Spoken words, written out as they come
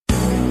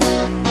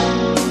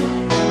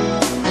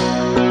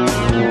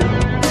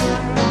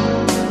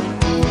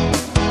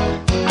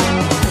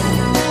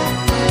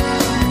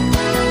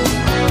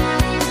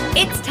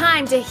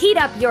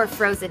up your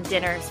frozen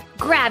dinners,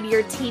 grab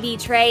your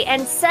TV tray,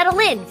 and settle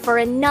in for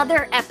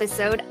another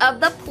episode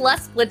of the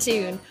Plus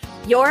Platoon,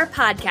 your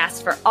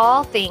podcast for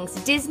all things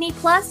Disney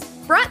Plus,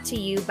 brought to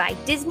you by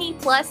Disney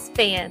Plus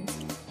fans.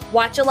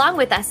 Watch along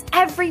with us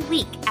every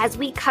week as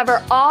we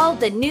cover all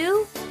the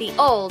new, the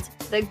old,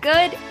 the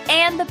good,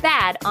 and the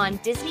bad on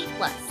Disney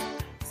Plus.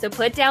 So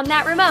put down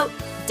that remote,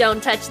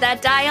 don't touch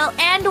that dial,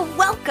 and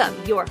welcome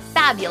your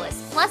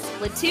fabulous Plus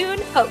Platoon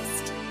host.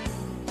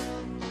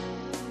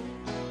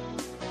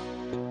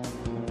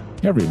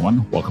 Hey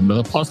everyone, welcome to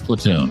the Plus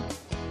Platoon.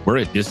 We're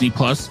a Disney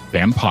Plus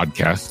fan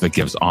podcast that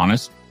gives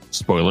honest,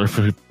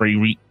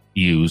 spoiler-free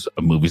reviews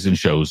of movies and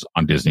shows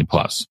on Disney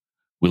Plus.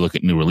 We look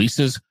at new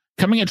releases,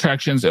 coming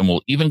attractions, and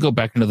we'll even go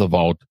back into the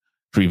vault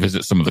to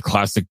revisit some of the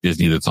classic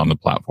Disney that's on the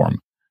platform.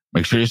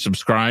 Make sure you're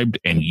subscribed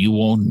and you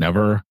will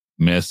never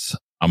miss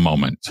a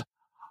moment.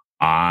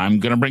 I'm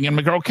going to bring in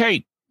my girl,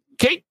 Kate.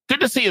 Kate,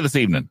 good to see you this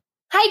evening.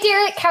 Hi,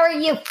 Derek. How are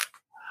you?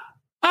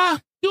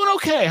 Doing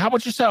okay. How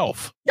about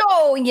yourself?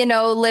 Oh,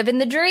 living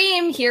the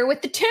dream here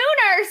with the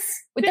tuners,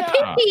 with the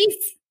Pippies.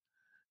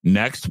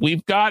 Next,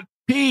 we've got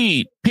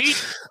Pete.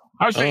 Pete,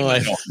 how's your I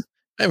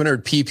haven't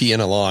heard pee-pee in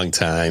a long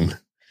time.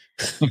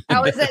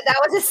 That was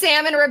a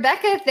Sam and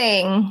Rebecca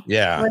thing.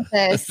 Yeah. With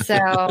this, so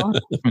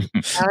that was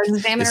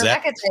a Sam and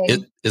Rebecca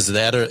thing. Is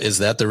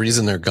that the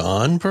reason they're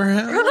gone,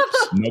 perhaps?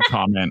 No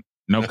comment.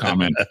 No.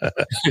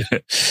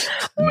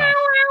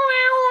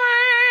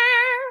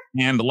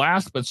 And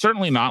last but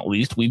certainly not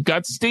least, we've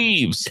got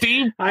Steve.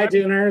 Steve. Hi,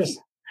 tuners.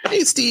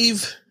 Hey,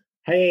 Steve.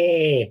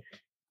 Hey.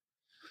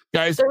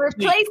 Guys. The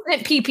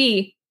replacement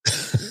PP.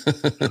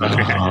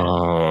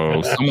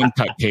 Oh, someone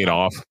cut Kate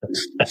off.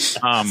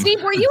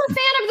 Steve, were you a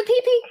fan of the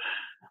PP?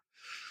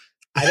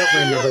 I don't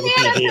remember the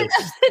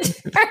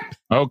PP.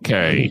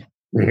 Okay.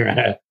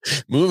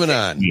 Moving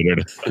on.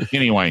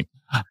 Anyway.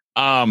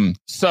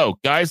 So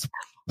guys,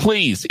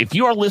 please, if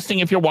you are listening,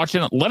 if you're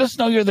watching, let us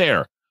know you're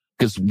there,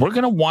 because we're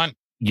going to want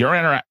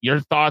your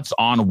thoughts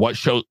on what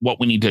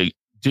we need to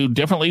do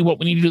differently, what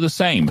we need to do the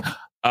same.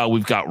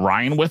 We've got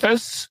Ryan with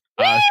us.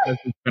 Guys,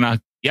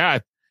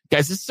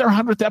 this is our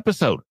 100th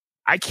episode.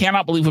 I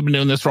cannot believe we've been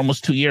doing this for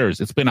almost 2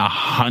 years. It's been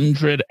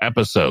 100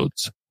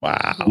 episodes.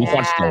 Wow. We've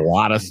watched a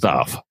lot of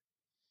stuff.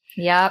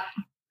 Yep.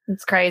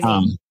 It's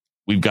crazy.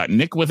 We've got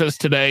Nick with us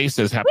today.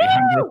 Says happy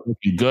 100th.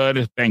 Looking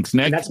good. Thanks,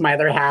 Nick. And that's my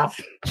other half.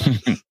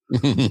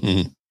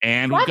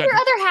 And what's your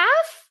other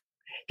half?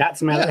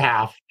 That's my other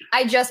half.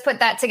 I just put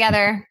that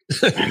together.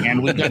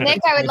 And we've got Nick,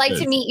 I would like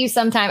to meet you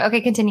sometime. Okay,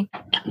 continue.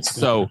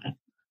 So,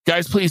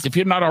 guys, please, if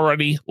you're not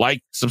already,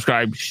 like,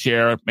 subscribe,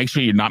 share. Make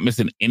sure you're not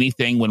missing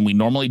anything when we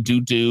normally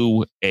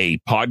do a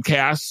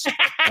podcast.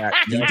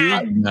 You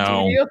do?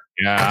 No.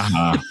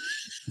 Yeah.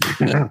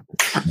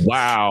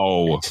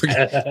 Wow.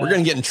 We're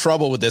going to get in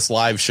trouble with this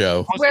live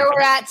show. Where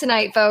we're at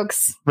tonight,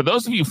 folks. For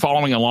those of you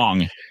following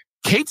along,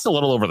 Kate's a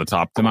little over the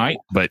top tonight,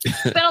 but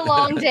it's been a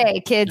long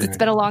day, kids. It's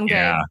been a long day.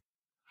 Yeah.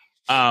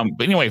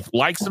 But anyway,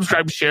 like,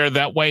 subscribe, share.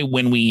 That way,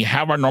 when we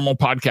have our normal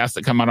podcasts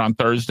that come out on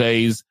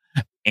Thursdays,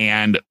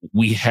 and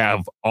we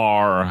have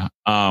our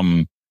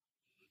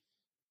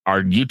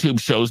YouTube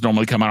shows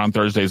normally come out on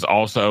Thursdays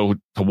also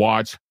to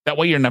watch. That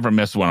way, you never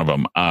miss one of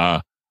them.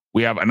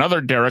 We have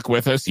another Derek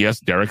with us. Yes,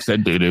 Derek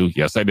said doo-doo.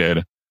 Yes, I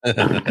did.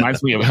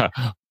 Reminds me of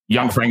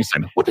young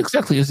Frankenstein. What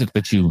exactly is it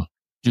that you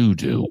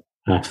do?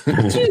 Love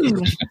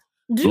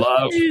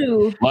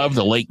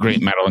the late,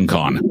 great Madeline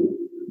Kahn.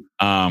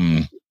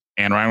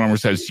 And Ryan Rummer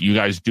says, you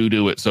guys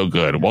do it so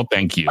good. Well,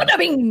 thank you. Go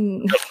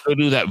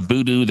do that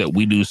voodoo that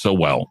we do so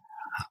well.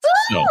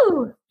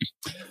 So,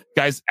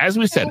 guys, as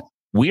we said,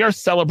 we are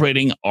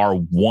celebrating our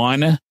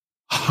 100th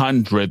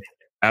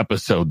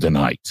episode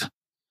tonight.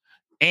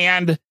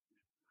 And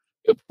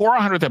for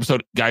our 100th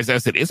episode, guys,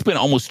 as I said, it's been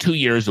almost 2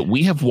 years.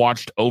 We have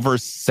watched over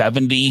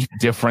 70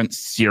 different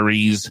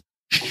series,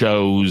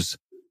 shows,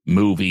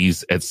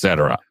 movies,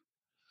 etc.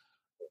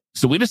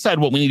 So we decided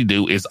what we need to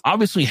do is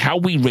obviously how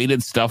we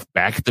rated stuff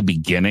back at the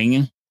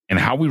beginning and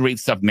how we rate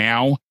stuff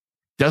now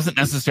doesn't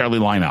necessarily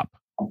line up.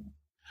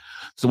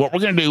 So what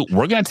we're going to do,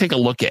 we're going to take a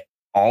look at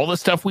all the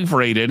stuff we've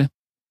rated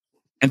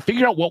and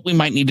figure out what we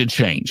might need to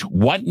change.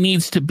 What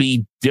needs to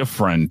be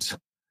different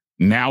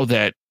now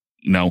that,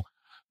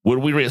 would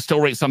we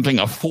still rate something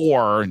a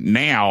 4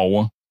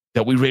 now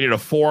that we rated a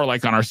 4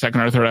 like on our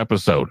second or third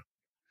episode?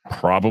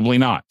 Probably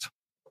not.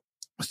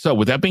 So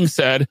with that being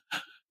said,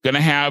 going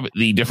to have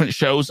the different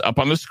shows up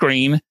on the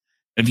screen.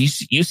 If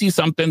you see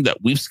something that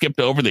we've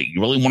skipped over that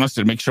you really want us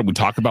to make sure we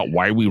talk about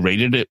why we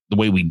rated it the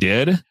way we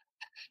did,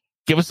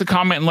 give us a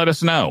comment and let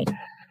us know.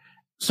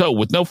 So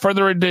with no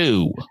further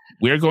ado,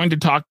 we're going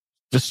to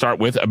start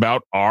with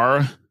about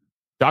our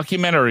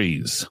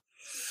documentaries.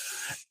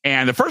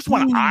 And the first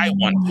one I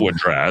want to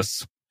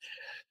address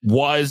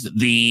was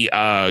the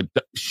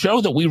show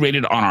that we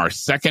rated on our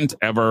second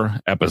ever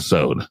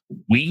episode.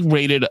 We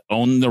rated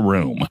Own the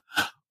Room.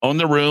 Own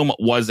the Room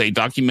was a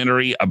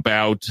documentary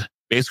about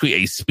basically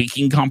a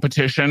speaking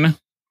competition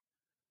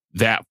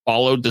that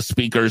followed the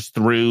speakers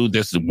through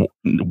this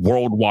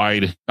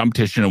worldwide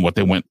competition and what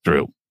they went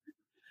through.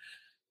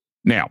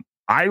 Now,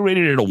 I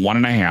rated it a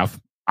 1.5.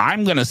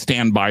 I'm going to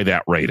stand by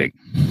that rating.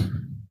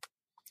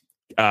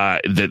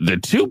 The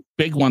two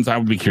big ones I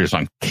would be curious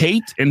on.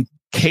 Kate,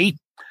 you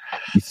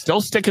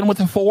still sticking with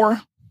a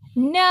 4?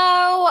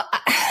 No.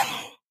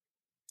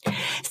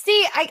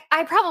 See,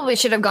 I probably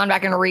should have gone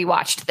back and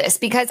rewatched this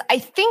because I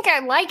think I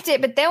liked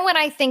it. But then when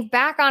I think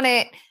back on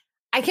it,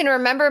 I can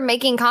remember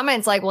making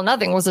comments like, well,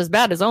 nothing was as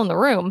bad as Own the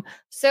Room.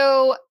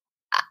 So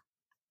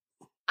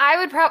I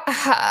would probably,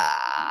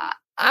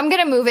 I'm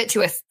going to move it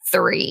to a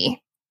 3.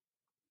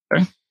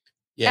 Okay.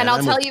 Yeah, and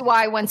I'll tell you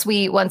why once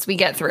we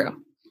get through.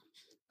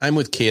 I'm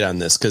with Kate on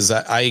this because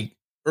I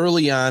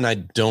early on, I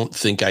don't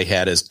think I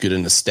had as good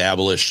an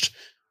established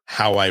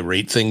how I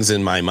rate things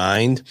in my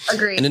mind.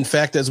 Agreed. And in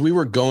fact, as we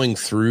were going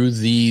through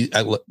I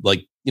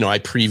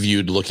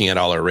previewed looking at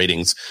all our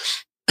ratings.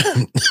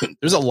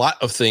 There's a lot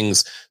of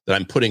things that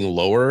I'm putting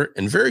lower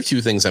and very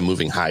few things I'm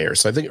moving higher.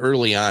 So I think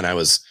early on I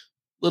was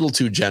a little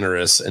too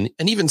generous and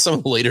even some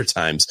of the later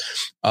times.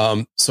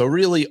 So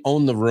really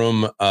Own the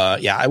Room.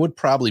 I would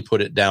probably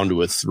put it down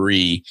to a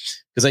 3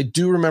 because I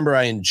do remember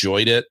I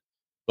enjoyed it,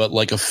 but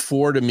like a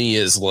 4 to me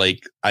is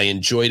like I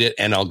enjoyed it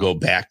and I'll go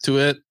back to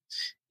it.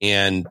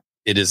 And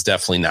it is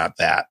definitely not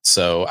that.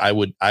 So I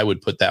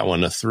would put that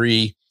one a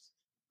 3.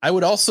 I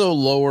would also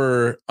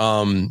lower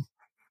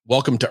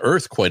Welcome to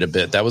Earth quite a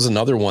bit. That was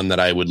another one that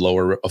I would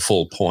lower a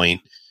full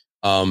point.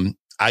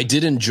 I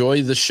did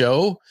enjoy the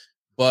show,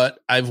 but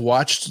I've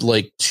watched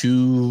like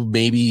 2,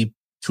 maybe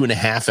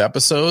 2.5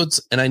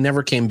 episodes, and I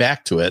never came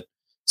back to it.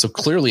 So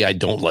clearly, I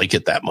don't like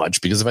it that much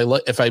because if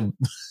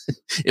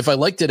I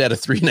liked it at a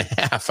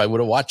 3.5, I would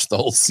have watched the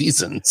whole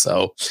season.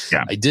 So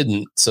yeah. I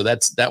didn't. So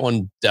that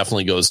one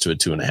definitely goes to a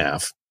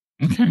 2.5.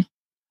 Okay.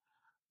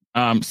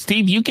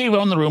 Steve, you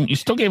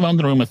still gave Own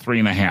the Room a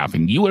 3.5,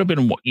 and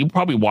you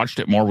probably watched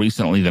it more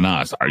recently than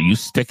us. Are you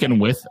sticking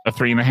with a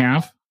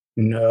 3.5?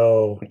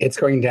 No, it's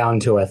going down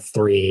to a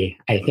 3.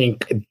 I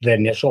think the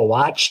initial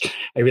watch,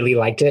 I really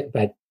liked it,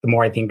 but the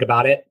more I think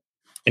about it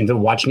and the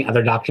watching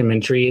other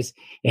documentaries,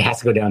 it has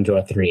to go down to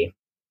a 3.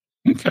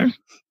 Okay.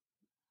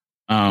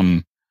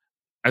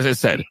 As I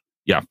said,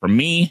 yeah, for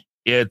me,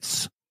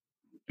 it's,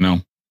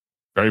 very,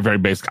 very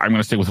basic. I'm going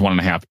to stick with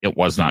 1.5. It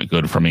was not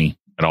good for me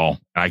at all.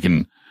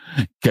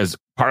 Because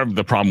part of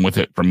the problem with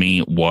it for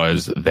me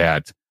was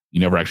that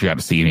you never actually got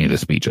to see any of the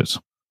speeches.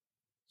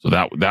 So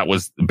that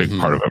was the big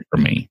part of it for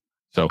me.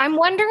 So I'm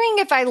wondering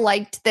if I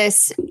liked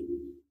this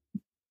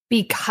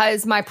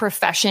because my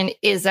profession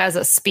is as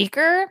a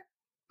speaker.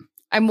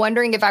 I'm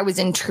wondering if I was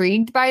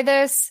intrigued by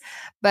this,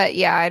 but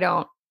yeah, I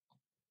don't.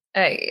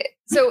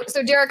 So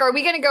Derek, are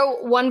we going to go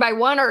one by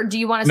one, or do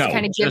you want us to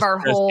kind of give our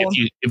whole?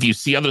 If you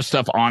see other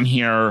stuff on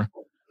here,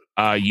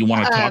 you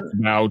want to talk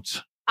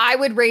about. I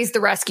would raise The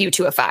Rescue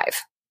to a 5.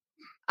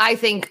 I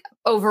think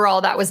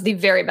overall that was the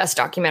very best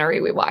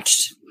documentary we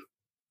watched.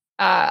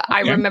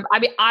 I remember.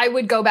 I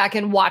would go back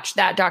and watch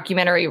that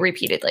documentary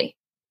repeatedly.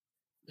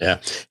 Yeah.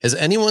 Has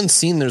anyone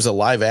seen? There's a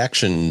live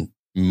action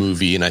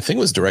movie, and I think it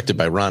was directed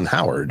by Ron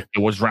Howard. It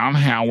was Ron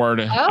Howard.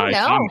 Oh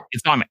no,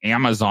 it's on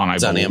Amazon.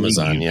 It's on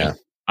Amazon. Yeah.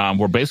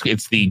 Where basically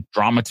it's the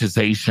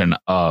dramatization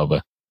of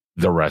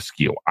The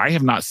Rescue. I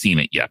have not seen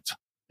it yet.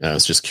 I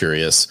was just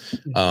curious.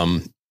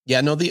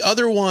 The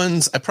other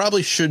ones I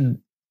probably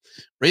should.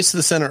 Race to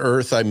the Center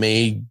Earth, I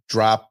may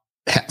drop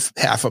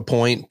half a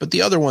point, but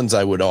the other ones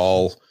I would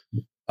all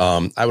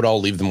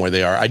leave them where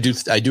they are. I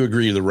do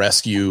agree The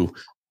Rescue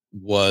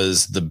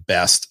was the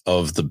best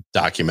of the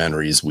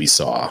documentaries we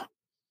saw.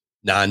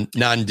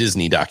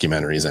 Non-Disney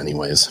documentaries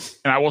anyways.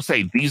 And I will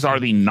say these are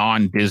the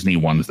non-Disney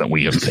ones that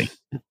we have seen.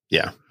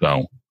 Yeah.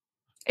 So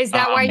is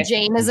that why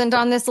Jane isn't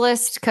on this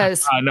list?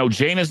 Because no,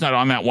 Jane is not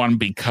on that one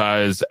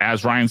because,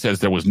 as Ryan says,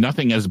 there was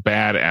nothing as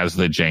bad as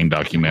the Jane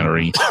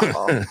documentary.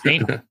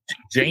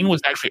 Jane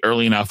was actually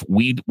early enough.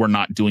 We were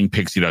not doing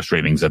pixie dust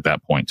ratings at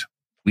that point.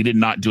 We did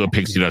not do a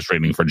pixie dust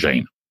rating for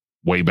Jane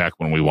way back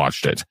when we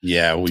watched it.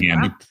 Yeah, we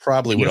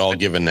probably would all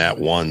given that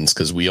ones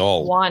because we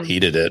all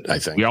hated it. I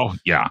think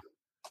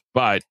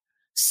But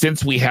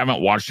since we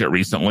haven't watched it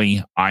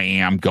recently, I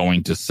am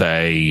going to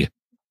say.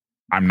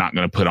 I'm not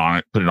going to put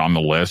it on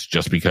the list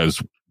just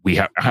because we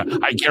have.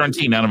 I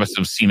guarantee none of us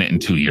have seen it in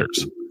 2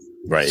 years.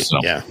 Right. So,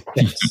 yeah.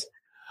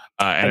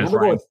 And as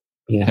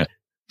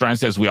Brian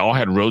says, we all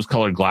had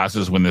rose-colored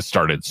glasses when this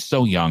started.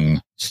 So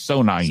young,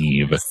 so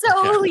naive,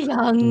 so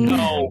young.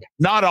 No,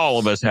 not all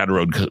of us had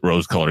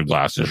rose-colored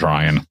glasses,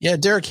 Ryan. Yeah,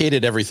 Derek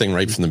hated everything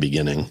right from the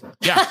beginning.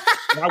 Yeah,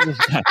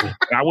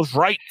 I was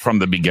right from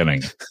the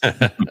beginning.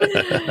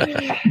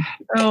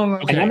 Oh my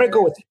God. And I'm going to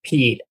go with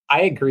Pete.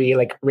 I agree.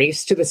 Like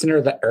Race to the Center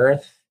of the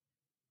Earth.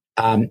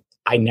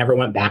 I never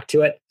went back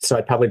to it. So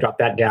I'd probably drop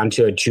that down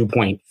to a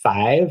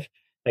 2.5.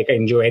 Like I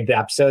enjoyed the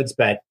episodes,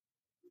 but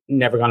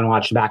never gone and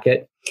watched back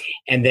it.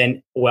 And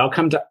then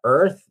Welcome to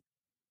Earth.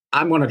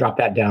 I'm going to drop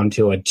that down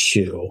to a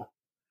 2.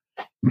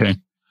 Okay.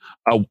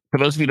 For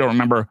those of you who don't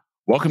remember,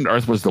 Welcome to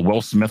Earth was the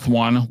Will Smith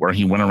one where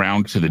he went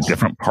around to the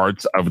different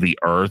parts of the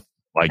Earth.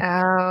 Like,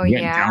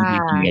 went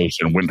down the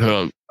ocean, went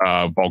to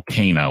a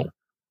volcano.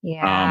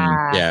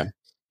 Yeah.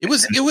 It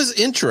was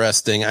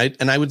interesting.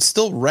 I would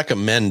still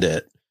recommend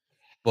it,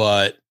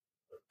 but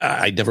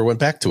I never went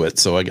back to it,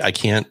 so I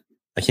can't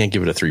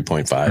give it a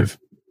 3.5.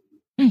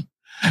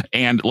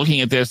 And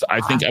looking at this, I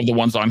think of the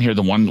ones on here,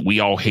 the one we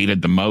all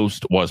hated the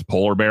most was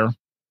Polar Bear.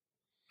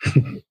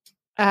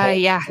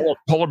 Yeah.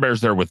 Polar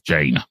Bear's there with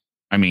Jane.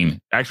 I mean,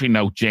 actually,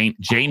 no, Jane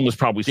was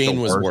probably Jane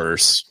was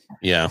worse.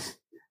 Yeah.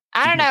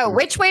 I don't know.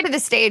 Which Way to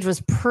the Stage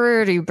was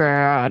pretty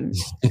bad.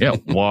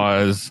 It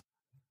was,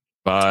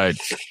 but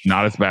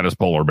not as bad as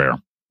Polar Bear.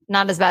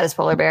 Not as bad as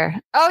Polar Bear.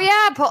 Oh,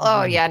 yeah.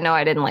 Oh, yeah. No,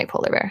 I didn't like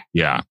Polar Bear.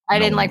 Yeah. I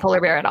didn't like Polar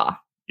Bear at all.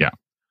 Yeah.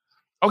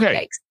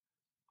 Okay. Yikes.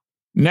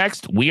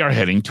 Next, we are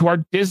heading to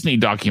our Disney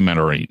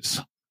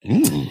documentaries.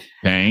 Ooh.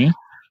 Okay.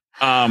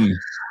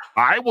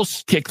 I will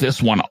kick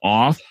this one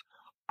off.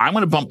 I'm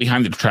going to bump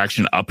Behind the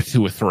Attraction up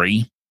to a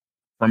 3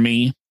 for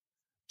me,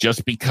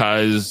 just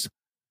because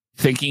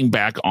thinking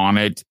back on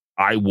it,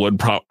 I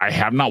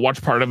have not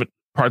watched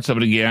parts of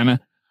it again,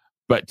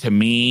 but to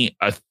me,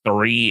 a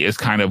 3 is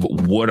kind of,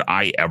 would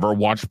I ever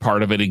watch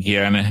part of it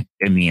again?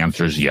 And the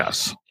answer is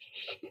yes.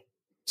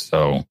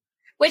 So,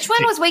 which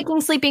one was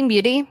Waking Sleeping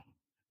Beauty?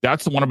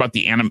 That's the one about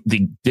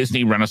the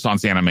Disney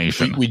Renaissance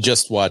animation. We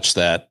just watched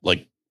that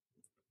like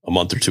a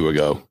month or two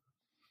ago.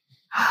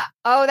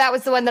 Oh, that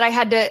was the one that I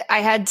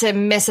had to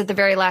miss at the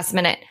very last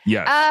minute.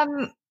 Yeah.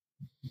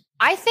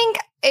 I think,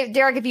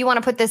 Derek, if you want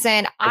to put this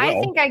in, I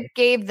think I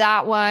gave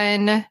that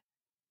one.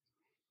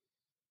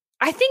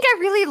 I think I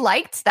really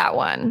liked that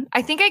one.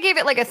 I think I gave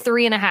it like a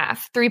 3.5,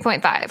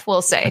 3.5,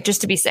 we'll say,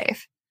 just to be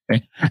safe.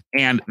 Okay.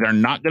 And they're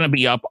not going to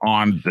be up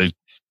on the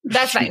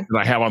That's fine. that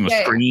I have on the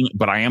screen,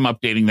 but I am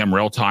updating them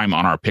real time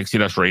on our Pixie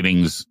Dust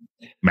ratings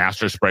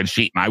master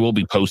spreadsheet, and I will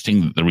be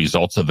posting the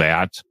results of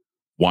that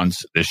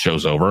once this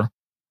show's over.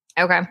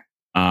 Okay.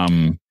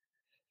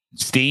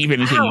 Steve,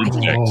 anything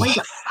you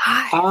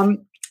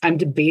I'm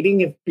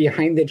debating if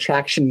Behind the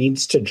Attraction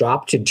needs to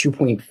drop to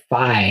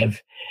 2.5.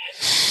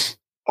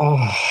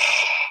 Oh.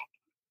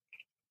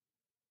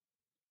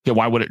 Yeah,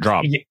 why would it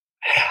drop?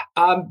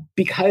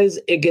 Because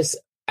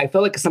I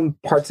felt like some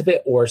parts of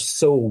it were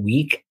so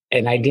weak,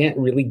 and I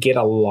didn't really get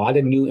a lot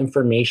of new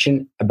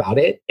information about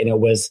it. And I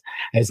was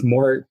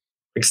more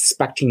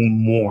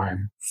expecting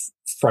more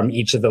from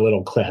each of the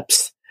little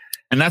clips.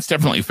 And that's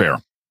definitely fair.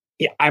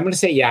 Yeah, I'm going to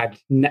say,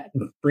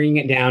 bring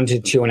it down to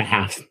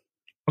 2.5.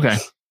 Okay.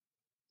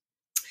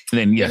 And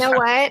then, yes. You know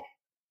what?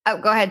 Oh,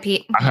 go ahead,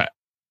 Pete. I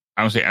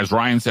would say, as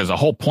Ryan says, a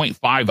whole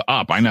 0.5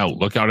 up. I know.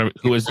 Look out.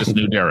 Who is this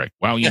new Derek?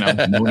 Well, new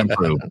and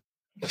improved.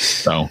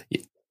 So,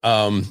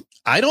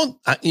 I don't,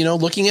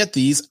 looking at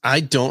these, I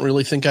don't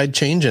really think I'd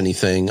change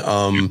anything.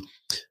 Behind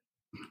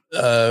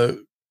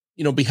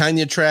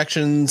the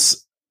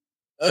Attractions,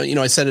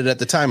 I said it at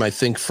the time, I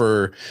think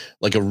for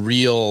like a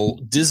real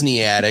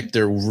Disney addict,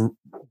 there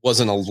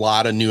wasn't a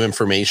lot of new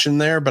information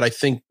there, but I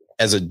think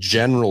as a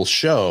general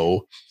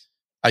show,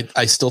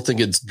 I still think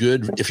it's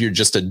good if you're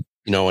just an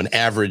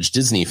average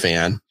Disney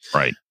fan.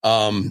 Right.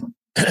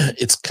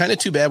 It's kind of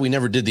too bad we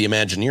never did the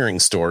Imagineering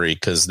story,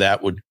 because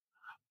that would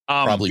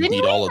probably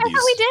beat all of these.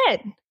 We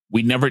did.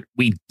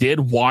 We did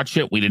watch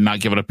it. We did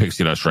not give it a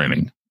Pixie Dust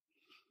rating,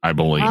 I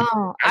believe.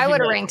 Oh, I would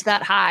have ranked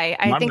that high.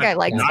 I think I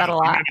liked that a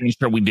lot. I'm not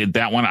sure we did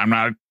that one. I'm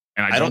not,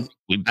 and I don't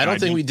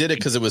think we did it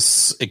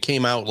because it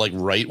came out like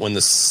right when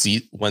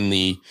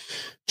the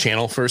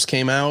channel first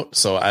came out.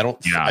 So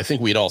I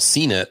think we'd all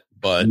seen it,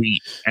 but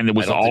and it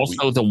was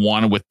also the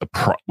one with the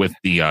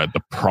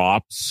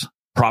props,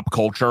 prop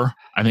culture.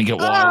 I think it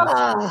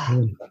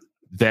was.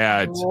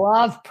 That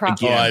love prop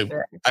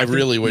culture. I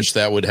really wish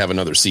that would have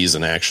another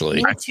season, actually.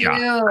 Me too.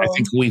 I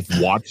think we've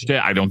watched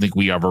it. I don't think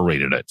we ever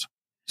rated it.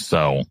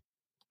 So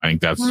I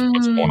think that's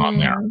what's going on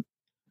there.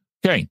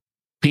 Okay.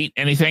 Pete,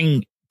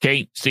 anything?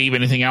 Kate, Steve,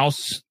 anything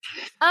else?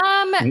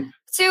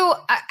 So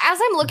as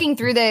I'm looking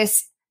through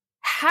this,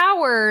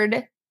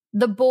 Howard,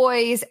 the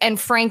boys, and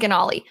Frank and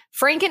Ollie.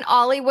 Frank and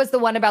Ollie was the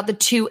one about the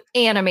two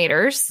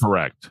animators.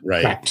 Correct.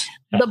 Right. Correct.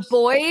 The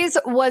boys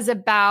was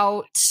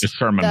about the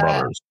Sherman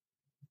Brothers.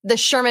 The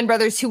Sherman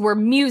Brothers, who were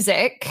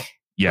music.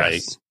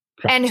 Yes.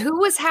 Right. And who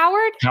was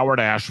Howard?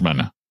 Howard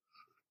Ashman.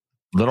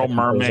 Little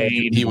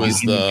Mermaid. He was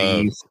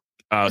the...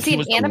 was he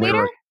an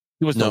animator?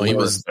 He was the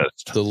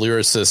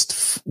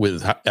lyricist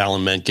with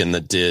Alan Menken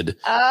that did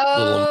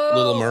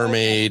Little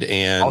Mermaid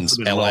and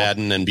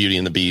Aladdin and Beauty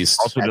and the Beast.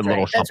 Also did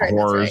Little Shop of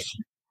Horrors.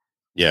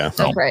 Yeah.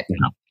 That's right.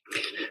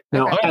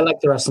 No, I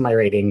like the rest of my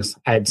ratings.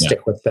 I'd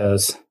stick with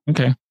those.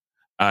 Okay.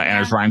 And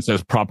as Ryan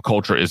says, prop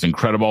culture is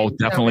incredible.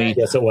 Definitely.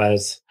 Yes, it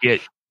was.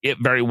 It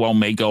very well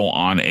may go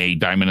on a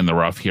diamond in the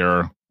rough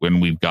here when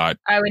we've got...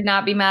 I would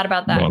not be mad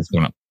about that.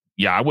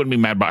 I wouldn't be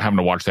mad about having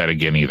to watch that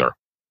again either.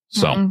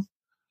 So,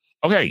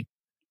 Okay.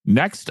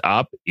 Next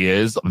up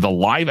is the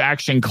live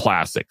action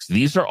classics.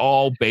 These are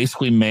all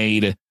basically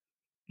made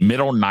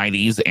middle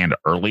 90s and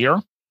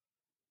earlier.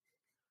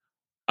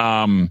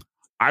 I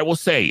will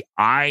say,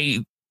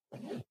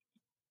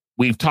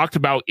 we've talked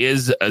about,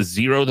 is a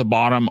 0 the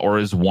bottom or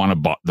is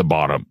 1 the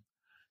bottom?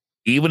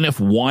 Even if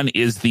 1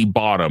 is the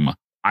bottom,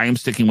 I am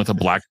sticking with the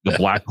black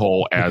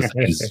hole as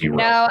a 0.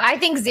 No, I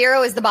think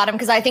 0 is the bottom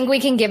because I think we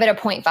can give it a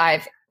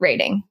 0.5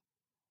 rating.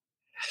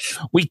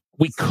 We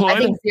could. I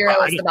think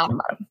 0 is the bottom.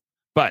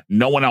 But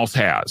no one else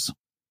has.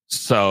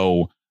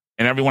 So,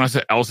 and everyone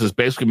else has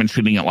basically been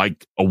treating it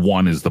like a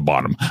 1 is the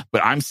bottom.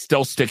 But I'm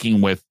still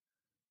sticking with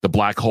the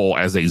black hole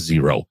as a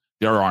 0.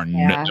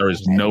 There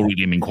is no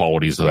redeeming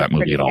qualities of that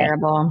movie at all.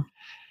 Terrible.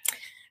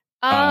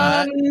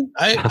 I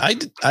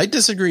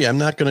disagree. I'm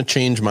not going to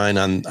change mine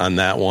on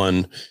that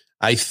one.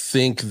 I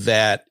think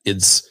that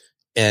it's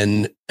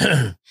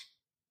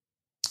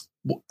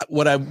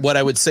what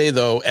I would say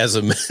though, as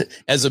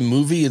a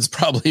movie, it's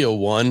probably a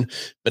 1,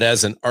 but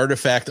as an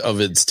artifact of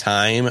its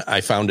time,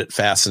 I found it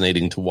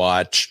fascinating to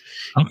watch.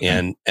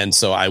 Okay. And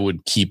so I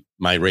would keep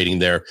my rating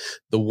there.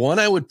 The one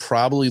I would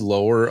probably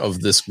lower of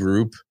this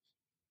group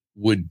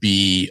would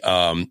be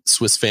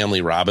Swiss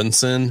Family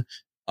Robinson.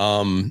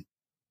 I'm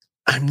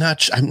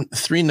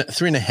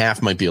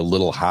 3.5 might be a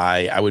little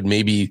high. I would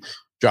maybe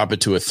drop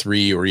it to a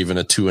 3 or even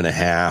a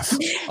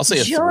 2.5. I'll say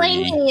a 3.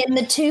 Join me in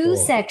the 2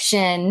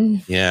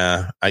 section.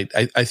 Yeah, I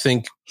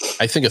think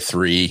a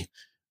 3.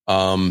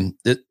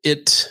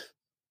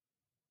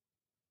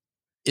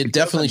 It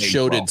definitely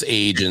showed its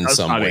age in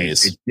some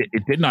ways.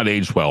 It did not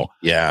age well.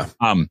 Yeah.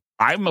 I'm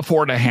a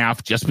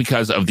 4.5 just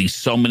because of the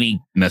so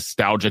many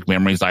nostalgic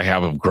memories I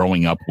have of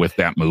growing up with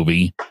that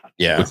movie.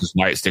 Yeah, which is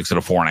why it sticks at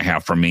a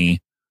 4.5 for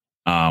me.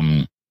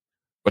 But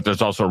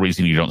there's also a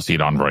reason you don't see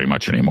it on very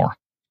much anymore.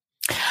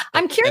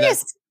 I'm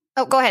curious.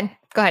 Go ahead.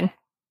 I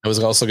was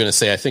also going to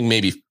say, I think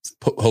maybe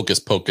Hocus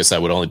Pocus, I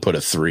would only put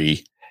a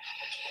 3.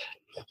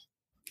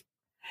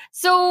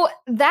 So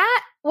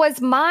that was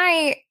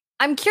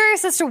I'm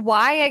curious as to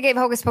why I gave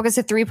Hocus Pocus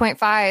a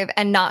 3.5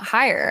 and not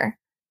higher.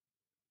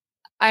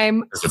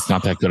 It's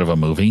not that good of a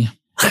movie.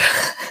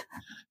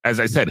 As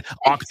I said,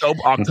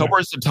 October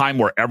is the time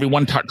where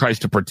everyone tries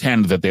to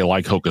pretend that they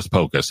like Hocus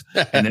Pocus,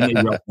 and then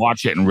they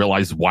watch it and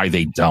realize why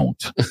they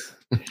don't.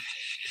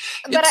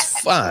 It's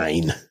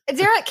fine.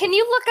 Zara, can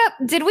you look up?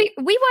 Did we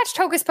watched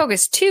Hocus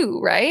Pocus 2,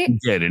 right? We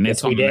did, and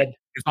it's on the next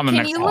slide.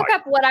 Can you look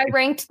up what I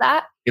ranked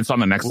that? It's on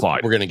the next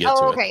slide. We're going to get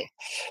to it. Okay.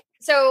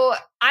 So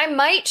I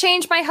might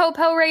change my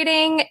Hopo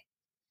rating,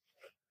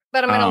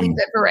 but I'm going to leave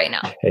it for right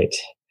now. Right.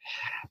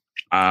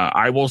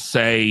 I will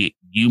say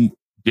you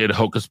did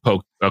Hocus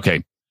Pocus.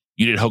 Okay.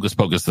 You did Hocus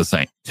Pocus the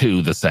same.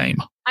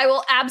 I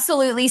will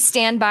absolutely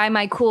stand by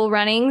my Cool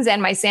Runnings and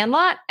my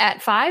Sandlot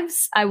at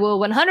 5s. I will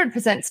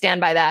 100%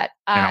 stand by that.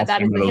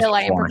 That is the hill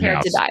I am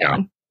prepared to die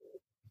on.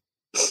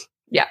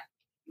 Yeah.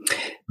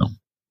 No.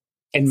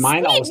 And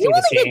mine all stay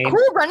the same. You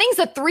Cool Runnings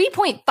a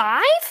 3.5?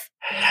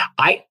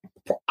 I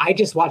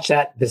just watched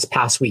that this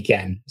past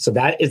weekend. So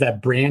that is a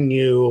brand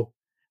new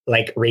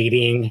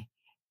rating.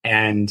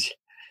 And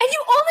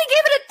you only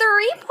gave it a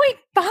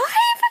 3.5?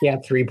 Yeah,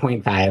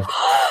 3.5.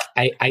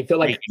 I feel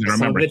like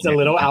some of it's a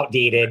little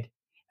outdated.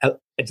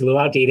 It's a little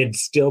outdated.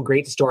 Still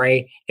great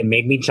story. It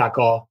made me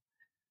chuckle,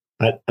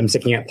 but I'm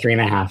sticking at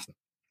 3.5.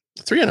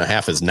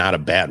 3.5 is not a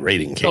bad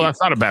rating. Kate. No, that's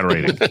not a bad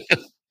rating.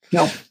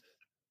 No.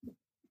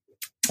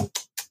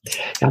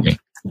 Okay.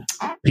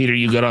 Peter,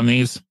 you good on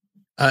these?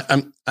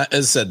 As I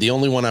said, the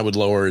only one I would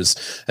lower is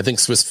I think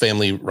Swiss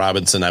Family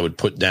Robinson. I would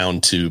put down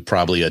to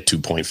probably a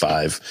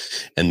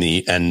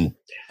 2.5,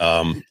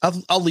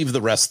 I'll leave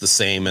the rest the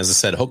same. As I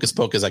said, Hocus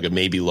Pocus, I could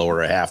maybe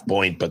lower a 0.5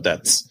 point, but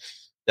that's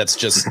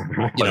just,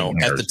 at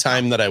the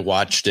time that I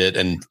watched it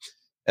and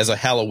as a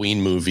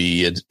Halloween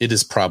movie, it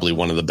is probably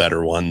one of the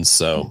better ones.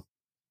 So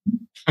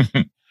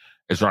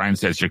as Ryan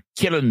says, you're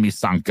killing me,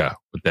 Sanka,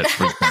 with that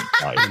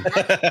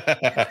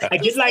 3.5. I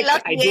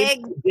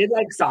did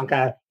like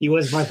Sanka. He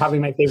was probably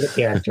my favorite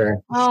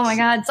character. Oh my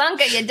God,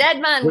 Sanka, you dead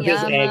man. With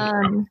his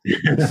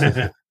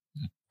egg.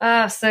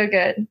 Oh, so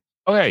good.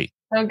 Okay.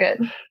 So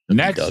good.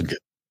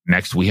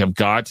 Next, we have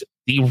got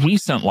the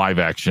recent live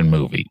action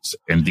movies,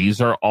 and these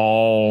are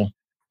all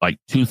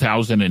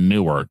 2000 and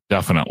newer,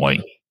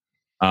 definitely.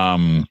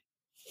 For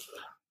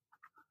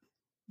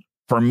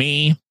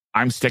me,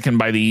 I'm sticking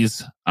by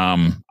these.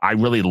 I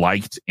really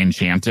liked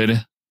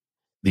Enchanted,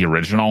 the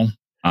original.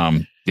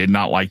 Did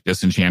not like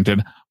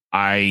Disenchanted.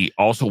 I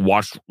also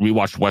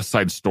rewatched West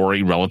Side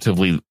Story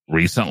relatively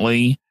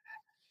recently,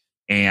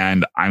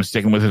 and I'm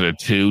sticking with it at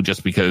 2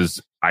 just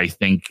because I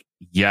think,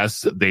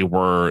 yes, they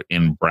were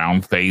in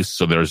brown face,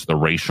 so there's the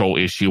racial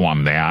issue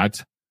on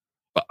that.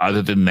 But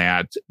other than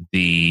that,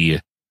 the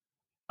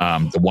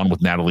one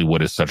with Natalie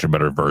Wood is such a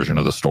better version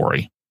of the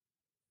story.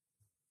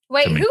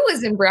 Wait, who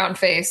was in brown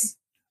face?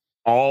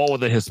 All of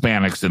the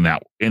Hispanics in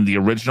the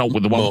original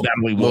with the one with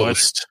Natalie Wood.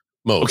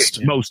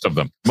 Most of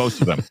them.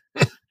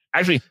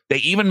 Actually, they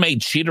even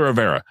made Cheetah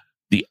Rivera,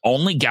 the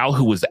only gal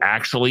who was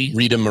actually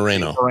Rita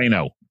Moreno.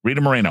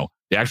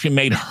 They actually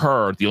made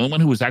her the only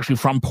one who was actually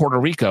from Puerto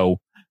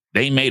Rico.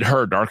 They made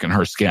her darken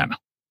her skin.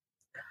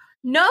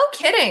 No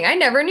kidding. I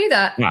never knew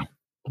that. Yeah.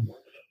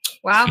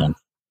 Wow.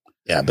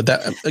 Yeah, but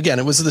that again,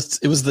 it was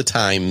the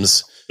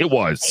times. It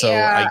was. So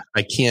yeah.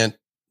 I can't.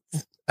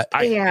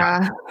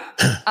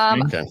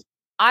 Okay.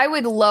 I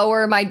would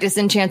lower my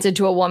Disenchanted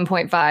to a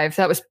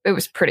 1.5. It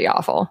was pretty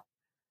awful.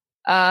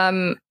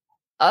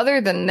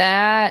 Other than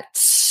that,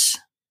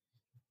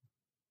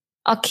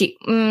 I'll keep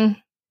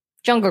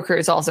Jungle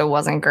Cruise also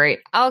wasn't great.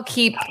 I'll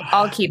keep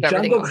everything.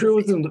 Jungle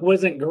Cruise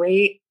wasn't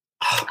great.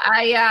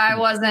 I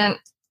wasn't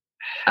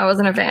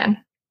a fan.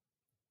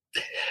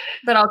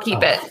 But I'll keep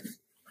it.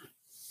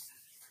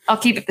 I'll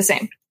keep it the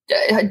same.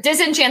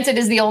 Disenchanted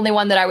is the only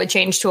one that I would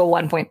change to a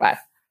 1.5.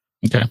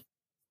 Okay.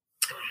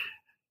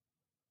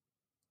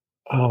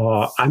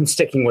 Oh, I'm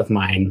sticking with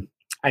mine.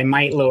 I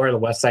might lower the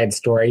West Side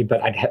Story,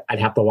 but I'd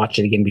have to watch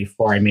it again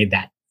before I made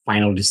that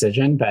final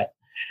decision. But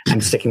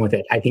I'm sticking with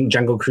it. I think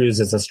Jungle Cruise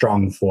is a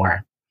strong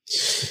 4.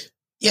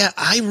 Yeah,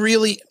 I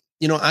really,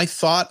 I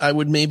thought I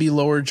would maybe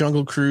lower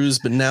Jungle Cruise,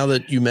 but now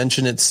that you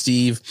mention it,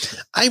 Steve,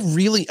 I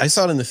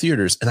saw it in the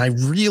theaters and I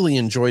really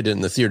enjoyed it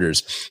in the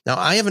theaters. Now,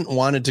 I haven't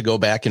wanted to go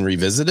back and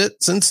revisit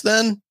it since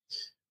then,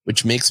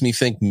 which makes me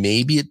think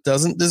maybe it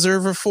doesn't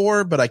deserve a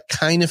 4, but I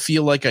kind of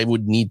feel like I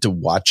would need to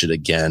watch it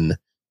again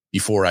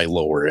before I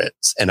lower it.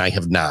 And I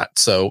have not.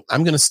 So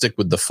I'm going to stick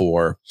with the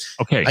 4.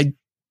 Okay.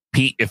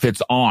 Pete, if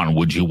it's on,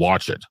 would you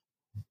watch it?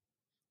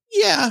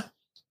 Yeah.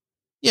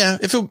 Yeah.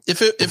 If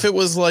it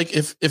was like,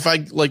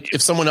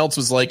 if someone else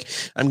was like,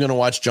 I'm going to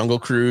watch Jungle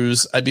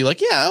Cruise, I'd be like,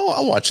 yeah,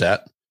 I'll watch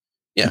that.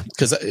 Yeah.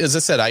 Cause as I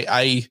said,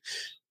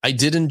 I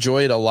did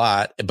enjoy it a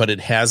lot, but it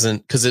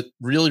hasn't, cause it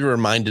really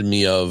reminded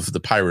me of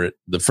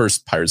the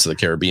first Pirates of the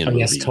Caribbean movie.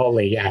 Yes,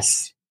 totally.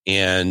 Yes.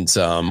 And,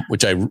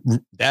 which I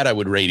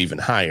would rate even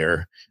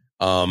higher.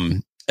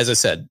 As I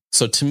said,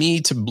 so to me,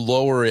 to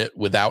lower it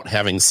without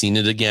having seen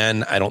it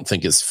again, I don't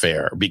think is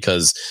fair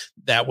because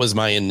that was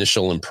my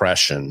initial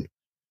impression.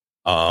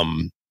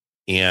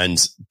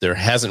 And there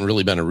hasn't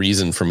really been a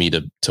reason for me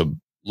to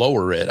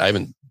lower it. I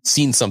haven't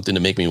seen something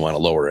to make me want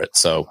to lower it.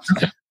 So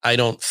I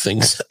don't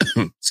think,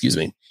 excuse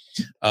me.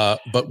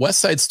 But West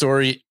Side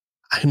Story,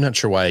 I'm not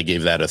sure why I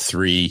gave that a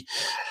 3.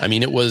 I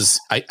mean, it was,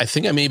 I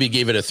think I maybe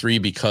gave it a 3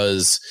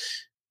 because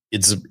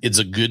it's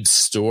a good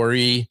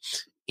story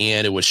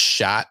and it was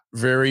shot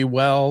very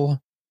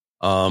well.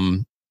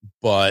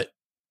 But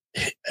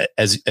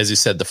as you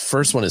said, the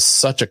first one is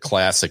such a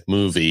classic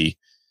movie.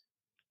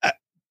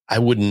 I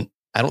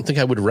don't think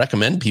I would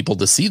recommend people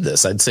to see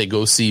this. I'd say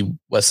go see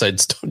West Side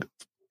Story.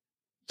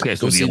 Okay,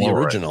 go see the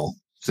original.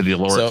 So do you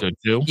lower it to a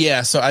 2?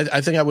 Yeah, so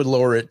I think I would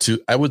lower it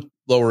to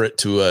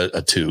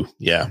a 2.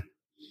 Yeah.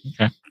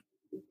 Okay.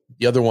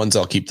 The other ones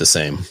I'll keep the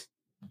same.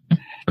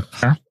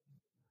 Sure.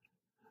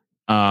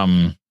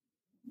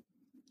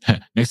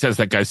 Nick says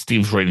that guy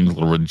Steve's rating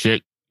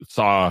legit.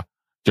 Saw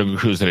Jungle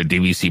Cruise at a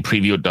DVC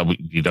preview at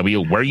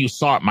WDW. Where you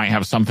saw it might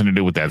have something to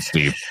do with that,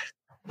 Steve.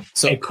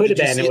 So it could have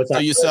been.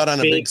 You saw it on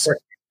a big screen.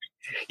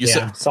 You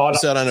saw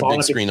it on a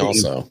big screen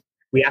also.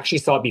 We actually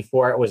saw it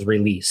before it was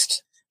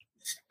released.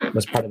 It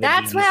was part of the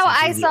That's DVC how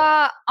I preview.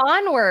 saw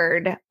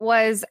Onward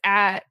was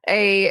at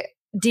a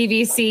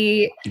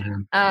DVC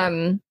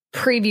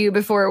preview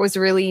before it was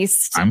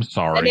released. I'm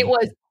sorry. And it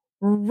was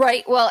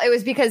right. Well, it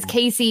was because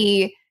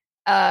Casey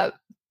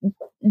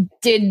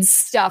did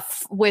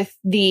stuff with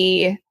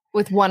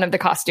one of the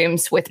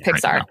costumes with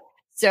Pixar.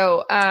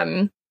 So,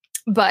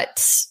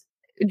 but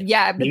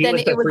yeah, but Maybe then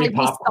it was like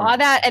popcorn. we saw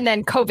that and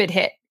then COVID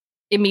hit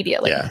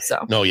immediately. Yeah.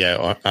 So No,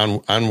 yeah.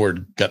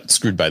 Onward got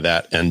screwed by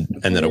that and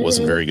then it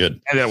wasn't very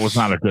good. And that was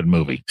not a good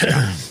movie.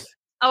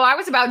 Oh, I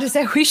was about to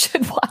say we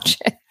should watch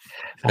it.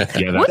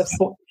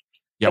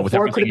 Yeah, with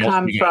Before could have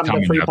come from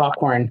the free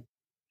popcorn.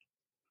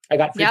 I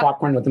got free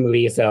popcorn with the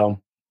movie,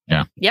 so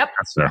yeah. Yep.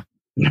 That's there.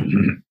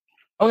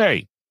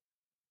 Okay.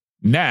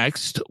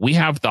 Next, we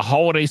have the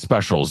holiday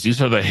specials.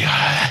 These are the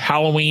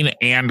Halloween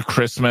and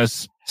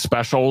Christmas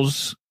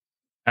specials,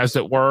 as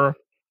it were.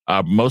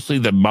 Mostly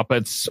the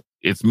Muppets.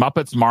 It's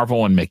Muppets,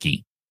 Marvel, and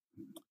Mickey.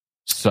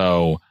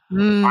 So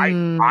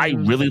I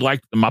really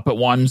liked the Muppet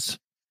ones.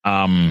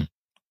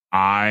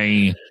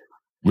 I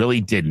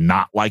really did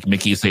not like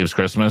Mickey Saves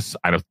Christmas.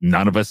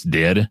 None of us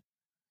did.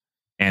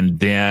 And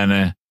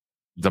then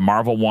the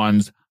Marvel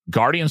ones,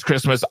 Guardians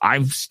Christmas. I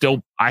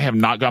have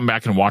not gone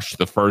back and watched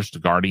the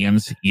first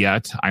Guardians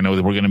yet. I know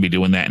that we're going to be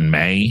doing that in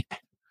May,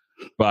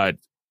 but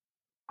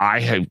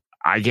I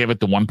gave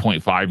it the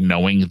 1.5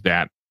 knowing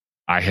that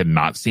I had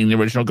not seen the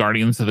original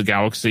Guardians of the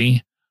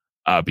Galaxy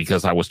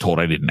because I was told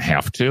I didn't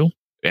have to.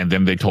 And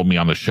then they told me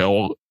on the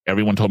show,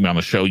 everyone told me on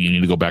the show, you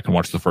need to go back and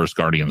watch the first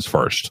Guardians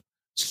first.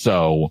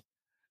 So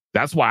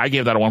that's why I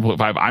gave that a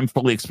 1.5. I'm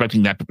fully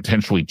expecting that to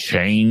potentially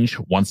change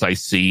once I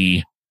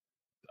see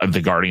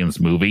the Guardians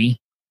movie.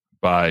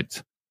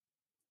 But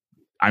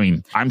I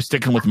mean, I'm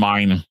sticking with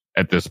mine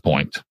at this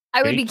point.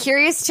 I would be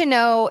curious to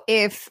know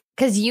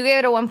because you gave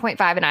it a 1.5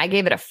 and I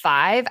gave it a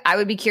 5. I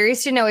would be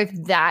curious to know if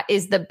that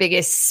is the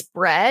biggest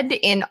spread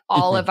in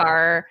all of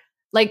our,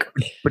 like,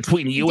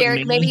 between you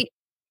and me. Maybe,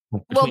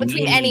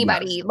 between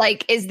anybody. Yes.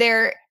 Like,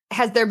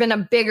 has there been a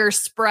bigger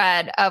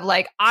spread of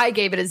like, I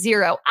gave it a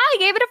 0, I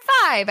gave it a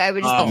 5? I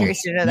would just be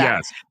curious to know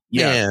that.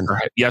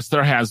 Yes,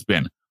 there has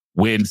been.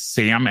 When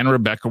Sam and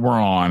Rebecca were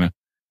on,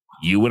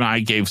 you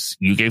gave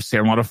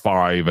Sandlot a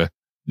 5.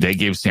 They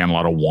gave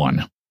Sandlot a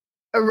 1.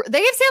 They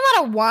gave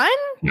Sandlot a 1?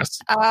 Yes.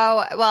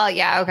 Oh, well,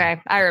 yeah.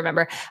 Okay. I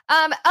remember.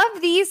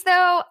 Of these,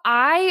 though,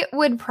 I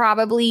would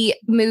probably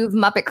move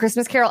Muppet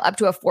Christmas Carol up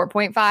to a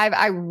 4.5.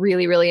 I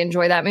really, really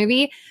enjoy that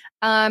movie.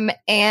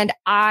 And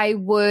I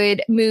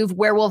would move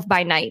Werewolf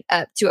by Night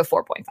up to a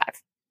 4.5.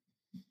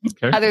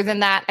 Okay. Other than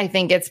that, I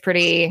think it's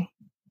pretty.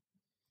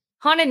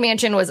 Haunted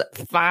Mansion was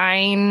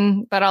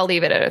fine, but I'll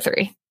leave it at a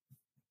 3.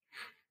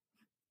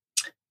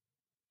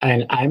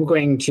 And I'm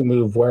going to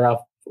move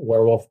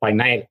Werewolf by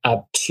Night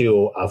up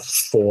to a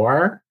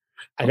 4.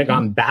 I think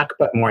I'm back,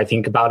 but more I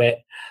think about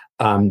it.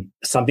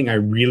 Something I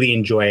really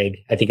enjoyed.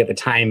 I think at the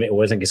time it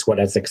wasn't just what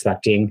I was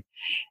expecting.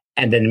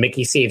 And then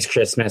Mickey Saves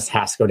Christmas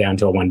has to go down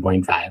to a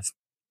 1.5.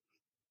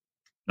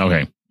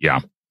 Okay. Yeah.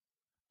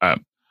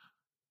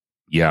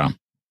 Yeah.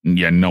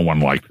 No one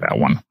liked that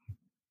one.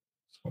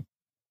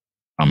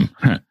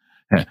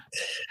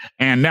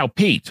 And now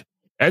Pete.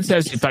 Ed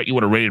says he thought you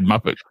would have rated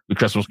Muppet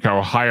Christmas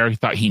Carol higher. He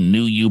thought he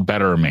knew you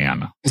better,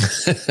 man.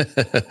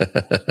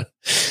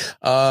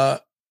 I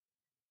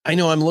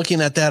know I'm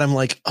looking at that. I'm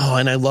like, oh,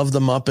 and I love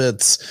the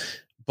Muppets,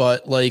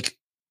 but like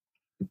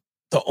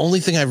the only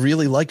thing I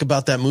really like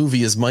about that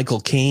movie is Michael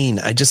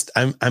Caine.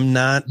 I'm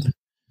not.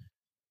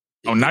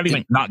 Oh, not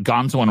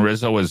Gonzo and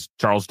Rizzo as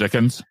Charles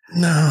Dickens.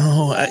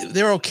 No,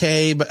 they're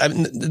okay, but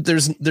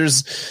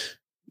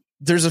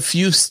there's a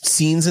few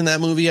scenes in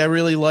that movie I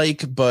really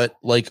like, but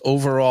like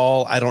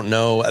overall, I don't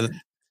know.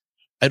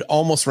 I'd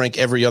almost rank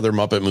every other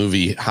Muppet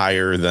movie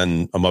higher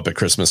than A Muppet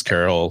Christmas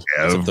Carol.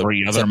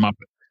 Muppet.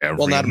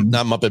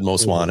 Not Muppet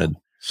Most Wanted.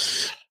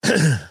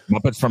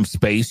 Muppets from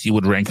Space, you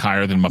would rank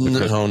higher than Muppet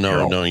Christmas Carol.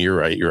 No, you're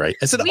right.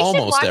 I said we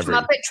almost should watch every.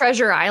 Muppet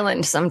Treasure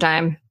Island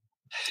sometime.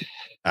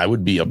 I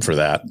would be up for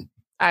that.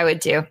 I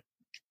would too.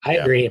 I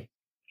agree.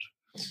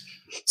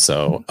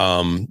 So,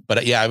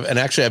 but yeah, and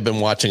actually I've been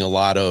watching a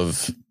lot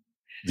of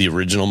the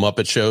original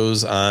Muppet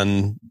shows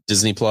on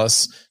Disney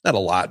Plus. Not a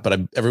lot,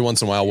 but every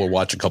once in a while we'll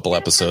watch a couple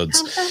episodes.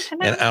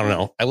 And I don't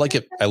know. I like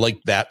it. I like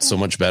that so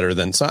much better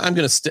than. So I'm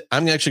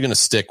actually going to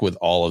stick with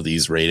all of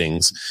these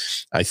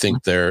ratings. I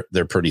think they're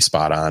pretty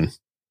spot on.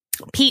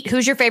 Pete,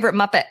 who's your favorite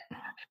Muppet?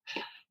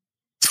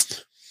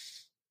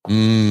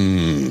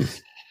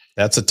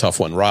 That's a tough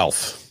one.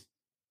 Ralph.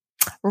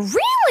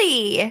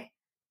 Really?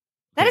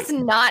 That is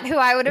not who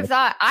I would have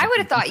thought. I would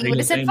have thought you would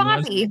have said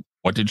Fozzie.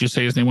 What did you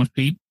say his name was,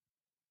 Pete?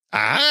 Okay.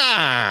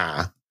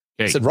 I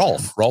said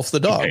Rolf. Rolf the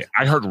dog. Okay.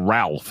 I heard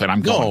Ralph, and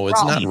I'm going. No,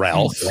 it's not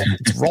Ralph.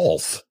 It's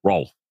Rolf.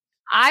 Rolf.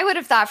 I would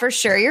have thought for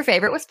sure your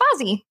favorite was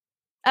Fozzie.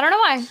 I don't know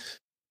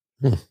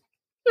why.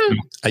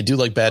 I do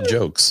like bad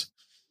jokes.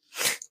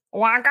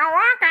 Waka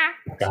waka.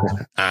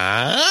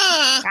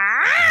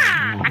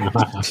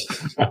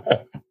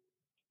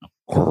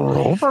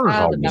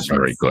 Grover is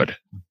very good.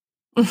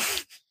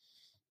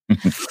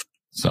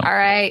 So, all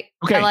right.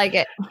 Okay. I like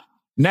it.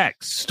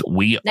 Next,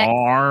 we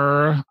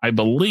are, I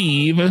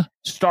believe,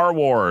 Star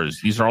Wars.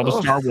 These are all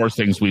the Star Wars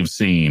things we've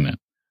seen.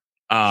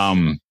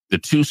 The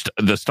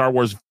Star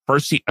Wars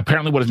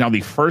apparently what is now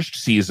the first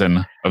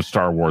season of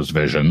Star Wars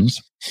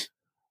Visions.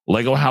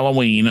 Lego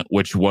Halloween,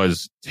 which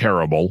was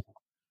terrible.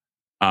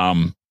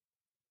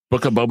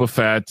 Book of Boba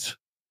Fett.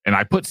 And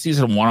I put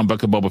season 1 on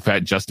Book of Boba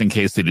Fett just in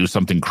case they do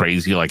something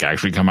crazy, like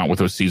actually come out with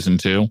a season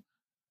 2.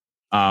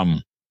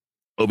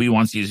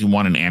 Obi-Wan season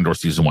 1 and Andor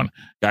season 1.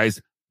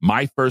 Guys,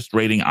 my first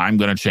rating I'm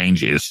going to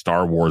change is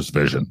Star Wars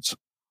Visions.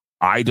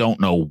 I don't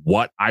know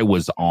what I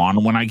was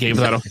on when I gave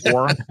that a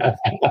 4.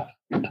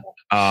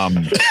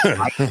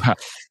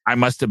 I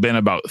must have been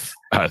about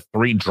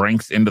 3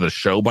 drinks into the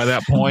show by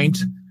that point.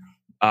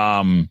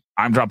 I'm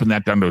dropping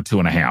that down to a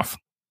 2.5.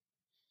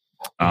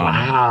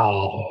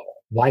 Wow.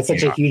 Why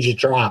such a huge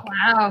drop?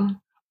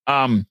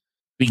 Wow.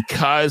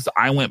 Because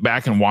I went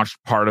back and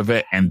watched part of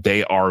it, and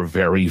they are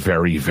very,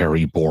 very,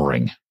 very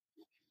boring.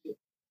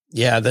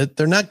 Yeah,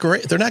 they're not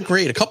great. They're not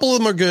great. A couple of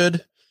them are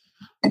good,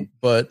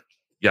 but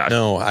yeah,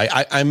 no.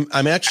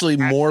 I'm actually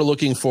more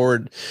looking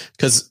forward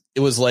because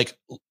it was like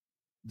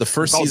the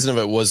first season of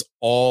it was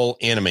all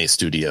anime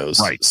studios,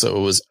 right? So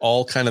it was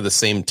all kind of the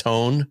same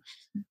tone.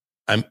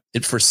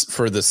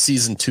 For the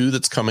season 2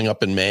 that's coming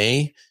up in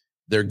May.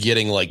 They're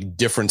getting like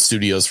different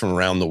studios from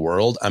around the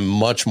world. I'm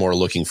much more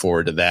looking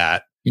forward to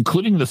that.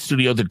 Including the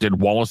studio that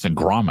did Wallace and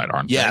Gromit,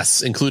 aren't they?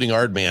 Yes, including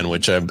Aardman,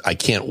 which I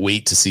can't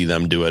wait to see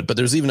them do it. But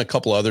there's even a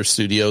couple other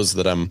studios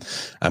that I'm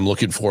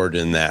looking forward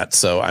in that.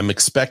 So I'm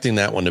expecting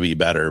that one to be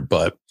better.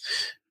 But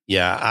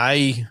yeah,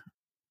 I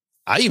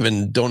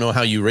even don't know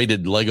how you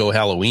rated Lego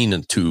Halloween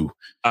in 2.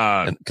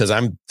 Because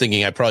I'm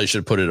thinking I probably should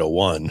have put it a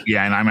 1.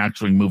 Yeah, and I'm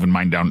actually moving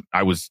mine down.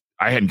 I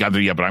hadn't got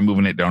there yet, but I'm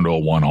moving it down to a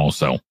 1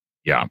 also.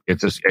 Yeah,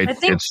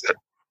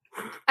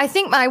 I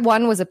think my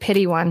 1 was a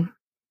pity one.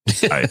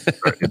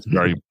 It's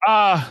very.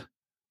 I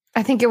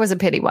think it was a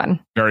pity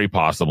one. Very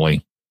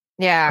possibly.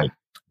 Yeah,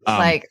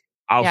 I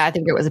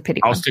think it was a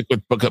pity. I'll stick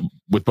with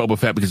Boba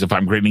Fett because if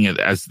I'm grading it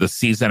as the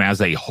season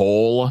as a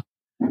whole,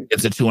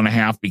 it's a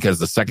 2.5 because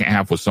the second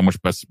half was so much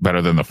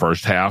better than the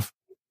first half.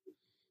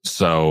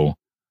 So,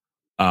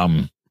 yeah,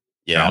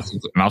 and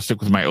I'll stick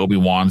with my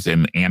Obi-Wans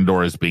and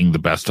Andor as being the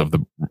best of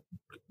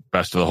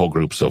the whole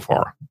group so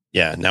far.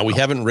 Yeah. Now we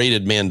haven't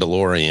rated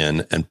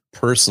Mandalorian, and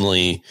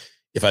personally,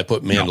 if I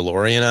put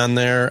Mandalorian on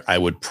there, I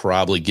would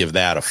probably give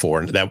that a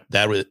 4.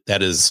 That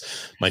is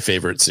my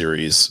favorite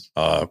series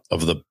of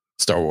the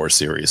Star Wars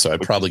series. So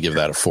I'd probably give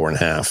that a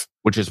 4.5.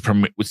 Which is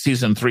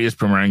season 3 is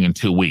premiering in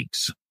 2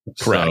 weeks.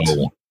 Correct.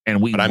 So,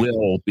 and we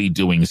will be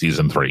doing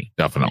season 3,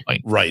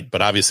 definitely. Right.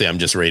 But obviously I'm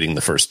just rating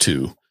the first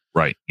 2.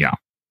 Right. Yeah.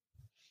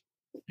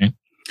 Okay.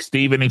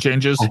 Steve, any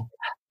changes?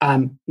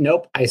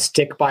 Nope. I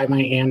stick by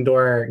my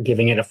Andor,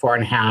 giving it a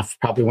 4.5.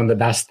 Probably one of the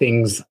best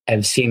things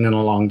I've seen in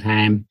a long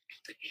time.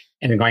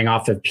 And going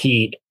off of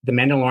Pete, The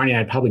Mandalorian,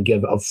 I'd probably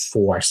give a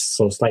 4,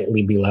 so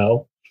slightly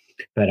below.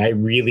 But I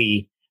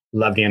really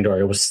loved Andor.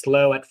 It was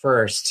slow at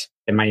first,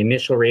 and my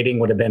initial rating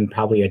would have been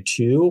probably a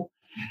 2.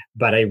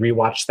 But I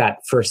rewatched that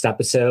first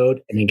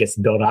episode, and it gets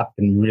built up,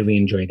 and really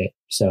enjoyed it.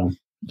 So,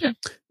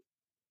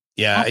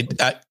 yeah,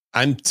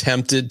 I'm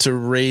tempted to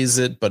raise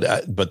it, but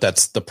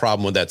that's the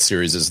problem with that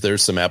series is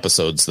there's some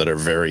episodes that are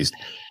very,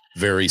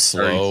 very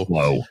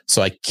slow.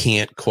 So I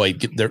can't quite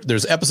get there.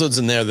 There's episodes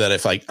in there that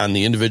if I on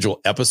the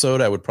individual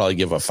episode, I would probably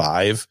give a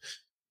 5,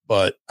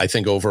 but I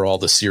think overall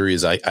the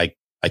series, I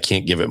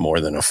can't give it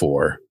more than a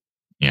 4.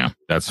 Yeah,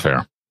 that's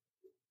fair.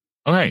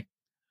 Okay.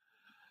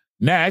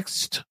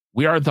 Next,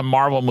 we are at the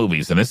Marvel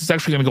movies, and this is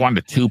actually going to go on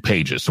to 2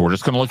 pages. So we're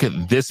just going to look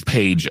at this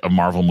page of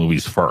Marvel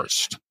movies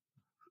first.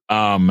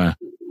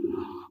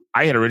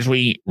 I had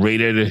originally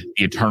rated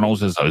the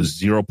Eternals as a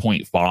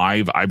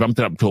 0.5. I bumped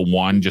it up to a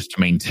 1 just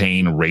to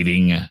maintain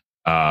rating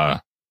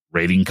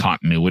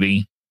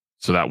continuity.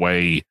 So that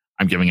way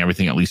I'm giving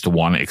everything at least a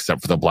 1,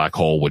 except for the black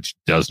hole, which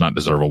does not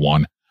deserve a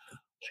 1.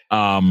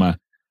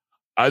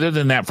 Other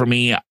than that, for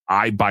me,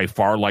 I by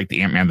far like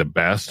the Ant-Man the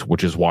best,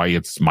 which is why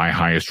it's my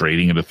highest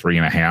rating at a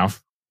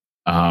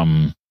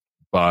 3.5.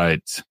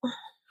 But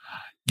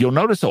you'll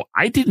notice, though,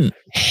 I didn't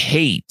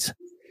hate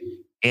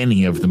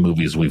any of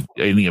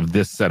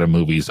this set of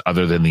movies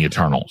other than the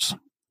Eternals.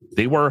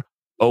 They were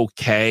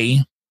okay.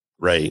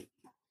 Right.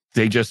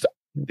 They just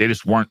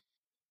weren't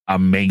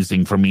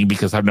amazing for me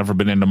because I've never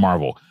been into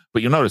Marvel.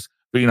 But you'll notice,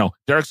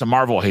 Derek's a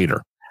Marvel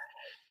hater.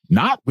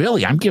 Not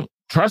really.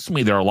 Trust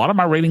me, there are a lot of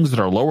my ratings that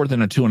are lower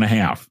than a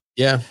 2.5.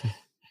 Yeah.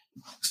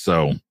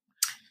 So,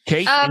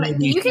 Kate,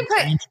 you can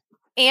put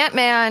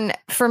Ant-Man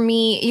for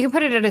me. You can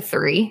put it at a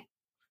 3.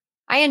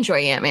 I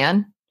enjoy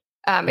Ant-Man.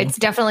 It's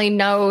definitely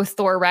no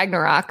Thor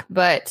Ragnarok,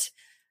 but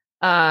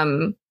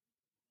yeah.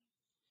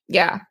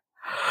 And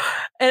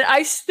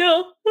I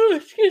still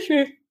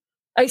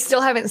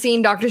haven't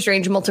seen Doctor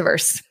Strange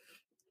Multiverse.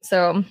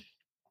 So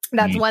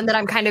that's one that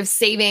I'm kind of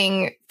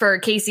saving for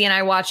Casey and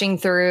I watching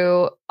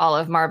through all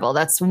of Marvel.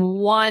 That's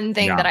one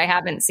thing that I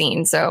haven't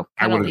seen. So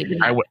I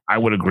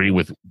would agree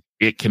with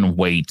it. Can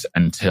wait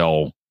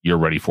until you're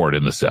ready for it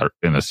in the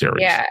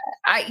series. Yeah.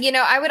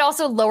 I would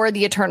also lower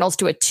the Eternals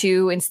to a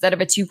 2 instead of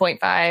a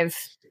 2.5.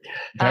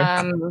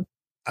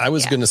 I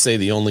was going to say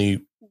the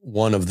only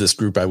one of this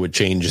group I would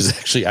change is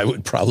actually, I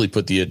would probably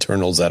put the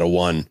Eternals at a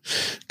 1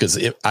 because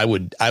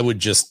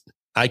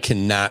I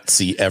cannot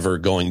see ever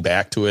going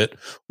back to it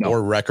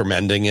or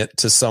recommending it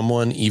to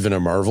someone, even a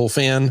Marvel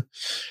fan.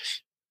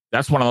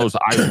 That's one of those,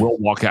 I will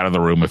walk out of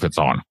the room if it's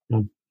on.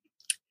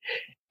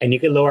 And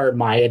you could lower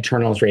my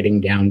Eternals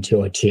rating down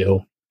to a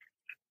 2.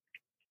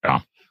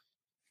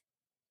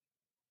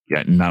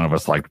 Yeah, none of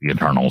us like the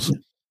Eternals.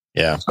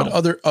 Yeah, so.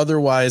 But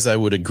otherwise, I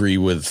would agree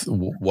with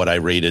what I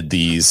rated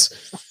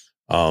these.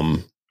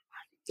 And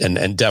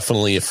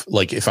definitely,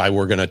 if I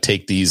were going to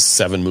take these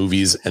 7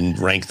 movies and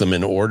rank them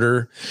in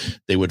order,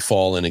 they would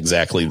fall in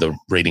exactly the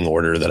rating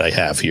order that I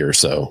have here.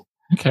 So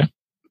okay,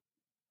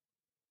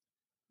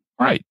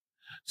 all right.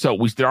 So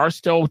there are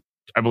still,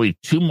 I believe,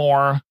 2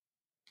 more.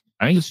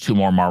 I think it's 2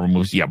 more Marvel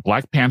movies. Yeah,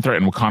 Black Panther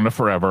and Wakanda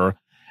Forever.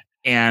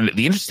 And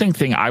the interesting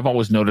thing I've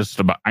always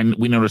noticed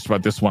we noticed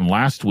about this one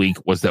last week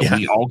was that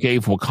we all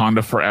gave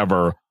Wakanda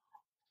Forever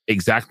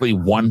exactly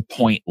 1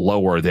 point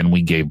lower than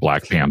we gave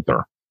Black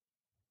Panther.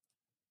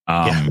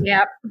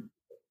 Yep.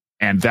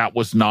 And that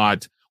was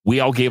not, we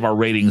all gave our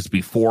ratings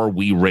before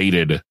we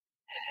knew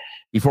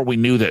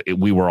that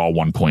we were all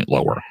 1 point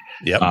lower.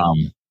 Yep.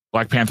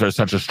 Black Panther is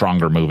such a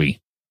stronger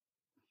movie.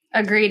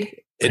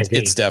 Agreed.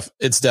 It's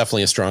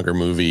definitely a stronger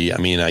movie. I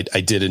mean,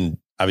 I did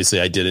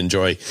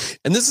enjoy,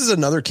 and this is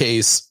another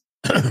case.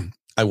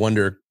 I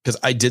wonder, because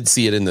I did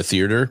see it in the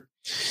theater,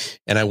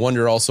 and I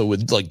wonder also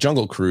with like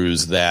Jungle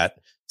Cruise that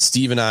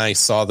Steve and I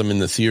saw them in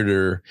the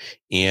theater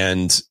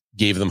and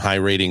gave them high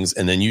ratings,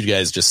 and then you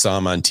guys just saw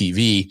them on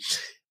TV.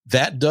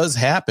 That does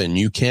happen.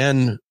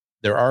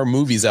 There are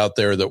movies out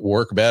there that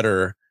work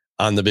better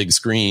on the big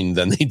screen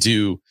than they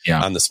do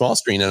on the small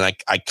screen, and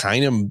I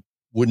kind of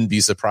wouldn't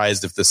be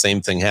surprised if the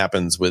same thing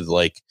happens with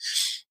like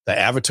the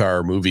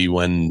Avatar movie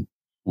when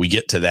we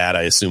get to that.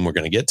 I assume we're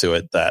going to get to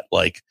it, that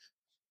like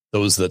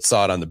those that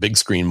saw it on the big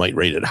screen might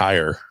rate it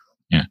higher.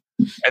 Yeah.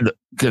 And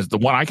because the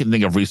one I can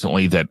think of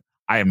recently that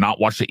I have not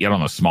watched it yet on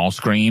the small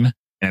screen,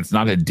 and it's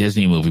not a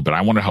Disney movie, but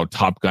I wonder how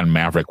Top Gun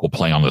Maverick will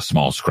play on the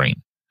small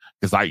screen.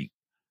 Because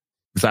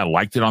because I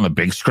liked it on the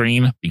big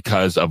screen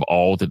because of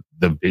all the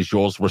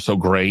visuals were so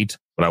great,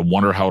 but I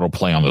wonder how it'll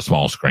play on the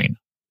small screen.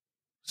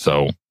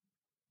 So,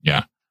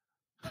 yeah.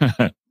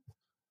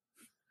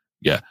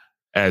 Yeah.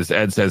 As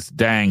Ed says,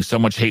 dang, so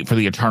much hate for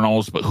the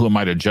Eternals, but who am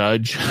I to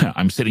judge?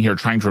 I'm sitting here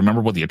trying to remember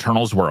what the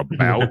Eternals were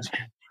about.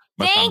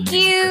 Thank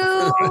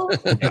you.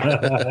 Thank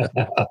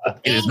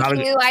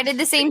you. I did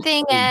the same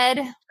thing, Ed.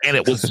 And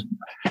it was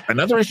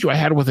another issue I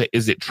had with it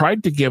is it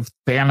tried to give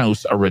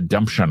Thanos a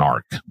redemption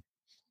arc.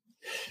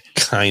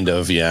 Kind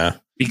of, yeah.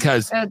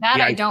 Because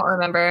I don't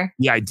remember.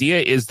 The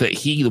idea is that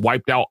he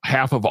wiped out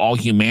half of all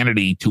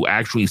humanity to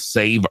actually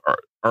save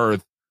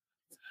Earth.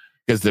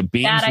 Because the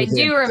beings that I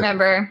do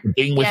remember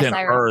being within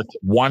Earth,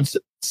 once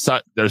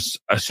there's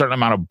a certain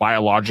amount of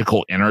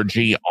biological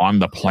energy on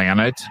the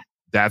planet,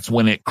 that's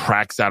when it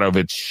cracks out of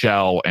its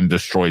shell and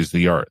destroys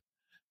the Earth.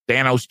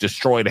 Thanos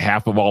destroyed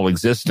half of all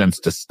existence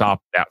to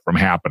stop that from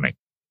happening,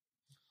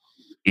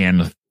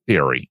 in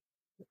theory.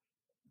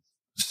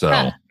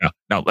 So,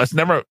 no, let's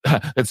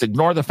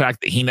ignore the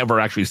fact that he never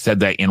actually said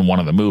that in one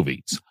of the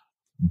movies.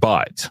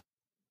 But,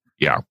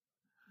 yeah.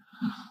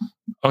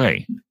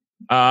 Okay.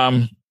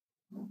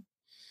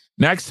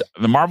 Next,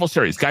 the Marvel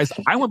series. Guys,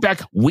 I went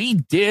back. We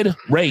did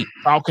rate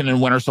Falcon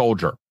and Winter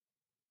Soldier.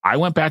 I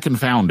went back and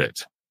found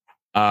it.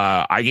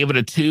 I gave it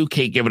a 2.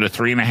 Kate gave it a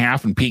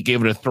 3.5, and Pete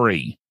gave it a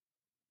 3.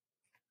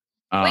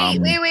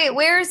 Wait.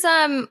 Where's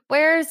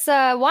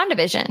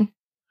WandaVision?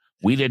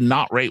 We did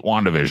not rate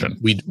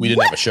WandaVision. We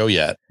didn't have a show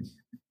yet.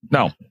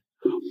 No.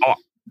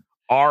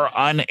 Our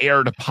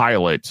unaired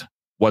pilot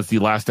was the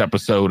last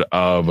episode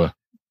of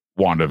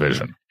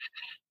WandaVision.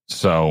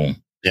 So,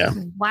 yeah.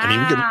 Wow.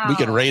 I mean, we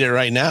could rate it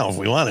right now if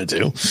we wanted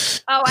to.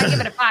 Oh, I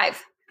give it a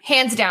 5.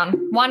 Hands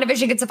down.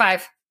 WandaVision gets a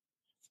 5.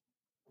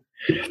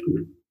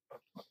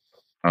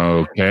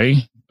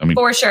 Okay.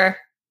 For sure.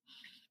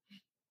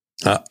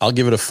 I'll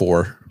give it a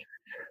 4.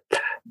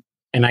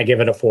 And I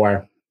give it a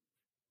 4.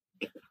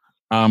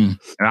 And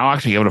I'll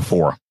actually give it a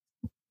 4.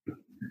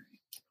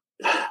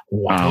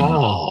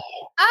 Wow.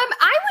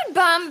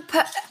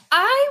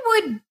 I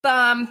would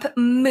bump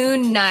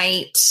Moon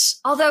Knight.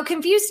 Although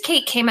Confused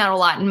Kate came out a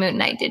lot in Moon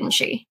Knight, didn't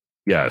she?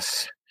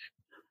 Yes.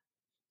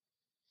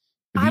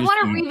 I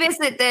want to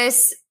revisit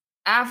this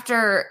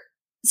after.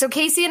 So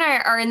Casey and I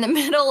are in the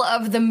middle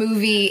of the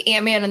movie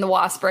Ant-Man and the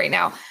Wasp right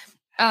now.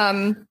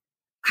 I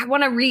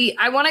want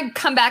to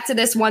come back to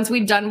this once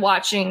we've done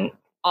watching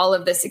all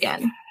of this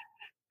again.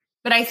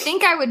 But I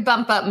think I would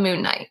bump up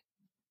Moon Knight.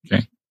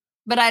 Okay.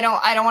 But I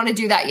don't want to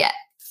do that yet.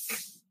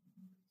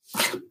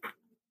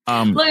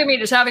 Look at me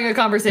just having a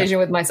conversation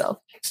with myself.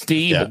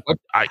 Steve,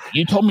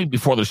 you told me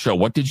before the show.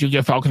 What did you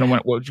give Falcon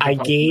and Winter? I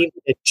gave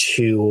it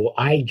 2.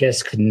 I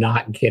just could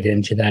not get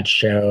into that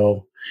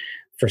show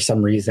for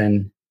some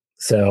reason.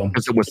 So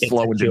because it was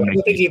slow and I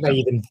don't think even I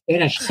even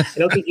finished. I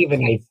don't think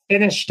even I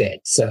finished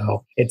it.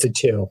 So it's a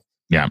 2.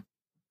 Yeah.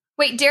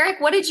 Wait, Derek,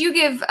 what did you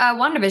give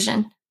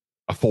WandaVision?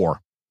 A 4.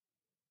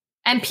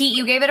 And Pete,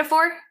 you gave it a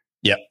 4?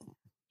 Yep.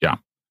 Yeah.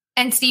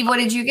 And Steve, what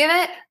did you give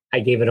it? I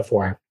gave it a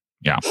 4.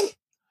 Yeah.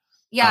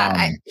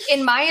 Yeah.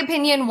 In my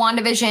opinion,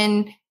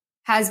 WandaVision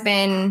has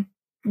been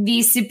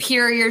the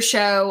superior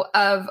show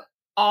of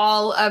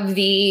all of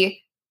the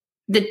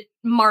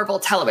Marvel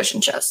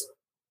television shows.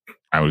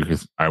 I would agree.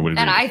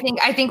 And I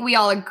think we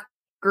all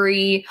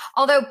agree.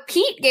 Although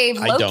Pete gave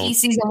Loki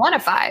season 1 a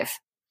 5.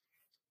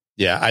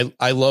 Yeah,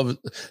 I love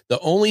the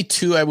only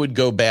 2 I would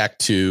go back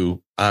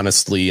to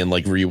honestly and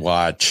like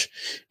rewatch,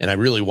 and I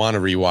really want to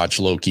rewatch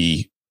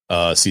Loki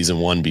season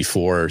 1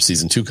 before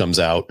season 2 comes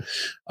out.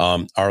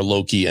 Are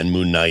Loki and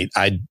Moon Knight.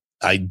 I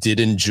did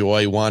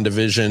enjoy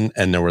WandaVision,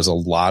 and there was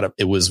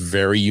it was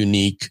very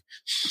unique,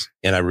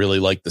 and I really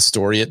liked the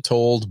story it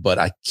told, but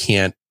I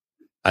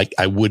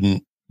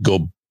wouldn't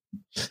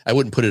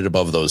put it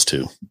above those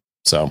 2.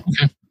 So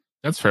okay.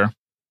 That's fair.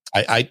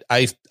 I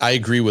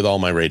agree with all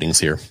my ratings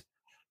here.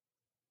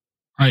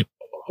 Right.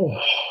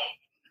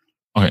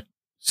 Okay.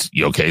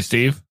 You okay,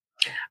 Steve?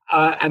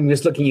 I'm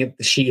just looking at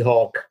the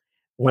She-Hulk,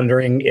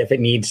 wondering if it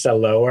needs to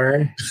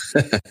lower.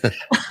 Because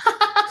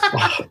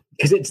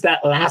it's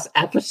that last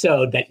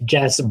episode that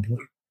just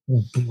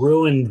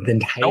ruined the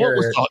entire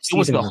it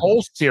was the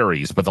whole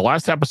series, but the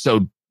last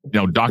episode,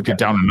 knocked it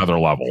down another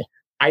level.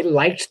 I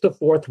liked the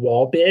fourth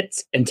wall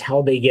bits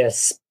until they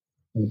just...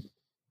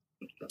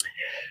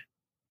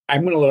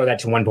 I'm going to lower that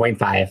to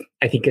 1.5.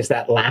 I think it's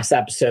that last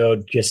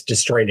episode just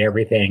destroyed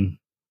everything.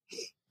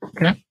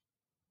 Okay.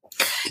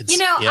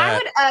 I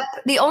would up...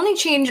 The only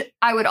change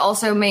I would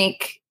also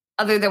make,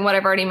 other than what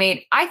I've already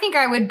made, I think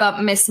I would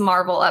bump Miss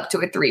Marvel up to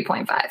a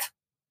 3.5.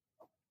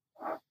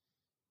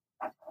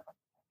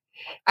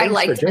 I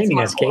like joining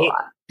us, Kate.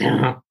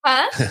 Huh?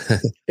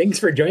 Thanks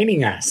for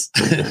joining us.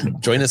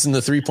 Join us in the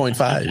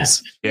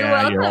 3.5s.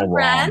 Yeah, you're all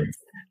wrong.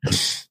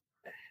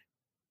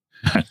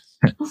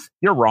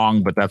 You're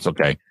wrong, but that's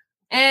okay.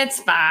 It's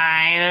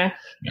fine.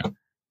 Yeah.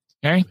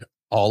 Okay.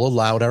 All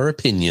allowed our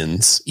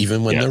opinions,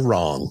 even when they're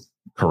wrong.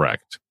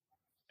 Correct.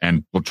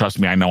 And well, trust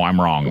me, I know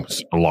I'm wrong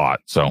a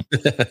lot. So,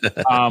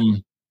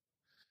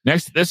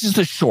 next, this is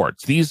the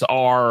shorts. These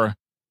are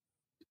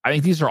I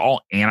think these are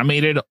all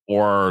animated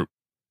or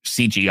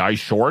CGI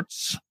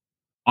shorts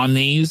on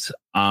these.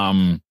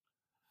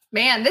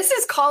 Man, this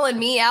is calling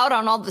me out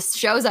on all the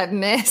shows I've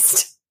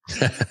missed.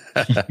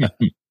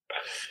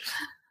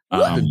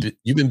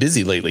 You've been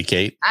busy lately,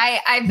 Kate.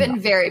 I've been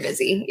very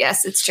busy.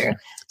 Yes, it's true.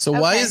 So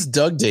why is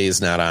Doug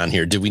Days not on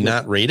here? Did we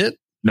not rate it?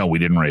 No, we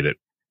didn't rate it.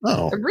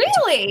 Oh,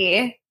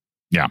 really?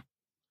 Yeah.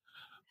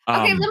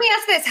 Okay, let me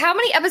ask this. How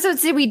many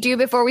episodes did we do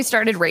before we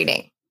started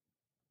rating?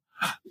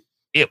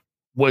 It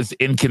was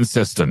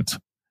inconsistent.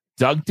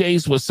 Doug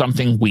Days was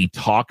something we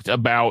talked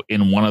about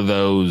in one of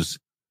those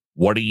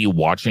what are you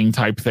watching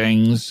type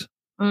things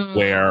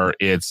where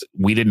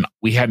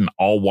we hadn't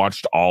all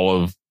watched all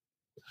of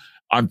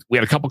we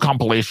had a couple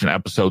compilation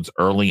episodes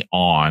early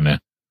on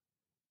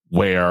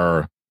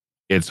where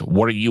it's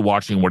what are you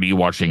watching? What are you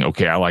watching?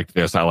 Okay, I like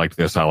this, I like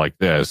this, I like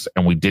this.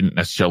 And we didn't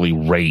necessarily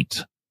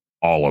rate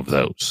all of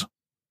those.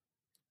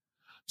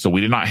 So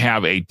we did not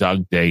have a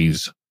Doug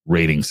Days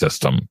rating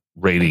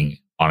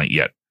on it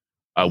yet.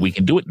 We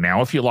can do it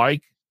now if you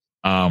like.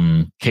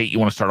 Kate, you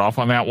want to start off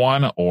on that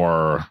one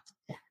or?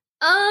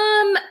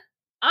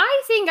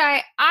 I think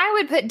I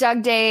would put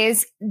Doug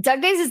Days.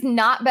 Doug Days is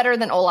not better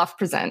than Olaf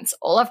Presents.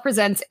 Olaf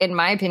Presents, in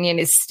my opinion,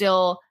 is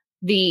still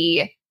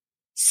the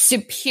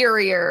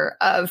superior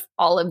of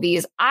all of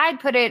these. I'd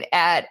put it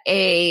at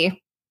I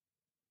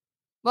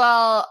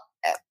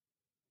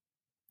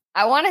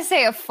want to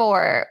say a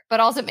 4, but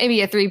also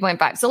maybe a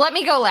 3.5. So let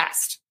me go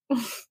last. Let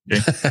me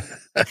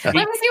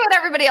see what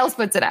everybody else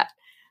puts it at.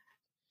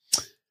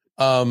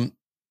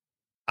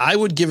 I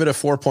would give it a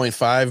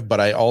 4.5, but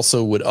I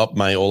also would up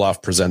my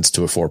Olaf Presents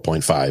to a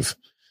 4.5.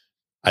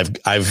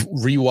 I've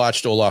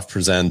rewatched Olaf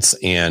Presents,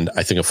 and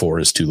I think a 4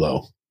 is too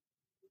low.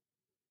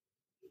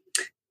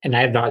 And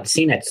I have not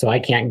seen it, so I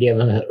can't give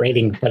a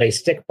rating, but I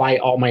stick by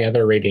all my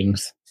other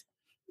ratings.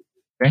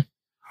 Okay.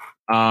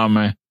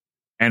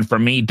 And for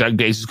me, Doug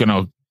Days is going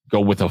to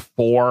go with a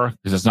 4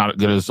 because it's not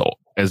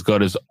as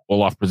good as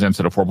Olaf Presents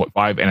at a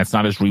 4.5, and it's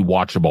not as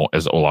rewatchable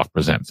as Olaf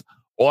Presents.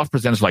 Olaf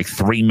Presents like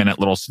 3-minute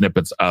little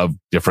snippets of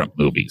different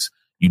movies.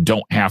 You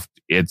don't have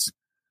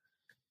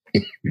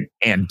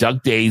and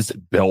Doug Days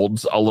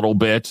builds a little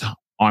bit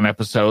on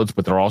episodes,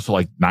 but they're also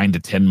like 9 to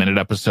 10 minute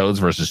episodes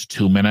versus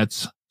 2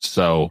 minutes.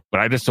 So, but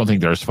I just don't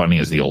think they're as funny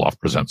as the Olaf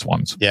Presents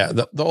ones. Yeah.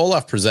 The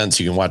Olaf Presents,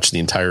 you can watch the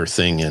entire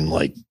thing in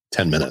like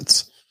 10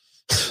 minutes.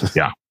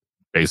 Yeah,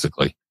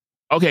 basically.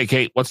 Okay,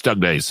 Kate, what's Doug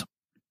Days?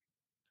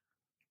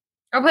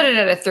 I'll put it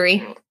at a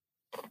 3.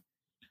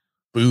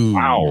 Boo.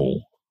 Wow.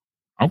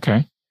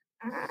 Okay.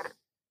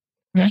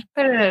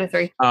 Put it at a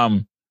 3.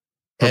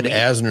 Ed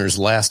Asner's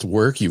last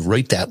work, you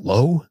rate that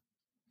low?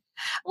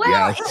 Well,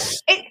 yeah.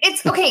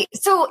 It's okay.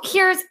 So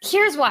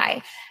here's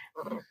why.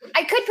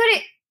 I could put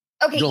it.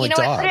 Okay, you know what?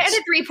 Put it at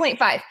a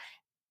 3.5.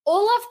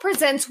 Olaf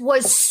Presents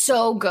was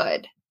so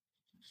good.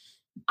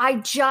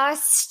 It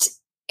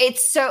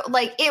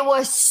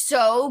was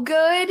so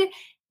good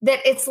that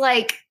it's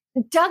like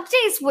Doug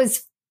Days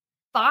was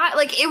fine.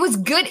 Like it was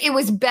good. It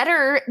was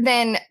better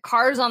than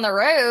Cars on the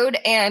Road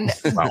and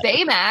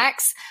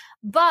Baymax.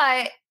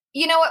 But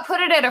you know what? Put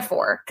it at a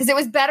 4 because it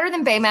was better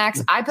than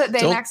Baymax. I put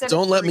Baymax at a 3.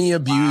 Don't let me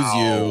abuse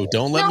you.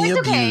 Don't let me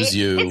abuse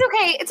you.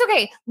 It's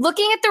okay.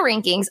 Looking at the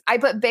rankings, I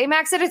put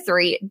Baymax at a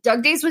 3.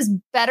 Doug Days was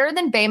better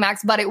than Baymax,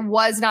 but it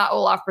was not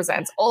Olaf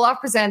Presents. Olaf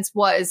Presents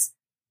was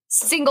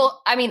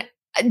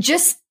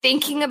just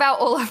thinking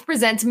about Olaf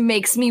Presents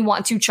makes me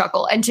want to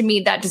chuckle. And to me,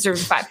 that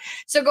deserves a 5.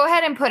 So go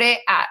ahead and put it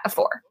at a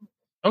 4.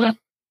 Okay.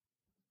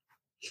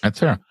 That's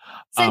fair.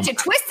 Since you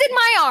twisted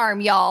my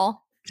arm, y'all.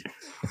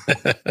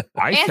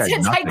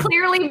 I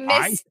clearly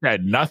missed. I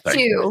said nothing.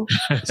 Too.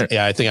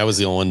 Yeah, I think I was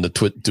the only one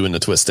doing the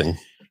twisting.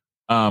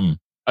 Other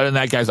than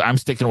that, guys, I'm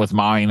sticking with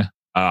mine.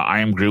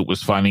 I Am Groot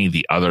was funny.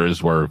 The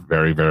others were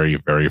very, very,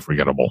 very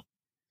forgettable.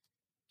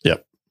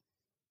 Yep.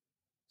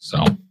 So,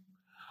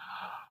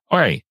 all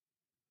right.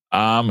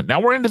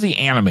 Now we're into the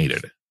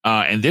animated,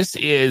 and this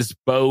is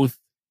both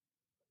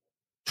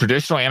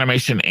traditional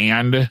animation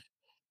and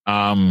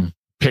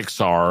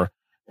Pixar.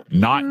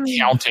 Not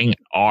counting,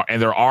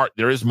 and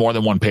there is more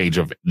than one page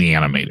of the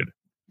animated.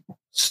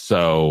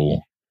 So,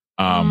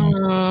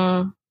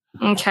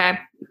 okay.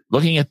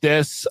 Looking at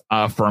this,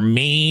 for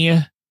me,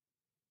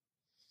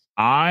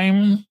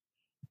 I'm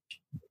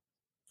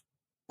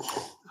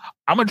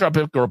gonna drop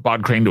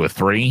Ichabod Crane to a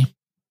 3,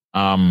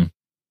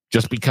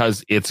 just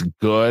because it's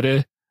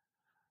good.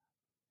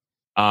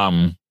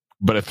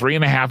 But a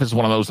 3.5 is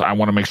one of those I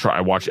want to make sure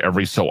I watch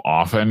every so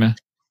often.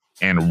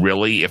 And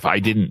really, if I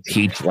didn't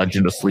teach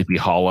Legend of Sleepy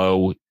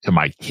Hollow to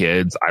my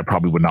kids, I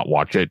probably would not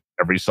watch it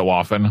every so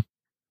often.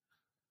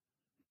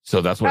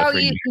 So that's what.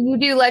 You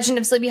do Legend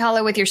of Sleepy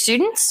Hollow with your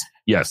students?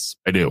 Yes,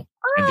 I do.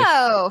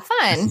 Oh,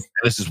 fun!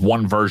 This is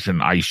one version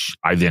I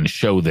then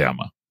show them,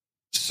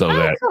 so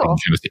that cool.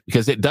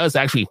 Because it does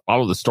actually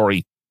follow the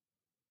story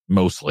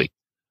mostly.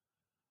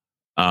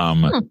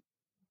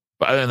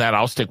 But other than that,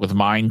 I'll stick with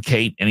mine.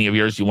 Kate, any of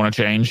yours you want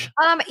to change?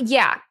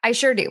 Yeah, I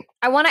sure do.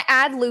 I want to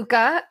add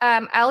Luca.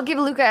 I'll give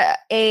Luca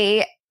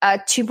a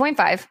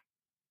 2.5.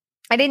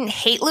 I didn't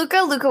hate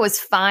Luca. Luca was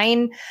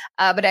fine,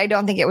 but I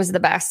don't think it was the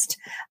best.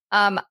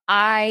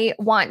 I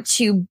want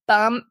to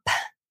bump.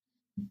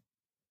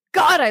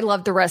 God, I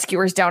love The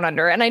Rescuers Down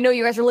Under. And I know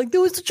you guys are like, that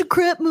was such a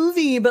crap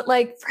movie, but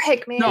like,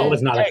 frick, man. No, it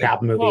was not a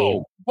crap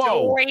movie.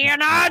 Whoa.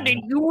 Joanna, did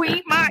you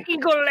eat my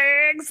eagle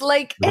legs?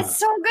 Like, it's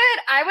so good.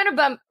 I want to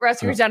bump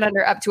Rescuers Down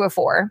Under up to a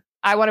 4.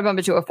 I want to bump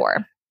it to a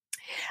 4.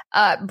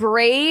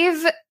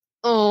 Brave,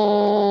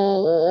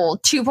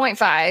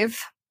 2.5.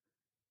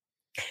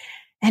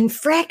 And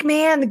frick,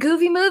 man, the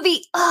Goofy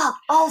movie.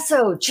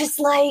 Also, just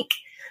like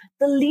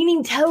the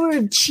Leaning Tower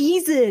of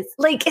Jesus.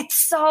 Like, it's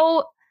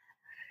so...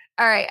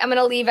 All right, I'm going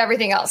to leave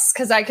everything else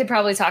because I could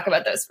probably talk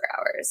about those for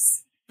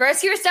hours.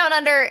 Rescuers Down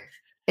Under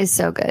is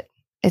so good.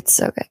 It's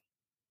so good.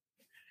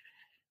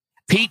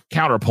 Pete,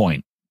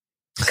 counterpoint.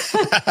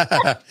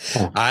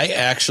 I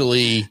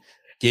actually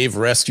gave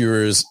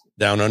Rescuers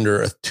Down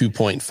Under a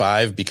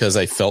 2.5 because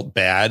I felt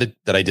bad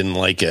that I didn't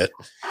like it.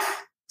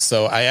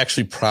 So I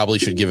actually probably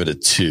should give it a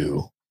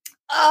 2.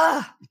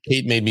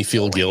 Kate made me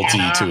feel guilty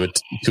to a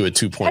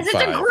 2.5. It's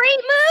a great movie.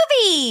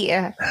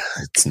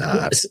 It's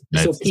not.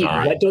 So Pete,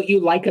 what don't you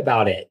like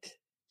about it?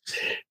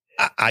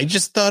 I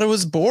just thought it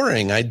was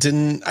boring. I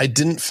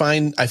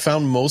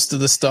found most of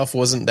the stuff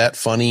wasn't that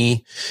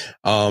funny.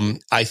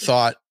 I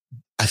thought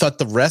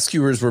the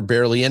Rescuers were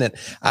barely in it.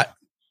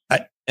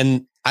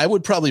 I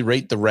would probably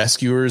rate the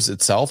Rescuers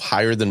itself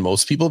higher than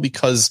most people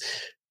because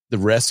the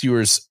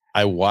Rescuers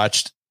I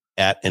watched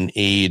at an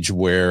age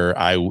where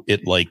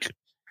it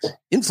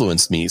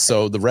influenced me.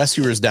 So the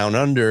Rescuers Down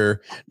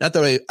Under, not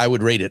that I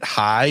would rate it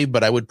high,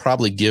 but I would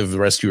probably give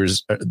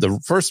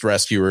the first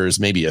Rescuers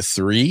maybe a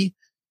 3.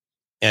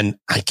 And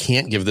I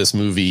can't give this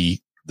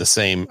movie the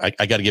same.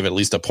 I got to give it at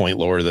least a point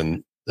lower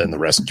than the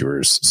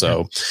Rescuers.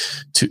 So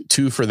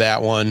 2 for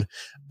that one.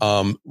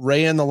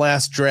 Raya and the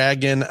Last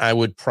Dragon, I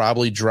would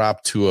probably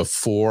drop to a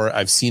 4.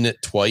 I've seen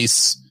it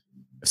twice.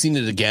 I've seen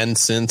it again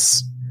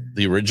since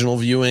the original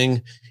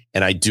viewing.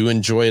 And I do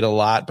enjoy it a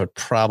lot, but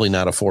probably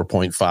not a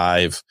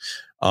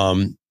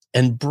 4.5.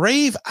 And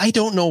Brave, I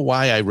don't know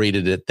why I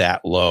rated it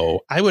that low.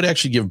 I would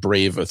actually give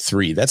Brave a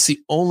 3. That's the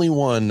only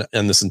one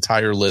on this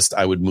entire list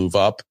I would move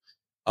up.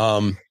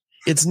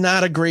 It's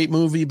not a great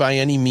movie by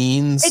any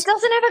means. It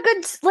doesn't have a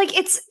good,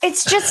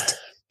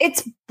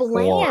 it's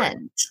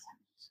bland.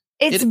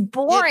 It's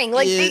boring.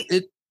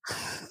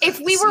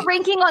 If we were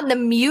ranking on the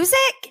music,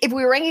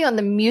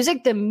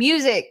 the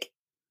music,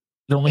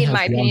 in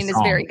my opinion, is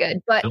very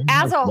good. But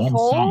as a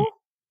whole,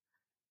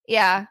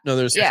 yeah. No,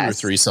 there's 2 or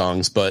 3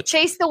 songs, but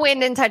Chase the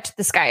Wind and Touch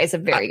the Sky is a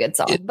very good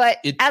song. But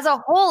as a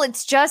whole,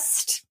 it's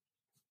just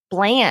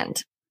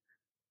bland.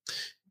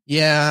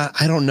 Yeah,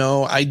 I don't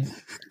know.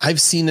 I've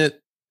seen it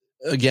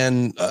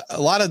again. A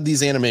lot of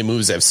these anime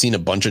movies I've seen a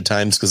bunch of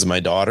times because of my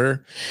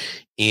daughter.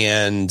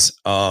 And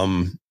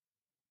I'll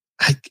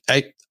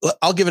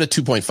give it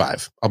a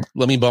 2.5.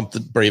 Let me bump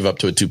the Brave up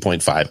to a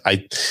 2.5.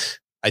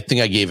 I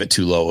think I gave it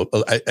too low.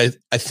 I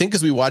think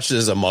because we watched it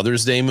as a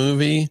Mother's Day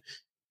movie,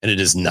 and it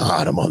is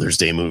not a Mother's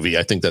Day movie.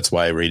 I think that's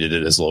why I rated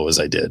it as low as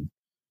I did.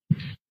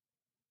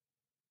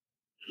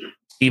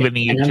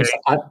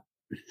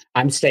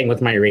 I'm staying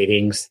with my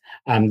ratings.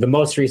 The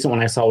most recent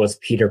one I saw was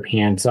Peter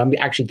Pan. So I'm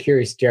actually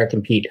curious, Derek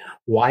and Pete,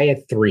 why a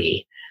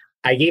 3?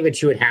 I gave it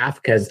 2.5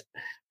 because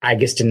I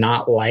just did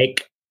not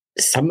like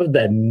some of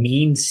the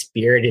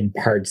mean-spirited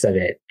parts of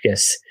it.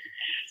 Just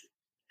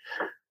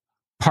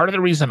part of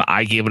the reason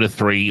I gave it a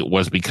 3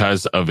 was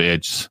because of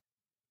its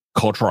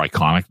cultural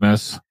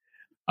iconicness.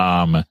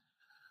 Some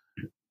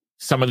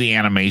of the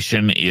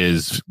animation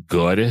is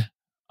good.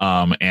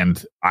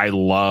 And I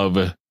love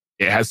it.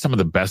 Has some of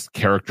the best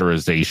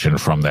characterization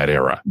from that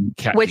era.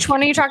 Which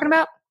one are you talking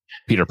about?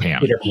 Peter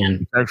Pan.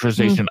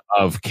 Characterization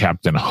of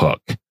Captain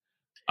Hook.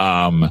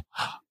 That's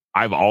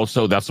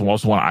also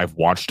one I've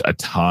watched a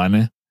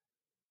ton.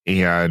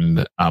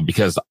 And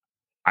because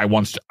I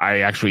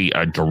actually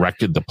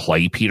directed the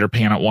play Peter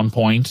Pan at one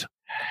point.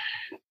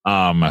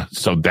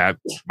 So that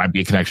might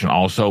be a connection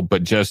also,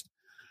 but just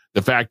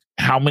the fact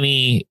how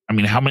many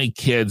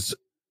kids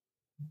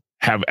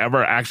have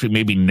ever actually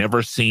maybe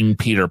never seen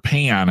Peter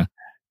Pan,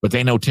 but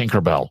they know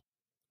Tinkerbell,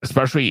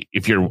 especially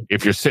if you're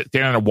sitting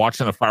there and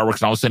watching the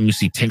fireworks and all of a sudden you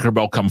see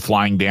Tinkerbell come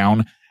flying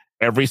down.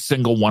 Every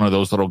single one of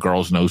those little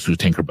girls knows who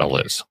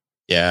Tinkerbell is.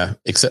 Yeah.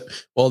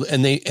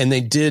 And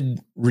they did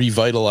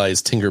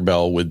revitalize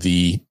Tinkerbell with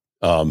the,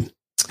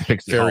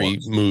 Pixie Hollow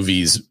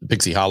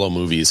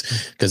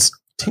movies, because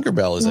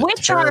Tinkerbell is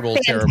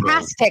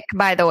fantastic,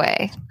 by the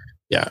way.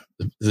 Yeah,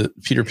 the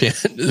Peter Pan.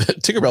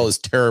 Tinkerbell is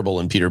terrible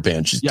in Peter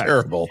Pan. She's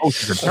terrible.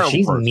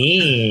 She's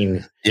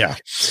mean. Yeah,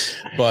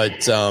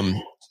 but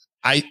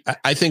I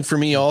think for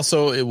me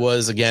also it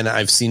was, again,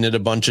 I've seen it a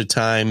bunch of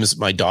times.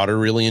 My daughter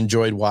really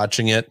enjoyed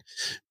watching it.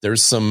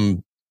 There's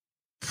some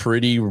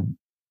pretty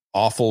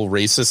awful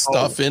racist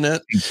stuff in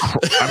it.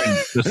 I mean,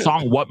 the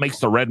song "What Makes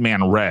the Red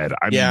Man Red."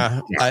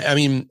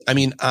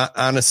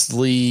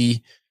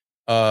 Honestly,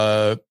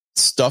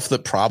 stuff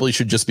that probably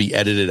should just be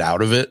edited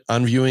out of it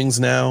on viewings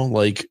now.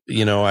 Like,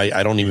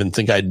 I don't even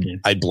think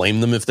I'd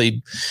blame them if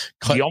they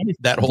cut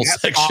that whole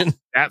section.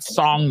 That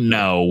song,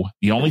 no.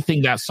 The only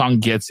thing that song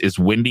gets is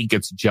Wendy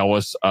gets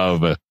jealous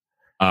of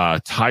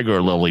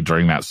Tiger Lily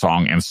during that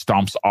song and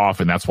stomps off,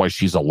 and that's why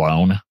she's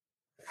alone.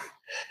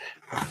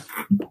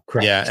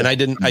 Correct. Yeah, and I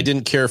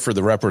didn't care for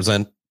the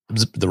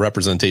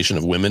representation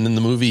of women in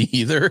the movie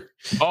either.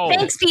 Oh,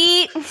 thanks,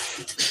 Pete.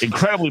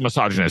 Incredibly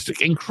misogynistic.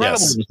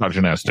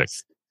 Misogynistic.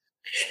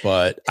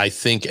 But I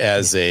think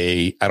I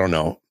don't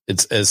know.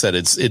 It's, as I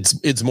said,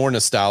 it's more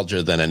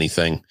nostalgia than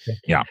anything.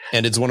 Yeah,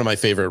 and it's one of my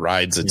favorite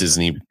rides at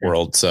Disney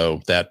World.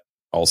 So that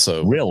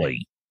also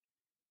really.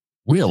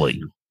 Well,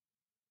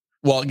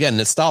 again,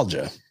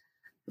 nostalgia.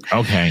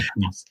 Okay.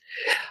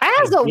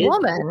 As a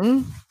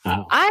woman,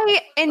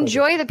 I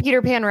enjoy the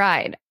Peter Pan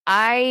ride.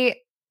 What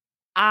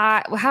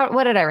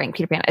did I rank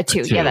Peter Pan? A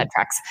 2. Yeah, that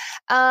tracks.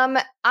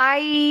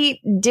 I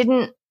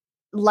didn't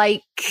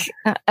like,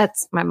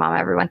 that's my mom,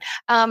 everyone.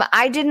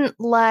 I didn't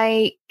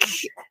like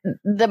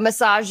the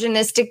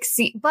misogynistic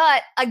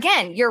but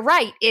again, you're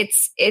right.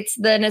 It's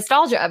the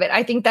nostalgia of it.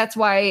 I think that's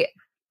why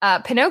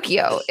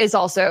Pinocchio is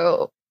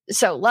also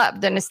so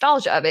loved, the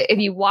nostalgia of it. If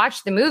you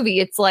watch the movie,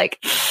 it's like,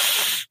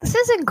 this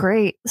isn't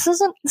great. This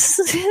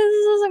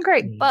isn't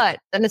great, but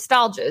the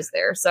nostalgia is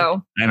there.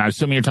 So, and I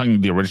assume you're talking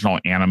the original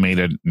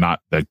animated, not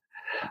the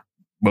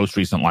most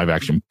recent live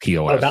action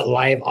POS. Oh,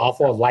 that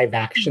awful live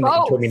action that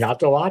you told me not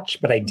to watch,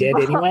 but I did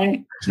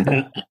anyway.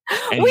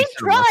 We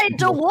tried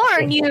to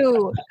warn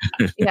you.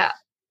 Yeah.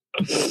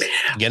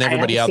 Again,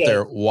 everybody out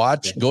there,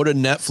 go to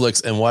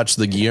Netflix and watch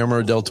the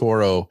Guillermo del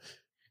Toro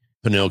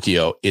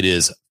Pinocchio. It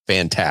is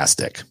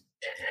fantastic.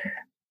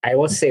 I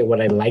will say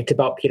what I liked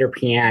about Peter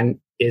Pan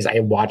is I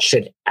watched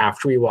it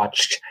after we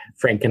watched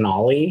Frank and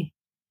Ollie,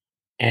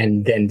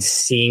 and then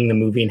seeing the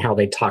movie and how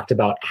they talked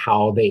about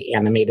how they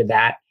animated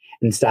that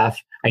and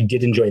stuff. I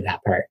did enjoy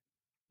that part.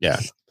 Yeah.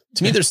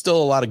 To me, there's still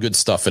a lot of good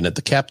stuff in it.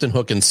 The Captain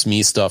Hook and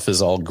Smee stuff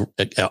is all,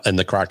 and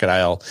the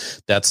crocodile,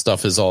 that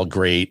stuff is all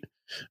great.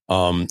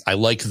 I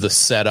like the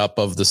setup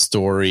of the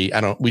story.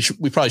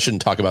 We probably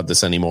shouldn't talk about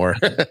this anymore.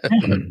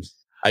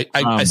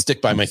 I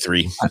stick by my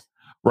 3.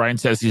 Ryan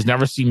says he's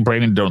never seen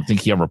Brandon. Don't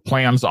think he ever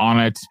plans on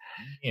it.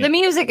 The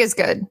music is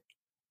good.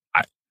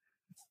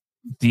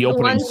 The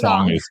opening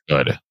song is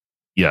good.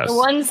 Yes. The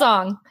one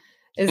song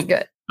is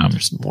good.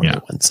 There's more than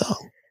one song.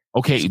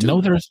 Okay. No,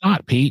 there's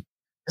not, Pete.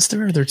 Yes,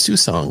 there are 2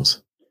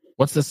 songs.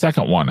 What's the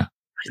second one?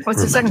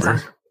 What's the second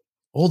song?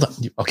 Hold on.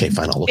 Okay,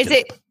 fine. I'll look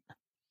it up.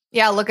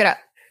 Yeah, look it up.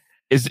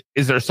 Is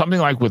there something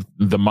like with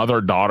the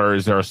mother-daughter?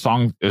 Is there a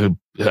song,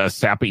 a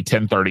sappy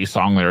 1030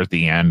 song there at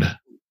the end?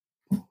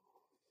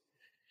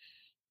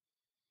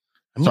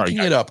 I'm looking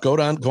it up. Go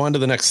on to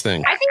the next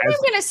thing. I think I'm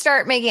going to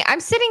start I'm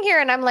sitting here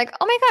and I'm like,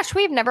 oh my gosh,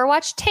 we've never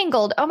watched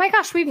Tangled. Oh my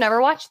gosh, we've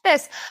never watched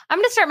this. I'm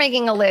going to start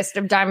making a list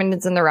of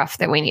Diamonds in the Rough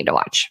that we need to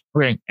watch.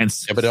 Okay.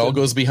 But it all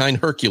goes behind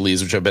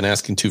Hercules, which I've been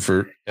asking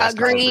for.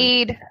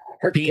 Agreed.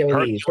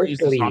 Hercules.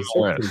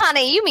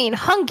 Honey, you mean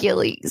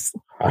Huncules.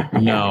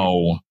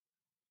 No.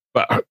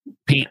 But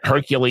Pete,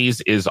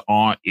 Hercules is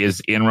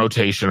in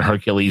rotation.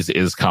 Hercules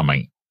is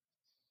coming.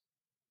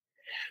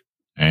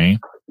 Okay.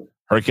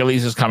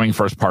 Hercules is coming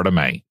first part of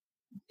May.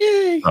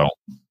 Yay. So,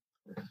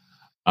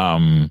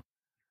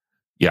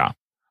 yeah.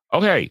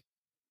 Okay.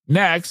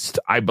 Next,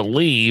 I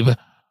believe.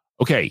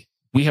 Okay,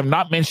 we have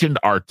not mentioned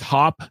our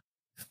top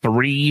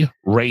 3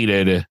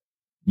 rated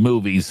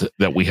movies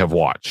that we have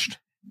watched.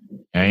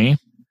 Okay.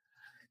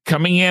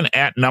 Coming in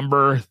at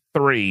number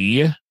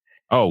 3.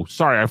 Oh,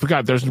 sorry, I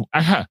forgot. There's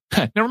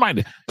never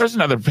mind. There's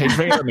another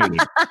favorite movie.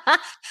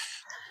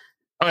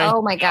 Okay.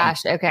 Oh my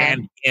gosh. Okay.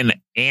 And in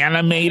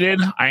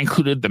animated, I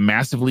included the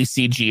massively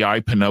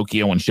CGI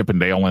Pinocchio and Chip and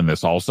Dale in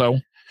this also.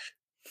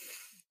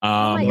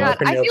 Oh my God.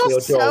 I feel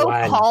so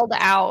called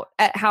out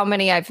at how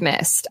many I've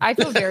missed. I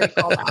feel very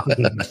called out.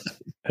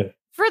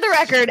 For the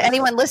record,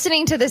 anyone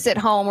listening to this at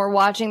home or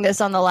watching this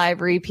on the live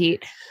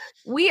repeat,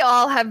 we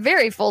all have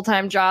very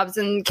full-time jobs,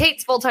 and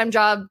Kate's full-time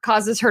job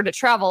causes her to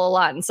travel a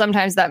lot, and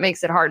sometimes that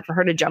makes it hard for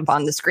her to jump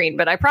on the screen.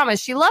 But I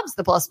promise she loves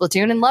the Plus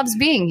Platoon and loves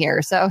being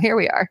here. So here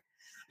we are. At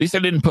least I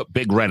didn't put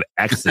big red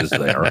X's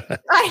there.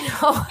 I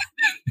know.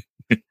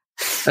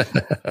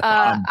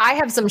 I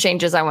have some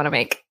changes I want to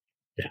make.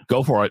 Yeah.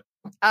 Go for it.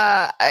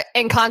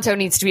 Encanto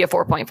needs to be a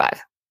 4.5.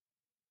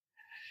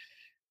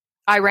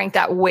 I ranked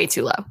that way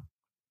too low.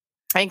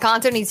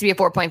 Encanto needs to be a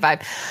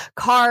 4.5.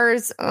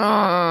 Cars,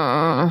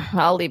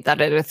 I'll leave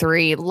that at a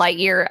 3.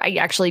 Lightyear, I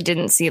actually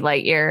didn't see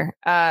Lightyear.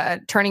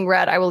 Turning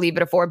Red, I will leave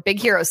it a 4. Big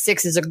Hero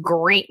 6 is a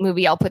great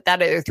movie. I'll put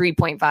that at a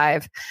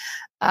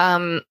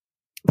 3.5.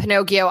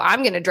 Pinocchio,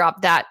 I'm going to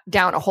drop that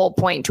down a whole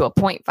point to a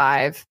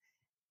 0.5.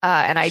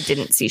 And I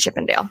didn't see Chip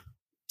and Dale.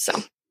 So.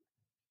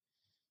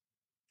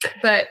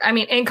 But, I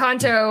mean,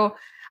 Encanto,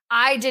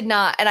 I did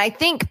not. And I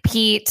think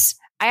Pete,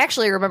 I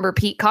actually remember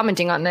Pete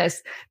commenting on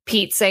this.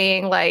 Pete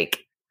saying,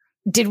 like,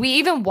 did we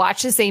even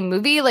watch the same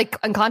movie? Like,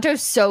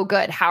 Encanto's so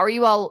good. How are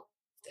you all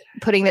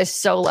putting this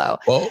so low?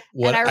 Well,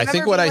 I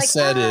think what I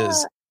said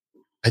is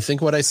I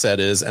think what I said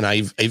is, and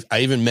I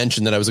even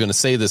mentioned that I was going to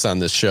say this on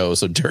this show,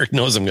 so Derek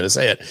knows I'm going to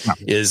say it,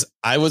 is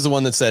I was the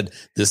one that said,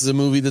 this is a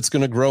movie that's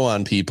going to grow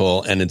on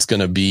people and it's going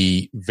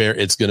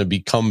to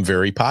become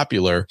very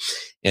popular.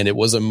 And it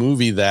was a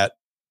movie that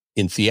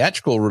in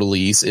theatrical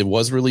release, it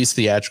was released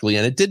theatrically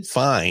and it did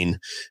fine,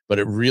 but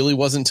it really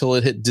wasn't until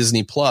it hit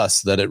Disney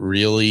Plus that it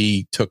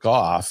really took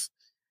off.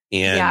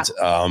 And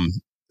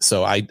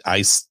so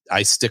I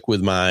stick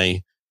with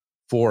my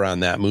 4 on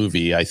that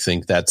movie. I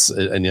think that's,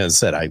 and as I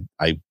said,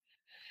 I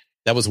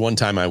that was one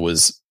time I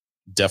was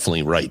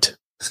definitely right.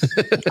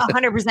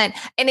 100%.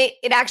 And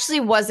it actually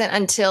wasn't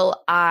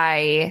until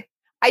I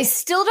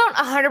still don't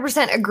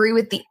 100% agree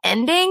with the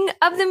ending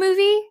of the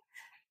movie.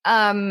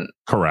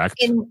 Correct.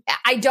 And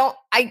I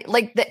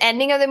like the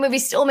ending of the movie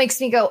still makes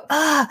me go,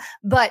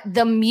 but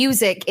the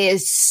music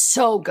is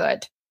so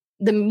good.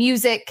 The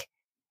music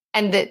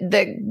and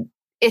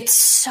it's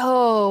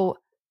so,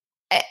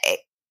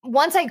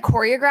 once I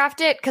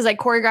choreographed it, because I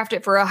choreographed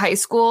it for a high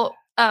school,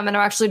 and I'm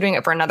actually doing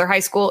it for another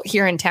high school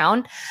here in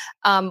town.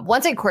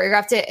 Once I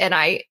choreographed it and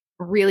I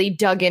really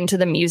dug into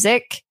the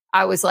music,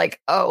 I was like,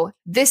 oh,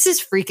 this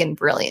is freaking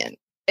brilliant.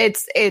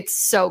 It's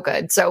so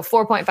good. So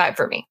 4.5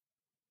 for me.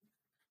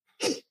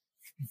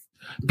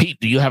 Pete,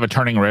 do you have a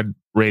Turning Red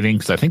rating?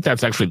 Because I think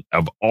that's actually,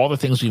 of all the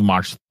things we've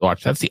watched,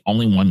 that's the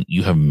only one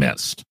you have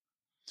missed.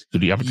 So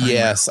do you have a Turning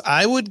Red?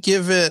 I would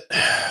give it,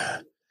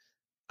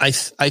 I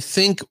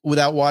think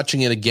without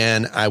watching it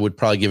again, I would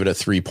probably give it a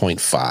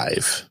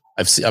 3.5.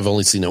 I've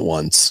only seen it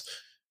once,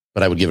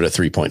 but I would give it a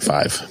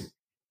 3.5.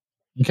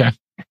 Okay.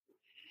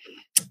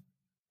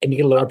 And you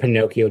can lower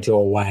Pinocchio to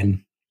a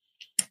 1.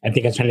 I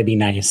think I was trying to be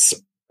nice.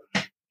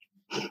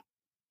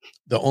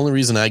 The only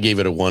reason I gave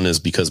it a 1 is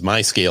because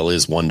my scale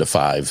is 1 to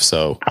 5.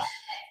 So,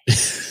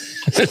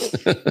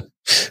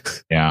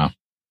 yeah.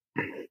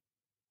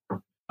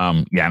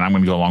 Yeah, and I'm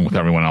going to go along with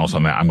everyone else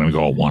on that. I'm going to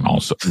go a 1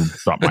 also.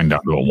 Drop mine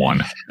down to a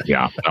 1.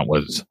 Yeah, that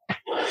was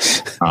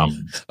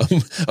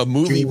a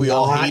movie we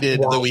all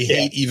hated, though we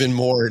hate even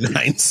more in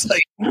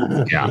hindsight.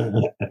 Yeah.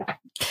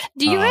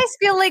 Do you guys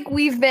feel like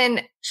we've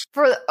been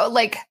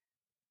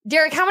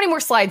Derek, how many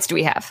more slides do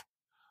we have?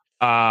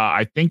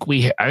 I think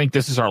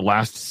this is our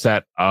last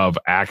set of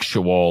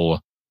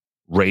actual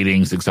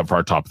ratings, except for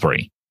our top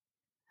 3.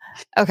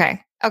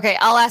 Okay.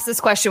 I'll ask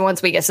this question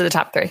once we get to the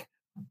top 3.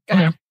 Go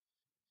ahead.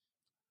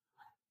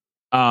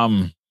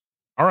 All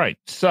right.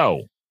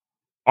 So,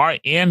 all right.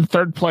 In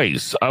third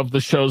place of the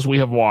shows we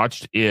have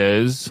watched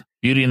is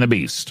Beauty and the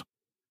Beast.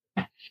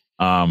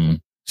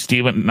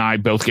 Steven and I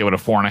both gave it a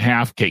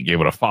 4.5. Kate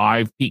gave it a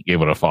 5. Pete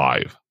gave it a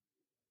 5.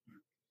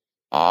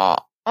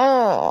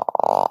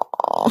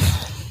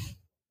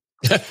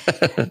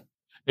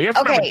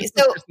 Okay,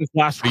 so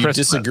are you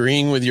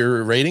disagreeing with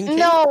your rating, Kate?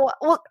 No.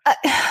 Well,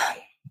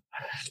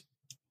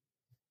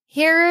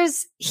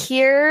 here's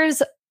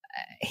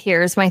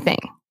my thing.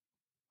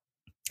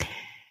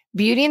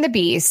 Beauty and the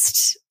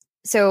Beast.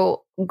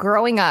 So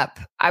growing up,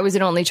 I was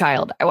an only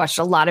child. I watched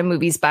a lot of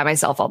movies by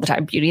myself all the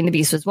time. Beauty and the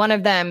Beast was one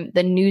of them.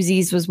 The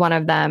Newsies was one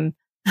of them.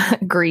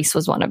 Grease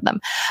was one of them.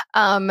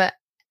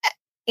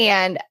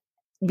 And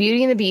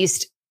Beauty and the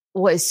Beast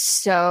was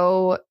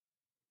so,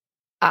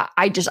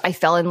 I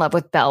fell in love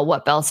with Belle,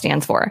 what Belle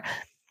stands for.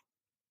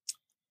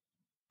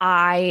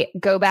 I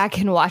go back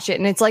and watch it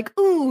and it's like,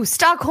 ooh,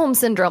 Stockholm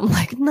Syndrome,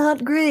 like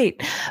not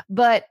great.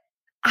 But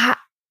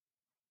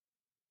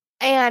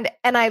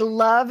I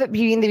love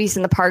Beauty and the Beast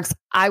in the parks.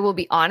 I will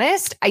be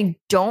honest, I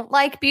don't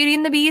like Beauty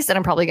and the Beast, and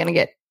I'm probably going to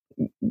get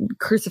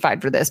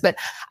crucified for this, but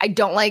I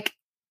don't like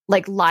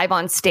live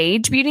on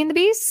stage Beauty and the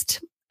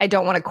Beast. I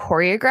don't want to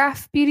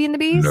choreograph Beauty and the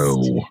Beast.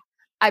 No.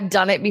 I've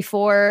done it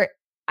before.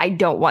 I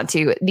don't want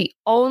to. The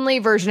only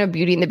version of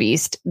Beauty and the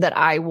Beast that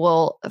I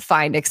will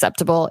find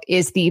acceptable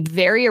is the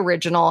very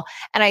original.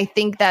 And I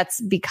think that's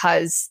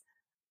because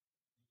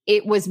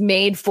it was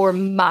made for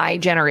my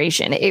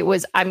generation.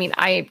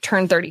 I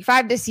turned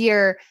 35 this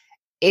year.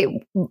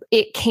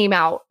 It came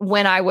out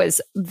when I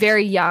was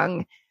very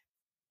young.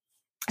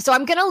 So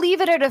I'm going to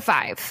leave it at a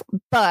 5,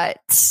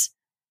 but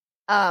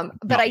I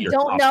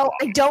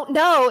don't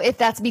know if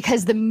that's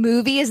because the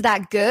movie is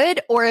that good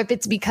or if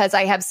it's because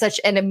I have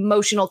such an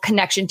emotional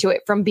connection to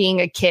it from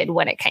being a kid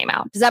when it came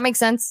out. Does that make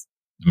sense?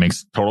 It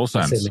makes total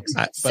sense.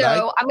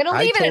 I'm going to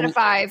leave it at a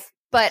 5,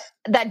 but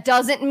that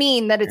doesn't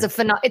mean that it's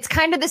it's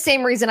kind of the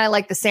same reason I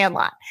like The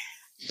Sandlot.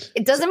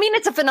 It doesn't mean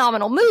it's a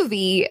phenomenal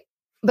movie,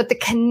 but the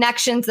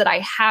connections that I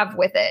have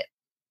with it.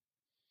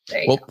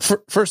 Well,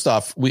 first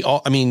off,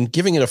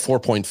 giving it a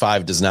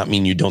 4.5 does not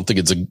mean you don't think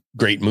it's a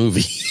great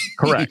movie.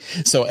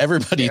 Correct. So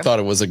everybody thought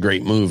it was a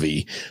great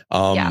movie.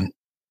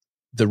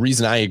 The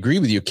reason I agree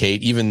with you,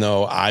 Kate, even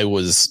though I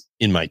was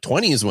in my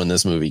 20s when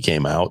this movie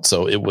came out,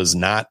 so it was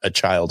not a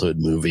childhood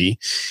movie,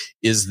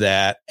 is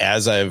that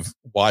as I've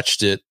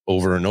watched it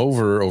over and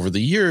over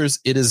the years,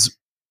 it is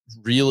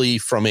really,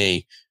 from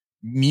a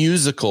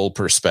musical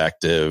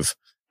perspective,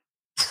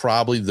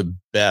 probably the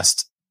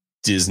best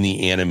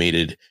Disney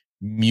animated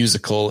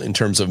musical in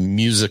terms of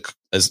music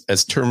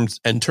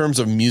in terms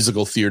of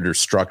musical theater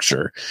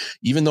structure.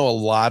 Even though a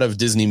lot of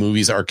Disney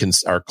movies are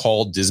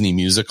called Disney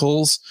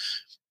musicals,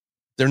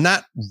 they're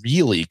not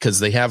really, because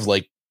they have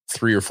like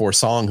 3 or 4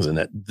 songs in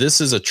it.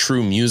 This is a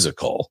true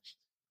musical.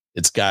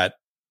 It's got,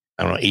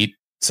 I don't know, 8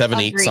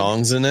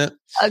 songs in it.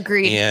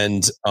 Agreed.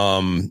 And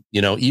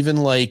even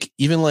like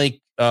even when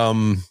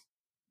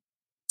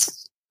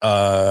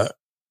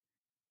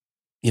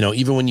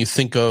you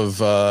think of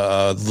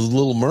The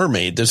Little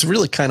Mermaid, there's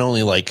really kind of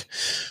only like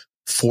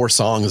 4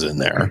 songs in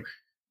there.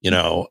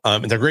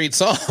 They're great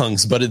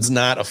songs, but it's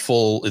not a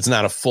full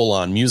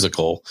on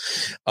musical.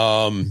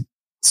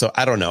 So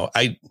I don't know.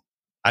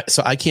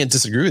 So I can't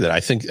disagree with it. I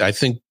think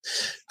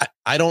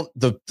I don't,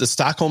 the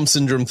Stockholm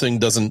Syndrome thing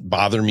doesn't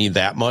bother me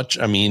that much.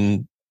 I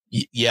mean,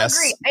 yes.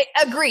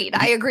 Agreed.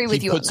 I agree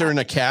with you. He puts her in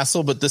a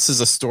castle, but this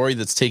is a story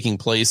that's taking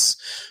place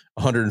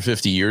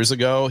 150 years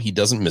ago. He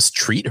doesn't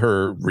mistreat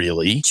her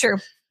really. True.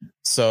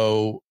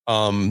 So,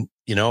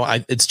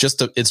 it's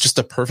just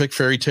a perfect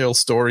fairy tale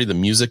story. The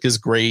music is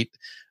great.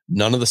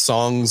 None of the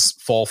songs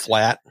fall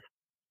flat.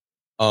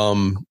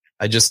 I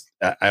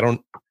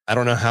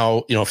don't know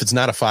how, if it's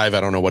not a 5, I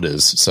don't know what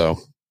is. So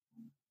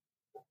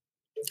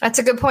that's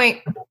a good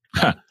point.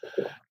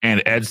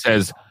 And Ed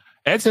says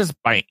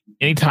by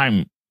any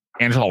time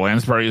Angela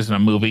Lansbury is in a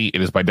movie,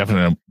 it is by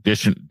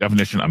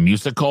definition a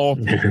musical.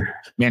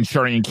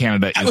 Manchurian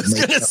Candidate. I was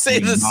going to say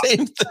the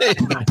same thing.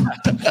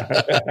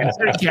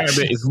 Manchurian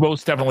Candidate is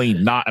most definitely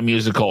not a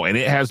musical, and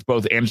it has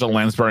both Angela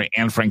Lansbury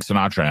and Frank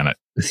Sinatra in it.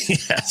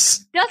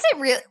 Yes. Does it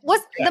really?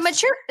 The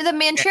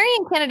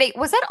Manchurian Candidate,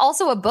 was that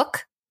also a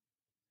book?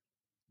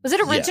 Was it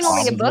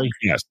originally a book?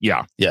 Yes.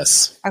 Yeah.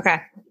 Yes.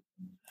 Okay.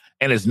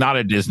 And it's not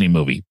a Disney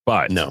movie,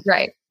 but no.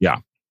 Right. Yeah.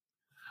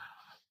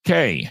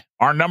 Okay.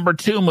 Our number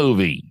 2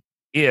 movie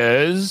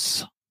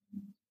is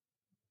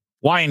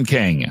Lion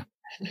King.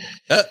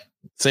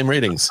 Same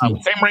ratings. Same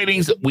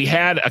ratings. We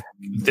had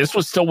this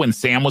was still when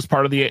Sam was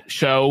part of the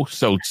show,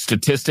 so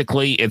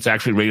statistically, it's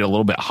actually rated a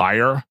little bit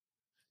higher.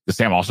 Because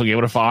Sam also gave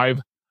it a 5.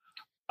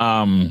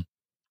 I'm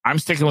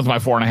sticking with my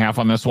 4.5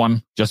 on this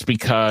one, just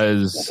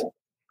because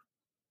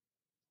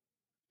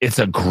it's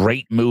a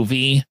great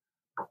movie.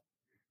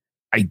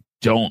 I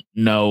don't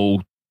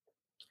know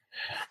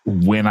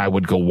when I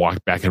would go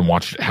back and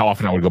watch it, how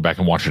often I would go back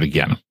and watch it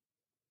again.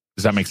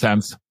 Does that make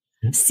sense?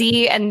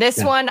 See, and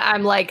this one,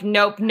 I'm like,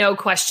 nope, no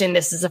question.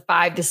 This is a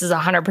 5. This is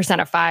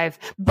 100% a 5.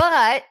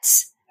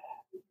 But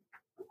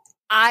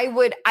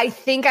I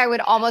think I would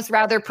almost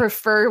rather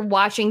prefer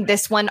watching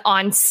this one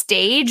on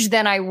stage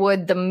than I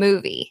would the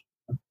movie.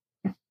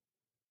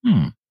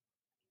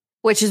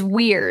 Which is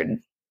weird.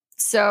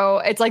 So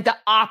it's like the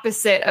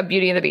opposite of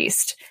Beauty and the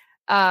Beast.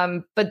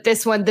 But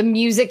this one, the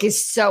music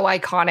is so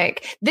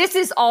iconic. This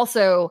is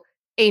also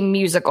a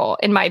musical,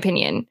 in my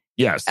opinion.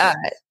 Yes. But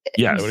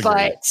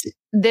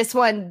this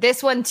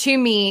one to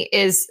me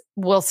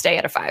will stay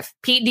at a 5.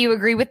 Pete, do you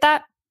agree with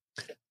that?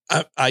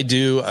 I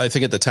do. I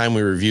think at the time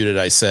we reviewed it,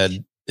 I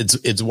said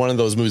it's one of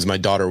those movies my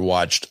daughter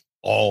watched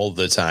all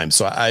the time.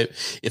 So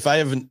if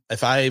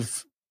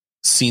I've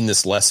seen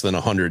this less than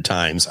 100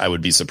 times, I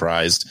would be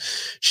surprised.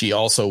 She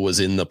also was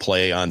in the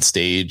play on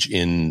stage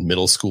in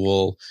middle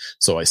school.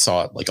 So I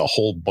saw it like a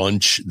whole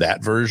bunch,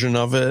 that version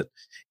of it.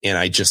 And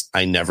I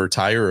never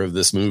tire of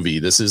this movie.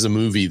 This is a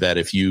movie that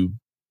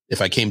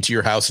if I came to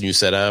your house and you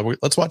said,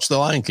 let's watch The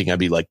Lion King, I'd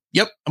be like,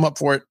 yep, I'm up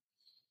for it.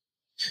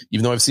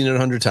 Even though I've seen it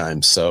 100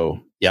 times.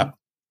 So yeah,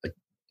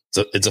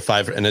 it's a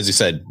 5. And as you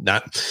said,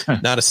 not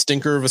a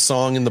stinker of a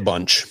song in the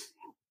bunch.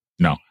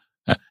 No.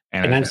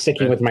 And I'm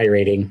sticking with my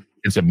rating.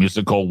 It's a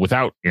musical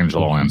without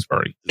Angela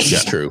Lansbury.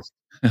 It's true.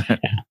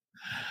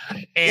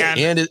 and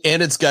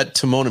it's got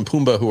Timon and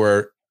Pumbaa, who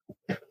are,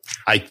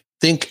 I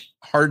think,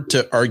 hard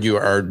to argue,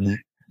 are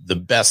the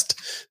best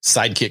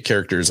sidekick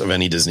characters of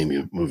any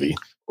Disney movie.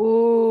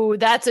 Ooh,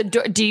 that's a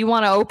door. Do you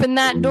want to open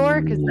that door?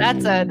 Because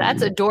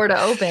that's a door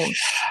to open.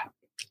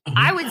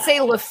 I would say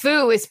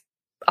LeFou is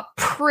a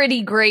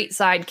pretty great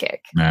sidekick.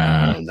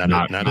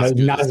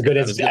 Not as good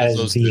as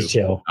these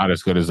two. Not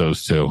as good as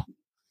those two.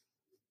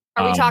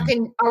 Are we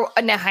talking?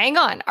 Now, hang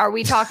on. Are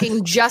we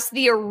talking just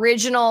the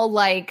original,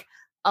 like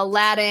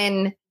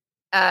Aladdin,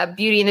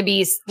 Beauty and the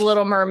Beast,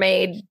 Little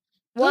Mermaid?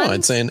 No,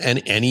 I'd say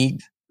any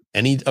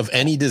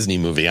Disney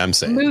movie. I'm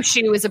saying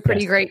Mushu is a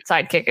pretty great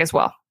sidekick as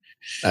well.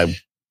 I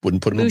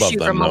wouldn't put him above them.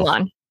 From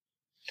Mulan.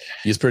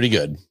 He's pretty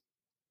good.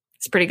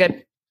 It's pretty good.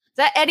 Is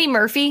that Eddie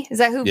Murphy? Is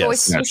that who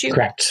voiced Mushu?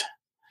 Correct.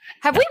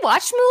 Have we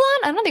watched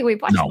Mulan? I don't think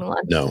we've watched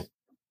Mulan. No.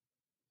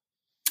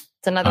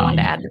 It's another one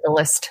to add to the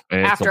list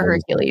after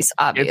Hercules,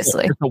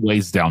 obviously. It's a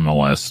ways down the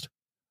list.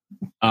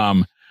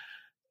 And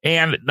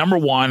number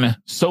 1,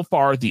 so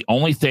far, the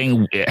only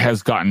thing it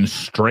has gotten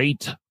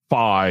straight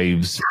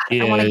 5s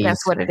is... I want to guess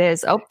what it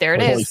is. Oh, there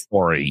it is. Toy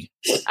Story.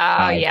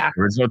 Yeah.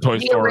 Original Toy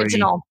Story.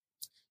 Original.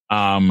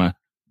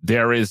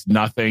 There is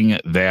nothing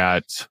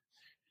that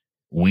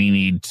we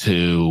need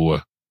to...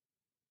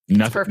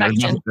 There's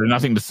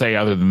nothing to say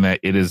other than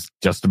that it is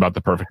just about the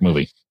perfect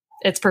movie.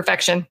 It's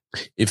perfection.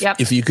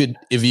 If you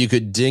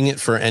could ding it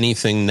for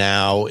anything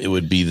now, it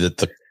would be that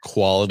the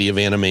quality of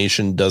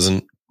animation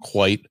doesn't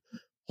quite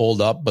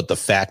hold up, but the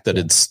fact that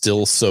it's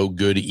still so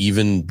good,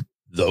 even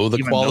though the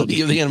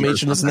quality of the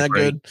animation isn't that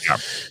good,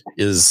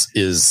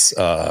 is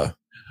a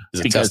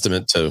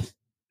testament to.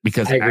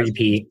 Because I agree,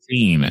 Pete.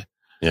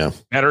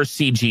 Better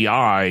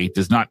CGI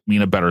does not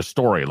mean a better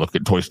story. Look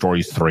at Toy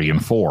Stories 3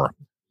 and 4.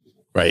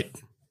 Right.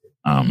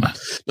 No,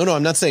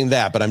 I'm not saying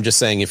that, but I'm just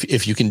saying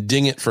if you can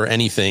ding it for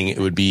anything, it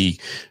would be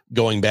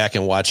going back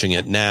and watching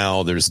it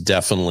now. There's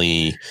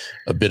definitely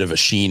a bit of a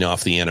sheen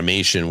off the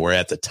animation, where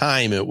at the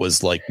time it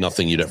was like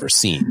nothing you'd ever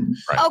seen.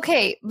 Right?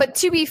 Okay, but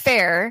to be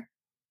fair,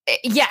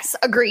 yes,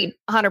 agreed,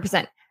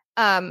 100%.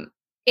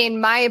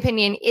 In my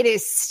opinion, it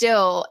is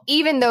still,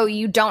 even though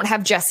you don't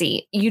have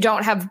Jessie, you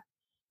don't have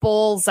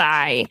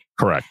Bullseye.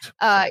 Correct.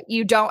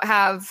 You don't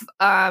have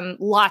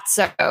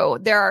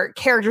Lotso. There are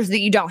characters that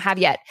you don't have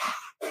yet.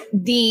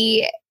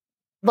 The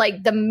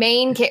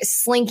main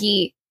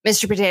Slinky,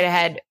 Mr. Potato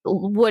Head,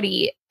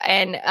 Woody,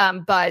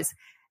 and Buzz,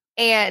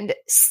 and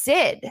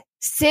Sid.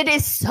 Sid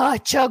is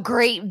such a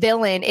great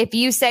villain. If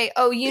you say,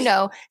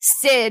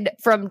 Sid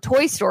from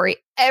Toy Story,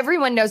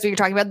 everyone knows what you're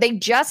talking about. They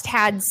just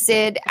had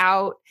Sid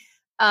out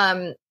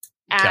at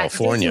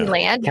California.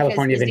 Disneyland.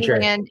 California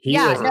Adventure.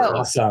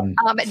 Awesome.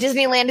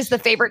 Disneyland is the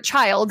favorite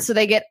child, so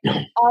they get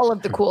all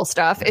of the cool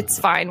stuff. It's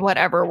fine,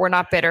 whatever. We're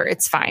not bitter.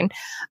 It's fine.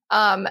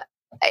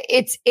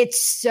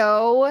 It's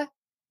so,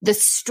 the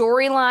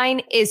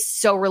storyline is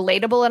so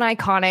relatable and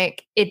iconic.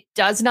 It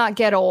does not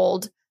get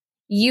old.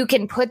 You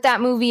can put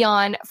that movie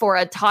on for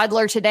a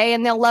toddler today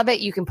and they'll love it.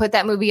 You can put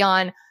that movie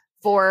on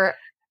for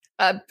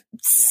a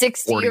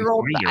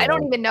 60-year-old. I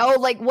don't even know,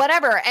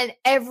 whatever. And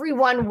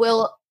everyone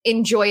will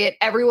enjoy it.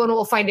 Everyone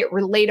will find it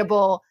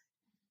relatable.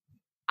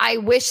 I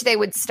wish they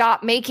would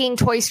stop making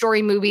Toy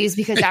Story movies,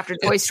 because after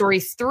Toy Story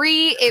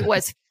 3, it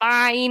was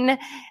fine.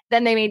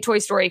 Then they made Toy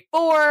Story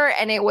 4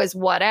 and it was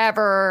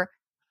whatever.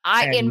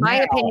 In my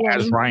opinion,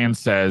 as Ryan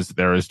says,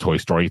 there is Toy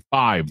Story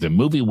 5, the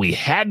movie we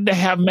had to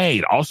have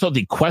made. Also,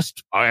 the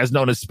quest, as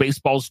known as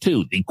Spaceballs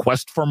 2, the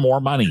quest for more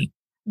money.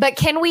 But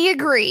can we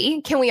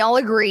all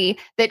agree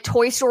that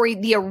Toy Story,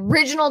 the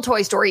original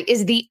Toy Story,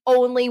 is the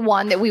only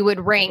one that we would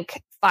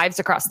rank 5s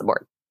across the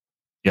board?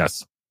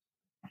 Yes.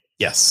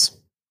 Yes.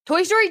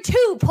 Toy Story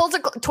 2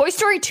 Toy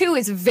Story 2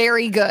 is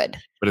very good.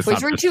 But Toy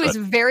Story 2 is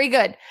very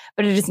good,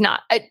 but it is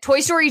not.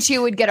 Toy Story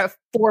 2 would get a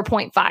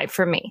 4.5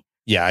 from me.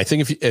 Yeah, I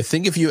think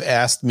if you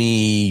asked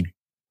me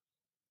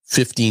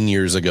 15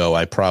 years ago,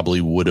 I probably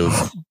would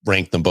have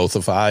ranked them both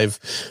a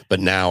 5. But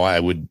now I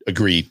would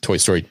agree Toy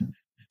Story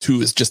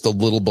 2 is just a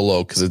little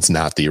below because it's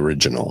not the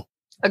original.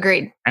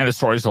 Agreed. And the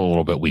story's a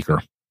little bit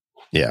weaker.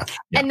 Yeah.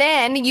 And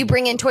then you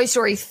bring in Toy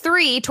Story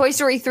 3. Toy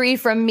Story 3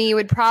 from me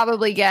would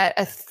probably get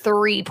a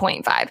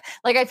 3.5.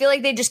 I feel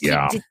like they just keep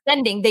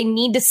descending. They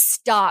need to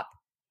stop.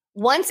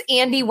 Once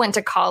Andy went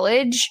to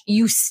college,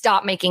 you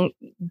stop making,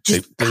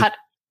 cut.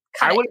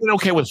 I would have been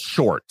okay with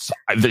shorts.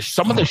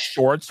 Some of the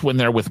shorts when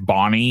they're with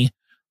Bonnie,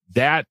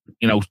 that,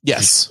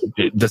 yes.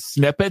 The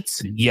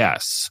snippets,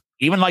 yes.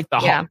 Even the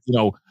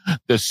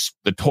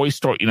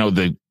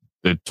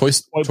Toy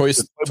Story,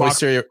 the Toy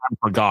Story I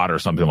forgot or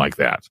something like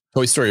that.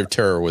 Toy Story of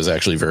Terror was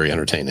actually very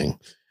entertaining.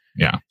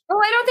 Yeah. Well,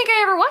 I don't think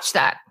I ever watched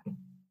that.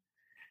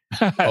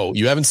 Oh,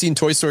 you haven't seen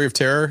Toy Story of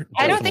Terror?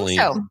 I don't think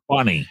so.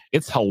 Funny.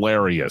 It's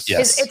hilarious.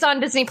 Yes. It's on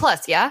Disney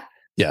Plus, yeah?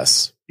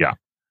 Yes. Yeah.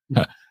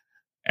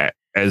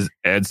 As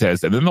Ed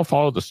says, and then they'll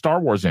follow the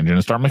Star Wars engine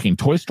and start making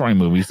Toy Story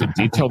movies that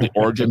detail the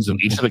origins of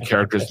each of the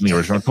characters in the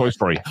original Toy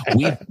Story.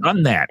 We've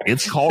done that.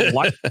 It's called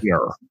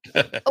Lightyear.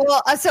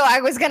 Well, so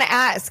I was going to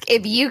ask,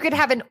 if you could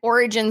have an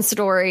origin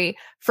story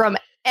from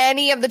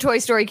any of the Toy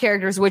Story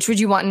characters, which would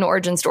you want an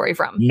origin story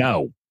from?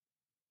 No.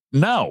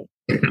 Oh,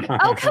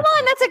 come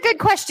on. That's a good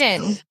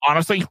question.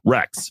 Honestly,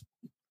 Rex.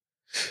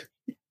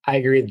 I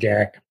agree with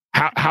Derek.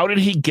 How did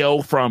he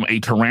go from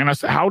a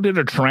Tyrannosaurus? How did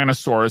a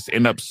Tyrannosaurus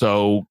end up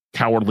so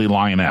cowardly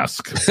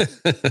lion-esque?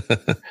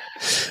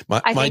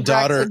 my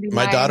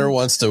daughter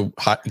wants to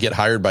get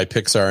hired by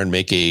Pixar and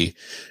make a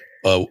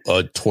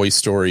Toy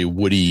Story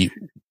Woody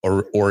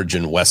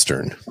origin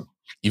Western.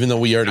 Even though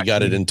we already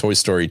got it in Toy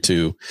Story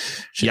 2,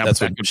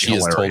 that's what she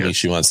has told me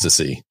she wants to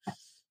see.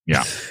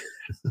 Yeah.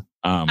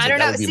 I don't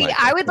know. See,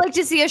 I would like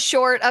to see a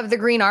short of the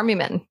Green Army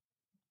Men.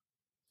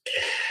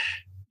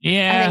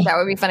 Yeah. I think that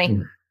would be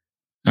funny.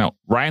 No,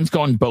 Ryan's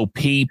going Bo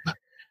Peep.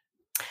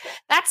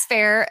 That's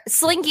fair.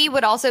 Slinky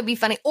would also be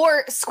funny.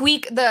 Or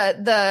Squeak,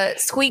 the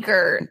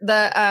squeaker,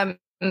 the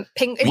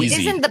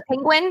isn't the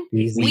penguin?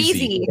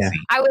 Wheezy. Yeah.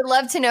 I would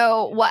love to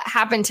know what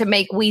happened to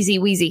make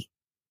Wheezy.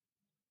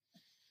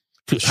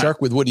 The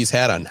shark with Woody's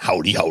hat on.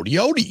 Howdy, howdy,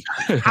 howdy.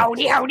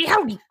 Howdy, howdy,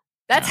 howdy.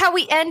 That's how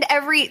we end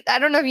I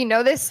don't know if you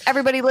know this,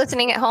 everybody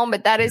listening at home,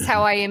 but that is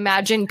how I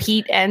imagine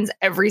Pete ends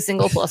every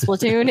single Plus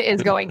Platoon,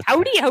 is going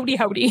howdy, howdy,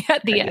 howdy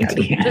at the end,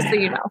 just so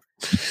you know.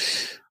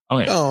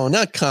 Okay. Oh,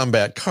 not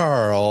Combat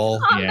Carl.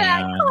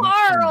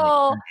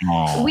 Carl.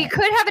 Aww. We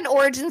could have an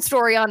origin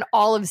story on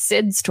all of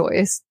Sid's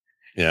toys.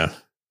 Yeah.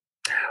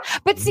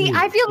 But see,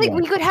 I feel like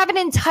we could have an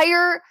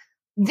entire.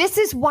 This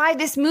is why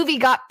this movie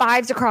got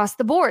 5s across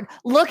the board.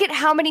 Look at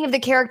how many of the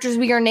characters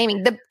we are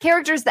naming. The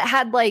characters that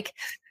had like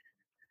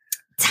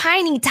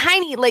tiny,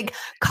 like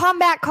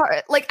Combat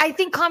Carl. Like I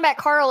think Combat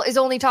Carl is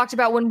only talked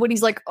about when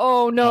Woody's like,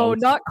 "Oh no,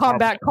 not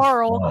Combat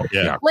Carl." Oh,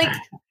 yeah. Like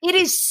it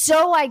is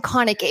so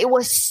iconic. It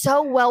was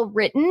so well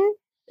written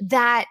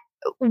that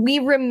we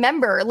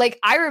remember. Like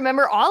I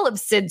remember all of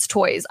Sid's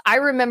toys. I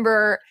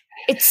remember.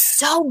 It's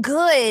so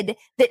good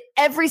that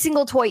every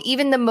single toy,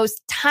 even the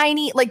most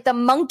tiny, like the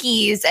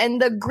monkeys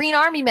and the Green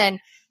Army Men,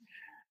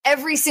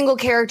 every single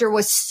character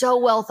was so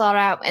well thought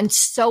out and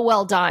so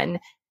well done.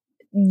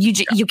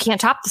 You can't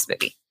top this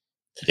movie.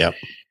 Yep.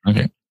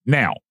 Okay.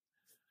 Now,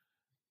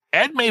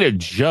 Ed made a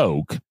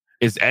joke.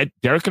 Is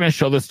Derek going to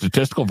show the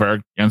statistical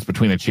variance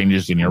between the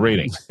changes in your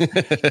rating?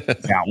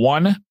 That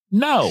one?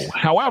 No.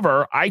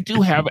 However, I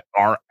do have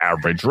our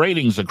average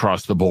ratings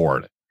across the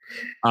board.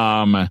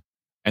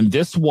 And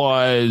this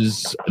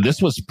was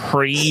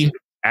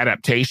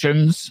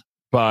pre-adaptations,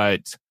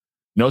 but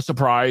no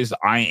surprise,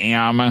 I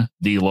am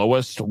the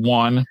lowest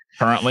one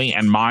currently,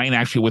 and mine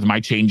actually with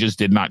my changes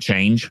did not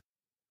change.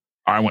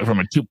 I went from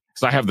a 2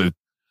 because I have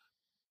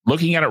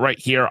looking at it right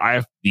here. I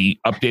have the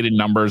updated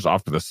numbers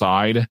off to the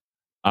side.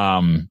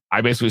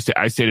 I basically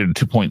I stated a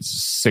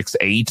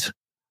 2.68.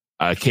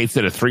 Kate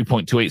said a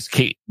 3.28.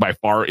 Kate by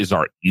far is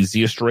our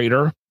easiest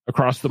rater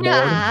across the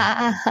board.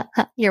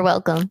 You're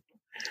welcome.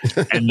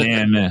 And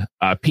then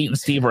Pete and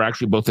Steve are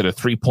actually both at a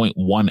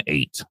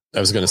 3.18. I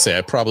was going to say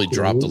I probably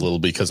dropped a little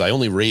because I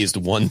only raised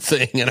one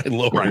thing and I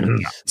lowered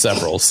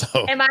several.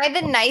 So, am I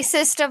the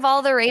nicest of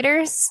all the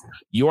raters?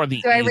 You are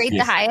the. Do I rate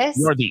the highest?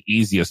 You are the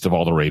easiest of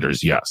all the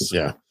raters. Yes.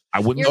 Yeah.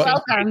 I wouldn't. You're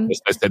welcome.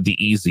 I said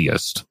the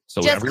easiest.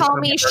 So just call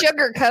me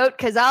Sugarcoat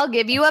because I'll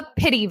give you a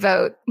pity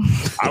vote.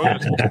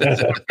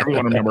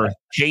 Everyone remember,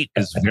 Kate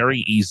is very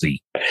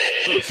easy.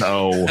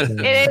 So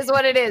it is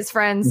what it is,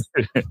 friends.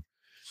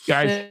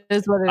 Guys, it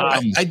is what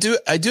it is. I do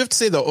have to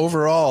say though,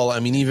 overall, I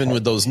mean, even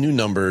with those new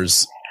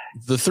numbers,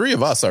 the three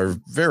of us are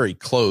very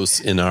close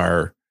in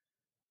our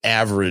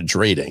average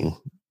rating.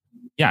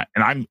 Yeah,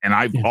 and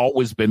I've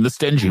always been the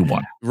stingy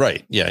one.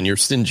 Right. Yeah, and you're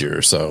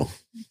stingier, so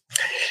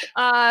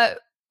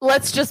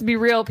let's just be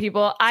real,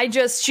 people. I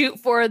just shoot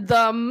for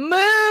the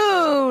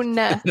moon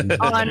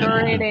on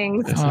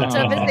ratings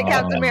to visit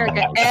Captain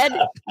America. Ed,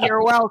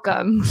 you're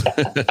welcome.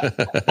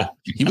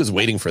 He was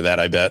waiting for that,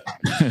 I bet.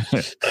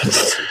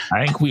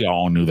 I think we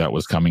all knew that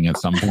was coming at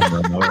some point or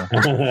another.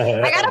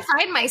 I gotta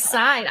find my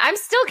sign. I'm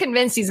still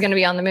convinced he's going to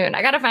be on the moon.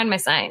 I gotta find my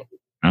sign.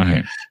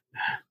 Okay.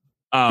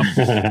 So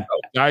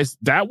guys,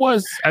 that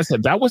was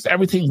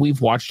everything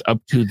we've watched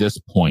up to this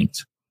point.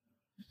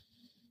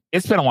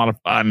 It's been a lot of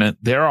fun.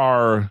 There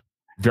are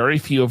very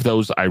few of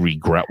those I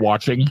regret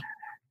watching,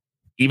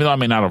 even though I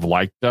may not have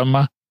liked them.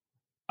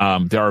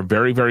 There are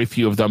very, very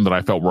few of them that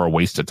I felt were a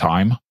waste of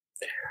time.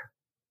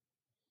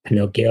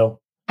 Pinocchio.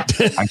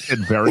 I said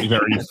very,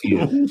 very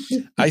few.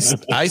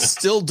 I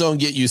still don't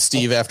get you,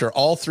 Steve, after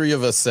all three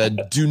of us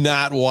said, do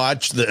not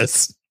watch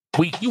this.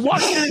 You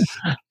watch it.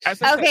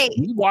 Okay.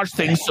 You watch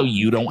things so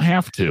you don't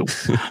have to.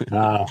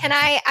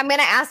 I'm going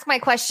to ask my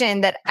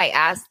question that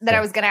I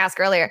was going to ask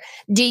earlier.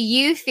 Do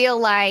you feel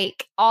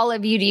like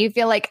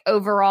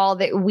overall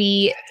that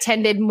we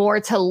tended more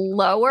to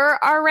lower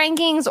our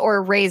rankings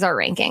or raise our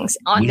rankings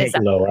on this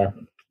episode? Lower.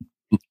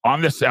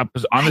 On this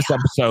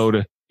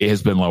episode, it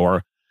has been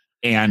lower,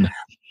 and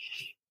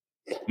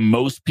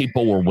most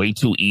people were way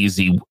too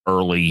easy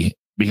early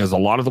because a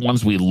lot of the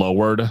ones we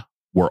lowered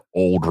were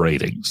old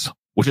ratings.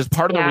 Which is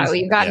part of the reason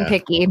we've gotten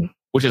picky.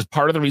 Which is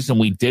part of the reason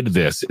we did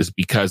this is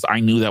because I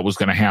knew that was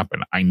going to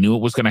happen. I knew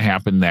it was going to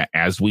happen that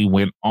as we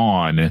went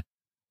on.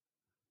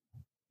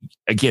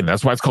 Again,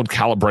 that's why it's called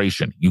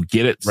calibration. You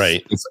get it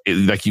right. It's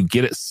like you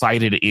get it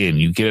sighted in.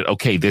 You get it.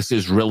 Okay, this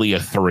is really a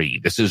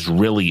 3. This is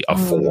really a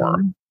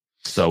 4.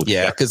 So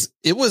yeah, because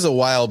it was a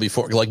while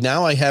before. Like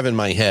now, I have in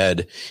my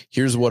head,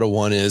 here's what a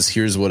 1 is.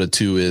 Here's what a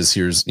 2 is.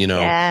 Here's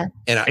and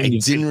I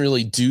didn't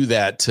really do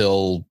that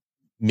till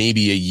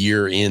maybe a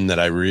year in that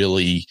I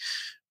really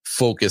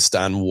focused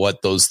on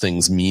what those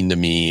things mean to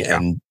me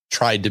and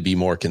tried to be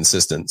more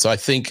consistent. So I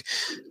think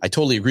I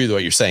totally agree with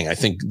what you're saying. I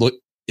think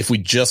if we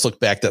just look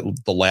back at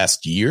the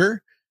last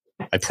year,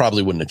 I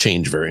probably wouldn't have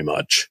changed very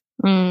much.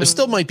 There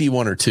still might be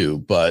 1 or 2,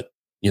 but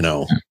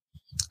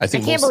I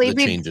think I can't believe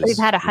we've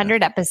had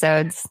 100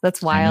 episodes.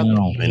 That's wild.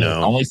 I know.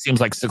 It only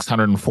seems like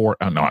 604.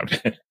 Oh no.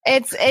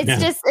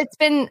 It's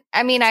been,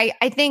 I mean, I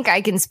think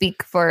I can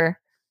speak for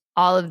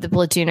all of the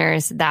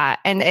platooners that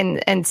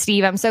and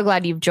Steve, I'm so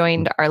glad you've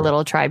joined our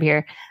little tribe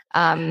here.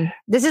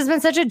 This has been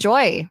such a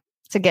joy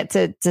to get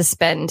to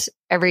spend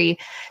every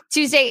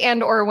Tuesday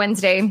and or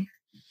Wednesday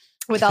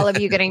with all of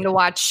you, getting to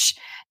watch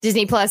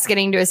Disney Plus,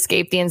 getting to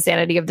escape the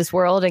insanity of this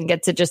world and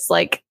get to just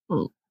like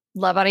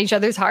love on each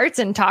other's hearts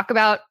and talk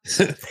about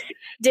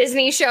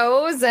Disney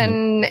shows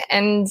and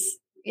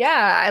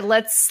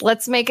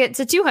let's make it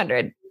to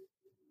 200.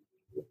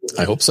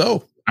 I hope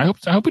so. I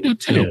hope we do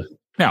too. Yeah.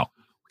 Now,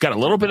 got a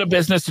little bit of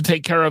business to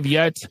take care of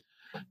yet.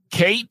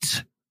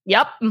 Kate,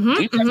 Yep.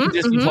 We've got some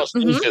Disney Plus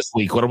news this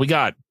week. What do we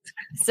got?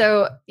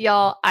 So,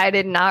 y'all, I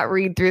did not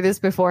read through this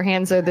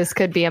beforehand, so this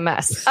could be a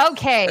mess.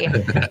 Okay.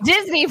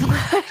 Disney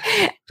Plus.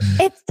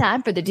 It's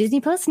time for the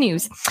Disney Plus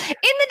news. In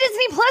the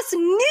Disney Plus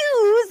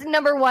news,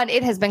 number one,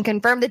 it has been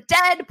confirmed that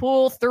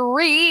Deadpool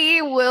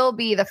 3 will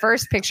be the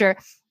first picture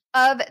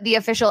of the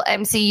official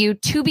MCU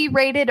to be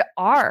rated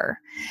R.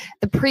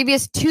 The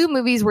previous 2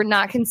 movies were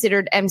not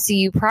considered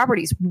MCU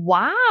properties.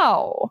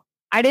 Wow.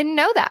 I didn't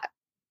know that.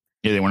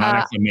 Yeah, they were not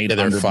actually made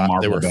under the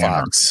Marvel They were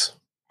banner. Fox.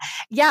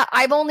 Yeah,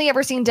 I've only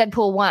ever seen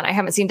Deadpool 1. I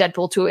haven't seen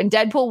Deadpool 2. And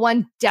Deadpool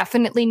 1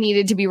 definitely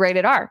needed to be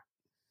rated R.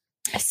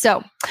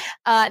 So,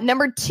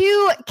 number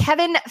 2,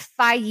 Kevin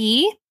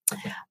Feige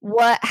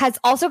has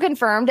also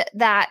confirmed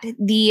that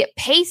the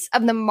pace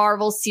of the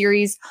Marvel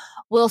series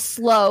will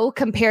slow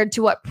compared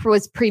to what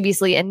was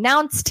previously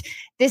announced.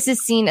 This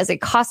is seen as a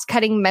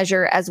cost-cutting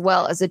measure as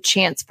well as a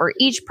chance for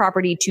each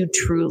property to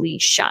truly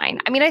shine.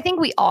 I mean, I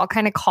think we all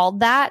kind of called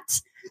that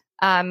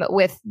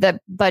with the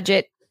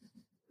budget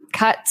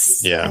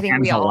cuts. Yeah. I think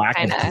And we the all lack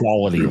kind of of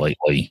quality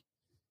lately.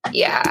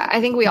 yeah,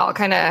 I think we all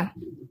kind of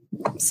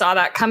saw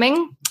that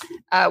coming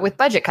with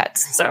budget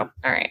cuts. So,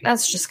 all right,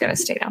 that's just going to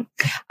stay down.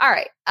 All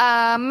right.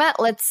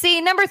 Let's see.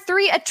 Number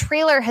 3, a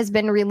trailer has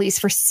been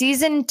released for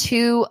season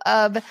 2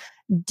 of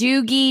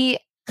Doogie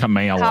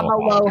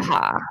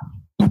Kamealoha.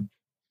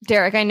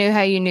 Derek, I knew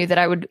how you knew that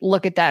I would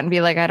look at that and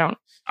be like, I don't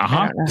know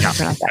how to pronounce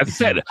that. That's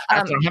it.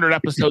 After 100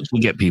 episodes, we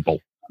get people.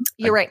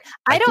 You're right.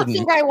 I don't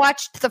think I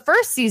watched the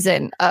first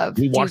season of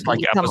We watched like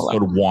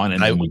episode 1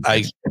 and then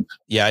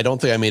I don't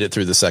think I made it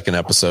through the second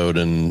episode,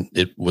 and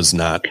it was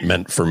not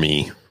meant for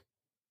me.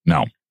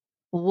 No.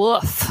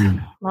 Woof.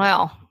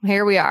 Well,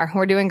 here we are.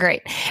 We're doing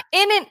great.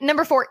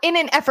 Number 4, in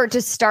an effort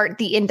to start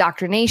the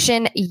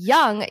indoctrination,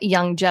 Young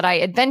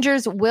Jedi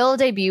Adventures will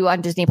debut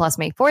on Disney Plus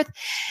May 4th.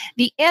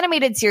 The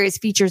animated series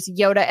features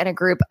Yoda and a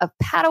group of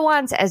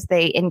Padawans as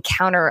they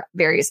encounter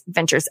various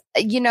adventures.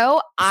 You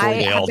know,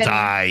 They all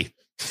die.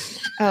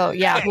 Oh,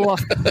 yeah. Well,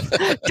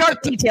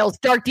 dark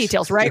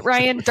details, right,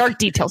 Ryan? Dark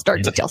details.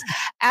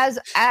 As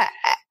I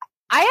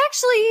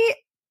actually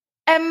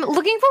am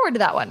looking forward to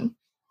that one.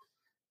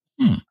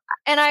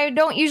 And I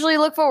don't usually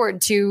look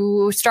forward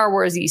to Star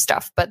Wars-y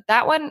stuff, but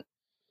that one,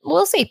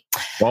 we'll see.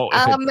 Well,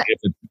 if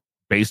it's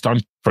based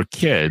on for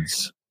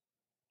kids.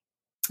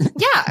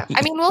 Yeah.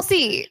 I mean, we'll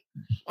see.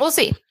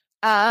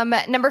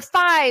 Number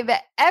 5,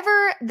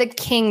 Ever the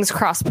King's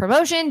cross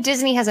promotion.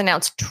 Disney has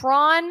announced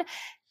Tron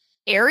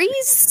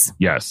Ares.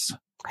 Yes.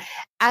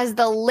 As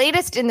the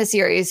latest in the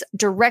series,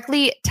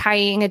 directly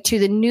tying to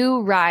the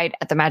new ride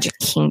at the Magic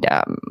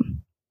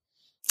Kingdom.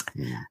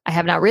 I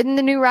have not ridden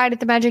the new ride at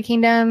the Magic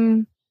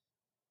Kingdom,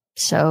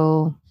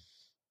 so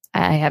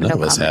I have None no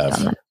of us comment have.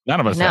 on that. None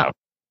of us have.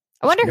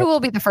 I wonder who will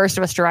be the first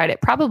of us to ride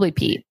it. Probably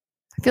Pete.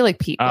 I feel like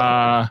Pete will.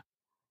 I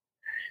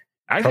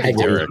think it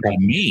Derek. would be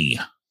me.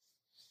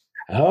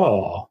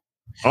 Oh,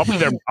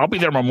 I'll be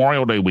there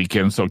Memorial Day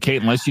weekend. So,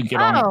 Kate, unless you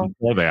get on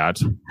before that,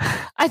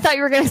 I thought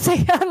you were going to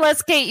say,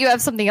 unless Kate, you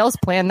have something else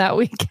planned that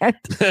weekend.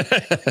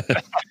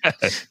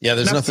 Yeah,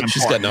 there's nothing.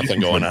 She's got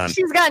nothing going on.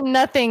 She's got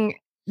nothing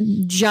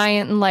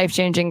giant and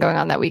life-changing going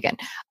on that weekend.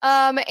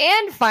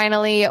 And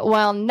finally,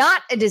 while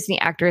not a Disney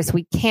actress,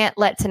 we can't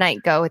let tonight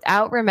go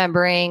without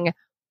remembering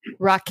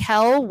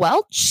Raquel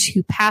Welch,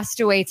 who passed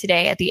away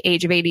today at the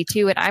age of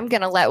 82. And I'm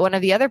going to let one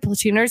of the other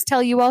platooners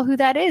tell you all who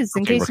that is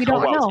in case you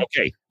don't know.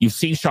 Okay, you've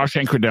seen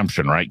Shawshank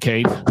Redemption, right,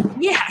 Kate?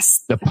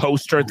 Yes. The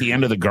poster at the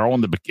end of the girl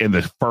in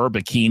the fur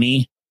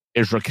bikini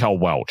is Raquel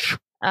Welch.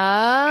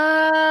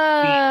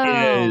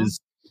 Oh.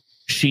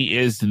 She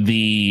is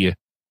the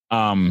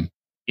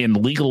in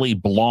Legally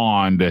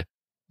Blonde,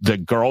 the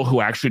girl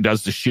who actually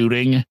does the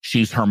shooting.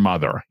 She's her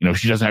mother. You know,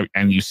 she doesn't have,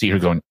 and you see her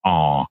going,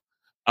 "Aw."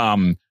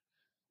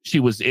 She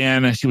was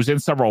in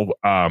several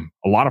a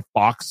lot of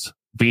Fox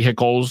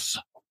vehicles.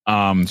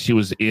 She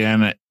was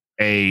in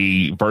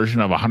a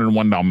version of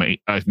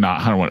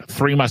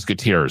 3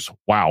 Musketeers.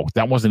 Wow,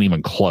 that wasn't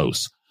even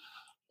close.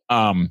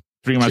 3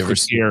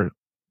 Musketeers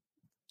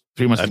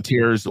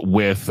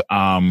with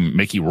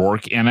Mickey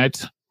Rourke in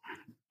it.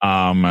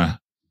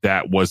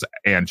 That was,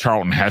 and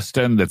Charlton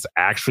Heston. That's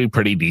actually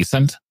pretty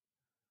decent.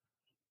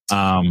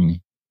 I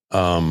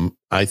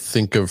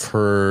think of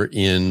her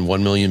in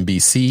 1 Million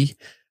BC.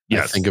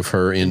 Yes. I think of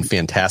her in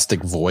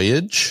Fantastic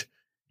Voyage.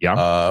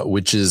 Yeah.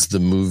 Which is the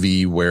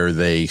movie where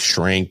they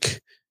shrank,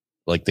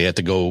 like they had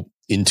to go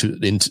into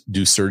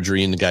do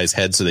surgery in the guy's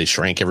head, so they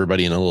shrank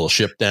everybody in a little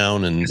ship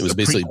down, and it was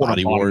basically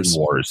Body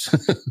Wars.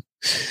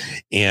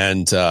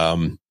 And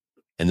then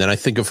I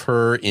think of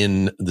her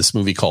in this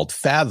movie called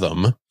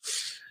Fathom,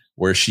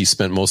 where she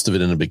spent most of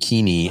it in a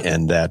bikini,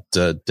 and that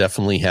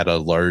definitely had a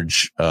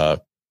large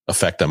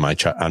effect on my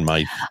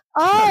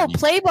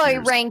Playboy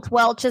years. ranked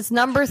Welch as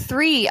number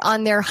 3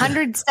 on their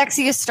 100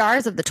 sexiest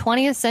stars of the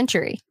 20th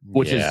century.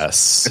 Which is,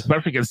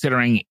 especially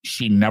considering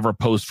she never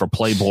posed for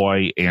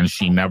Playboy, and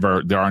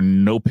there are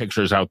no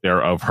pictures out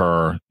there of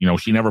her. You know,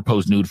 she never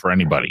posed nude for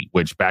anybody,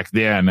 which back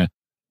then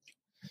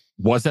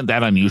wasn't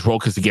that unusual,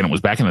 because again, it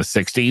was back in the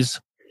 60s.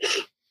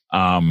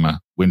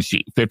 when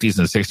she 50s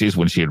and 60s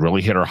when she had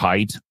really hit her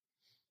height.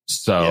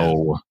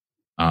 So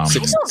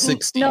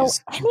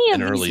 60s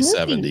and early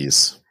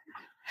 70s.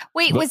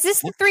 Wait, was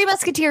this the Three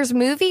Musketeers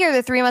movie or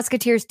the Three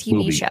Musketeers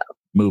TV show?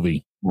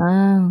 Movie.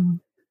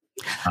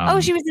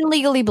 She was in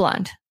Legally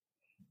Blonde.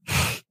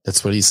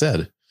 That's what he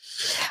said.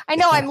 I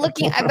know. I'm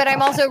looking, but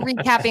I'm also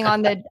recapping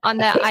on the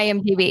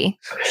IMDb.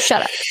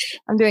 Shut up.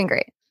 I'm doing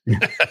great.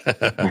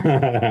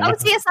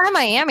 CSI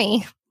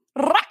Miami.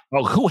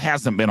 Oh, who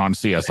hasn't been on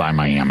CSI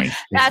Miami?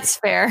 That's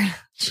fair.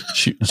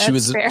 She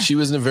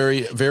was a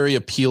very, very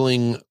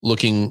appealing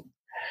looking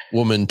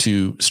woman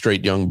to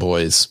straight young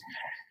boys.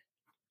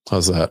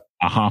 How's that?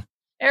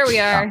 There we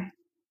are.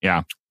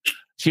 Yeah.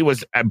 She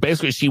was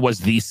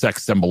the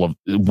sex symbol of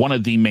one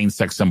of the main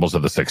sex symbols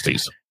of the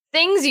 60s.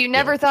 Things you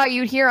never thought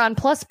you'd hear on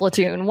Plus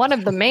Platoon. One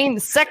of the main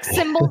sex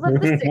symbols of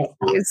the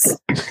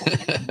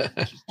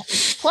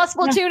 60s. Plus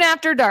Platoon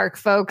After Dark,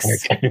 folks.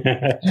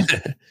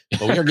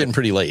 Well, we are getting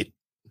pretty late.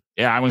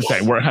 Yeah, I'm going to say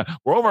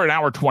we're over an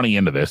hour 20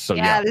 into this. So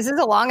yeah, this is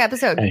a long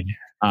episode.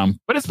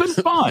 But it's been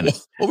fun.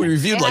 Well, we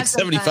reviewed like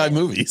 75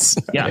 movies.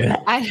 Yeah,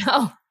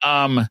 I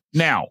know.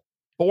 Now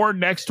for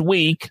next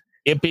week,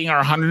 it being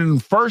our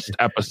 101st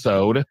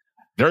episode,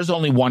 there's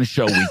only one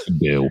show we can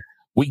do.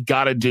 We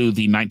got to do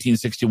the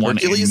 1961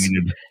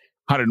 animated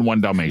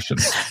 101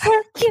 Dalmatians.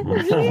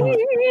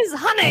 Hercules,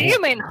 honey,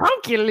 you mean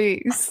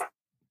Hercules?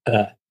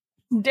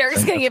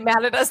 Derek's gonna get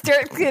mad at us.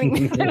 Derek's gonna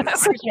get mad at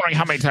us. I'm wondering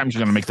how many times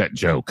you're gonna make that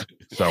joke.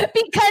 So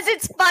because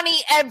it's funny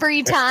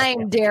every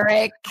time,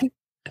 Derek.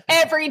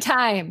 Every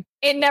time.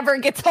 It never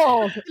gets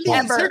old.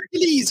 Ever.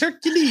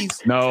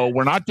 Hercules. No,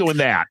 we're not doing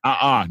that.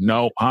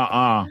 No.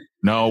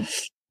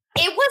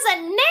 It was a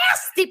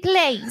nasty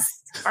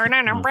place. We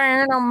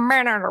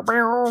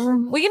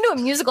can do a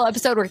musical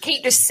episode where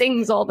Kate just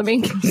sings all the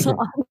main songs.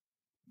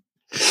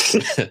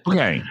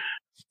 Okay.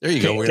 There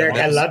you go. Derek,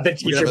 I love the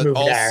teacher movie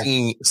there.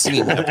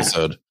 Singing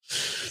episode.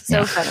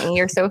 So funny.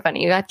 You're so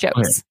funny. You got jokes.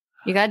 Okay.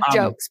 You got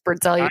jokes,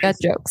 Birdsell. You got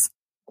jokes.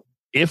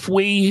 If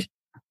you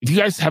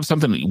guys have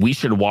something we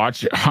should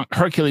watch,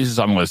 Hercules is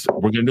on the list.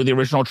 We're going to do the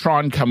original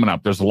Tron coming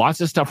up. There's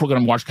lots of stuff we're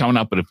going to watch coming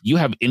up. But if you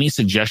have any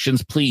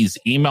suggestions, please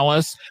email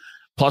us.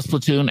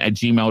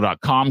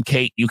 plusplatoon@gmail.com.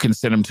 Kate, you can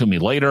send them to me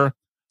later.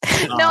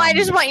 No, I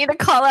just want you to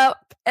call out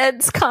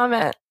Ed's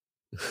comment.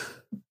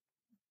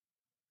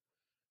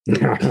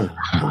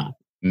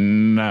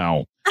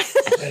 No. To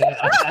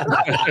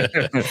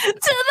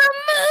the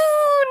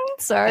moon.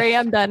 Sorry,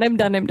 I'm done.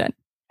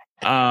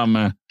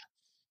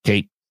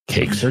 Kate,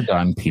 cakes are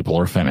done. People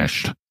are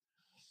finished.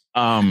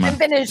 I'm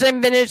finished.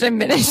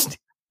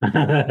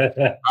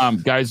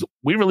 Guys,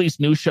 we release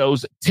new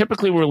shows.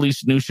 Typically, we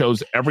release new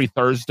shows every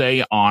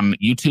Thursday on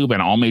YouTube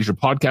and all major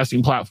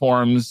podcasting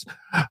platforms.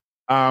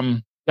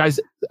 Guys,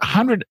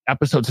 100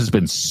 episodes has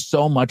been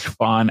so much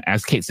fun.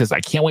 As Kate says, I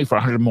can't wait for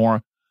 100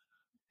 more.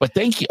 But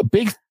thank you.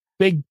 Big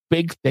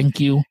thank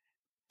you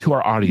to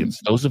our audience.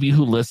 Those of you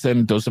who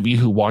listen, those of you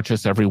who watch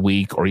us every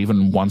week or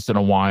even once in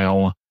a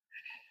while.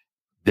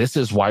 This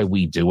is why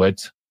we do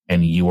it,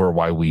 and you are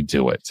why we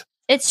do it.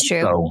 It's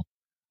true. So,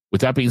 with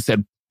that being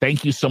said,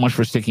 thank you so much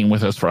for sticking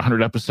with us for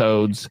 100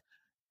 episodes,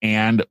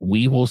 and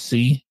we will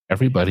see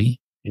everybody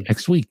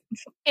next week.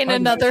 In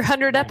another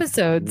 100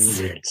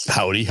 episodes.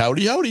 Howdy,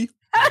 howdy, howdy.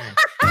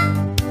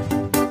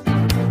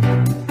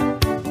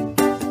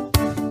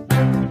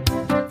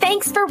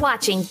 Thanks for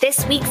watching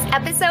this week's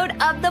episode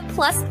of the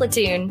Plus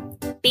Platoon.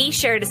 Be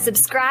sure to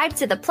subscribe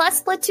to the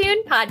Plus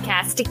Platoon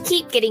podcast to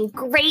keep getting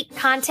great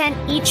content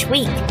each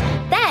week.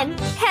 Then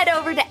head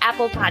over to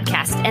Apple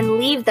Podcast and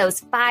leave those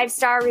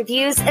 5-star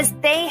reviews as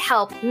they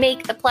help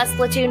make the Plus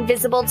Platoon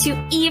visible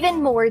to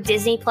even more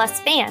Disney Plus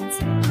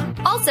fans.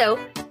 Also,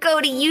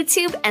 go to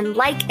YouTube and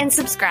like and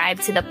subscribe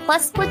to the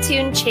Plus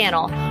Platoon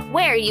channel,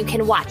 where you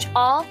can watch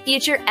all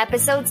future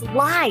episodes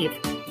live.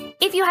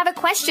 If you have a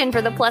question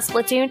for the Plus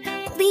Platoon,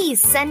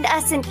 please send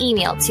us an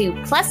email to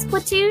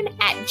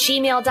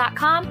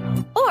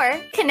plusplatoon@gmail.com or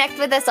connect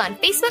with us on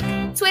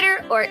Facebook,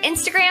 Twitter, or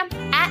Instagram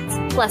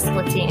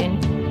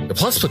 @plusplatoon. The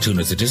Plus Platoon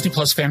is a Disney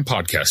Plus fan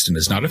podcast and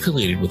is not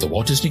affiliated with the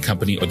Walt Disney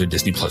Company or the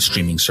Disney Plus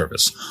streaming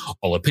service.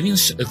 All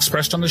opinions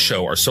expressed on the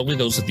show are solely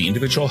those of the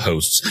individual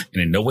hosts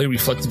and in no way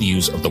reflect the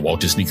views of the Walt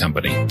Disney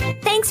Company.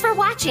 Thanks for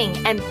watching,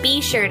 and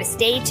be sure to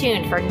stay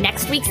tuned for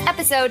next week's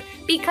episode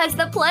because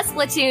the Plus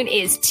Platoon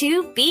is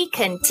to be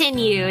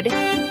continued.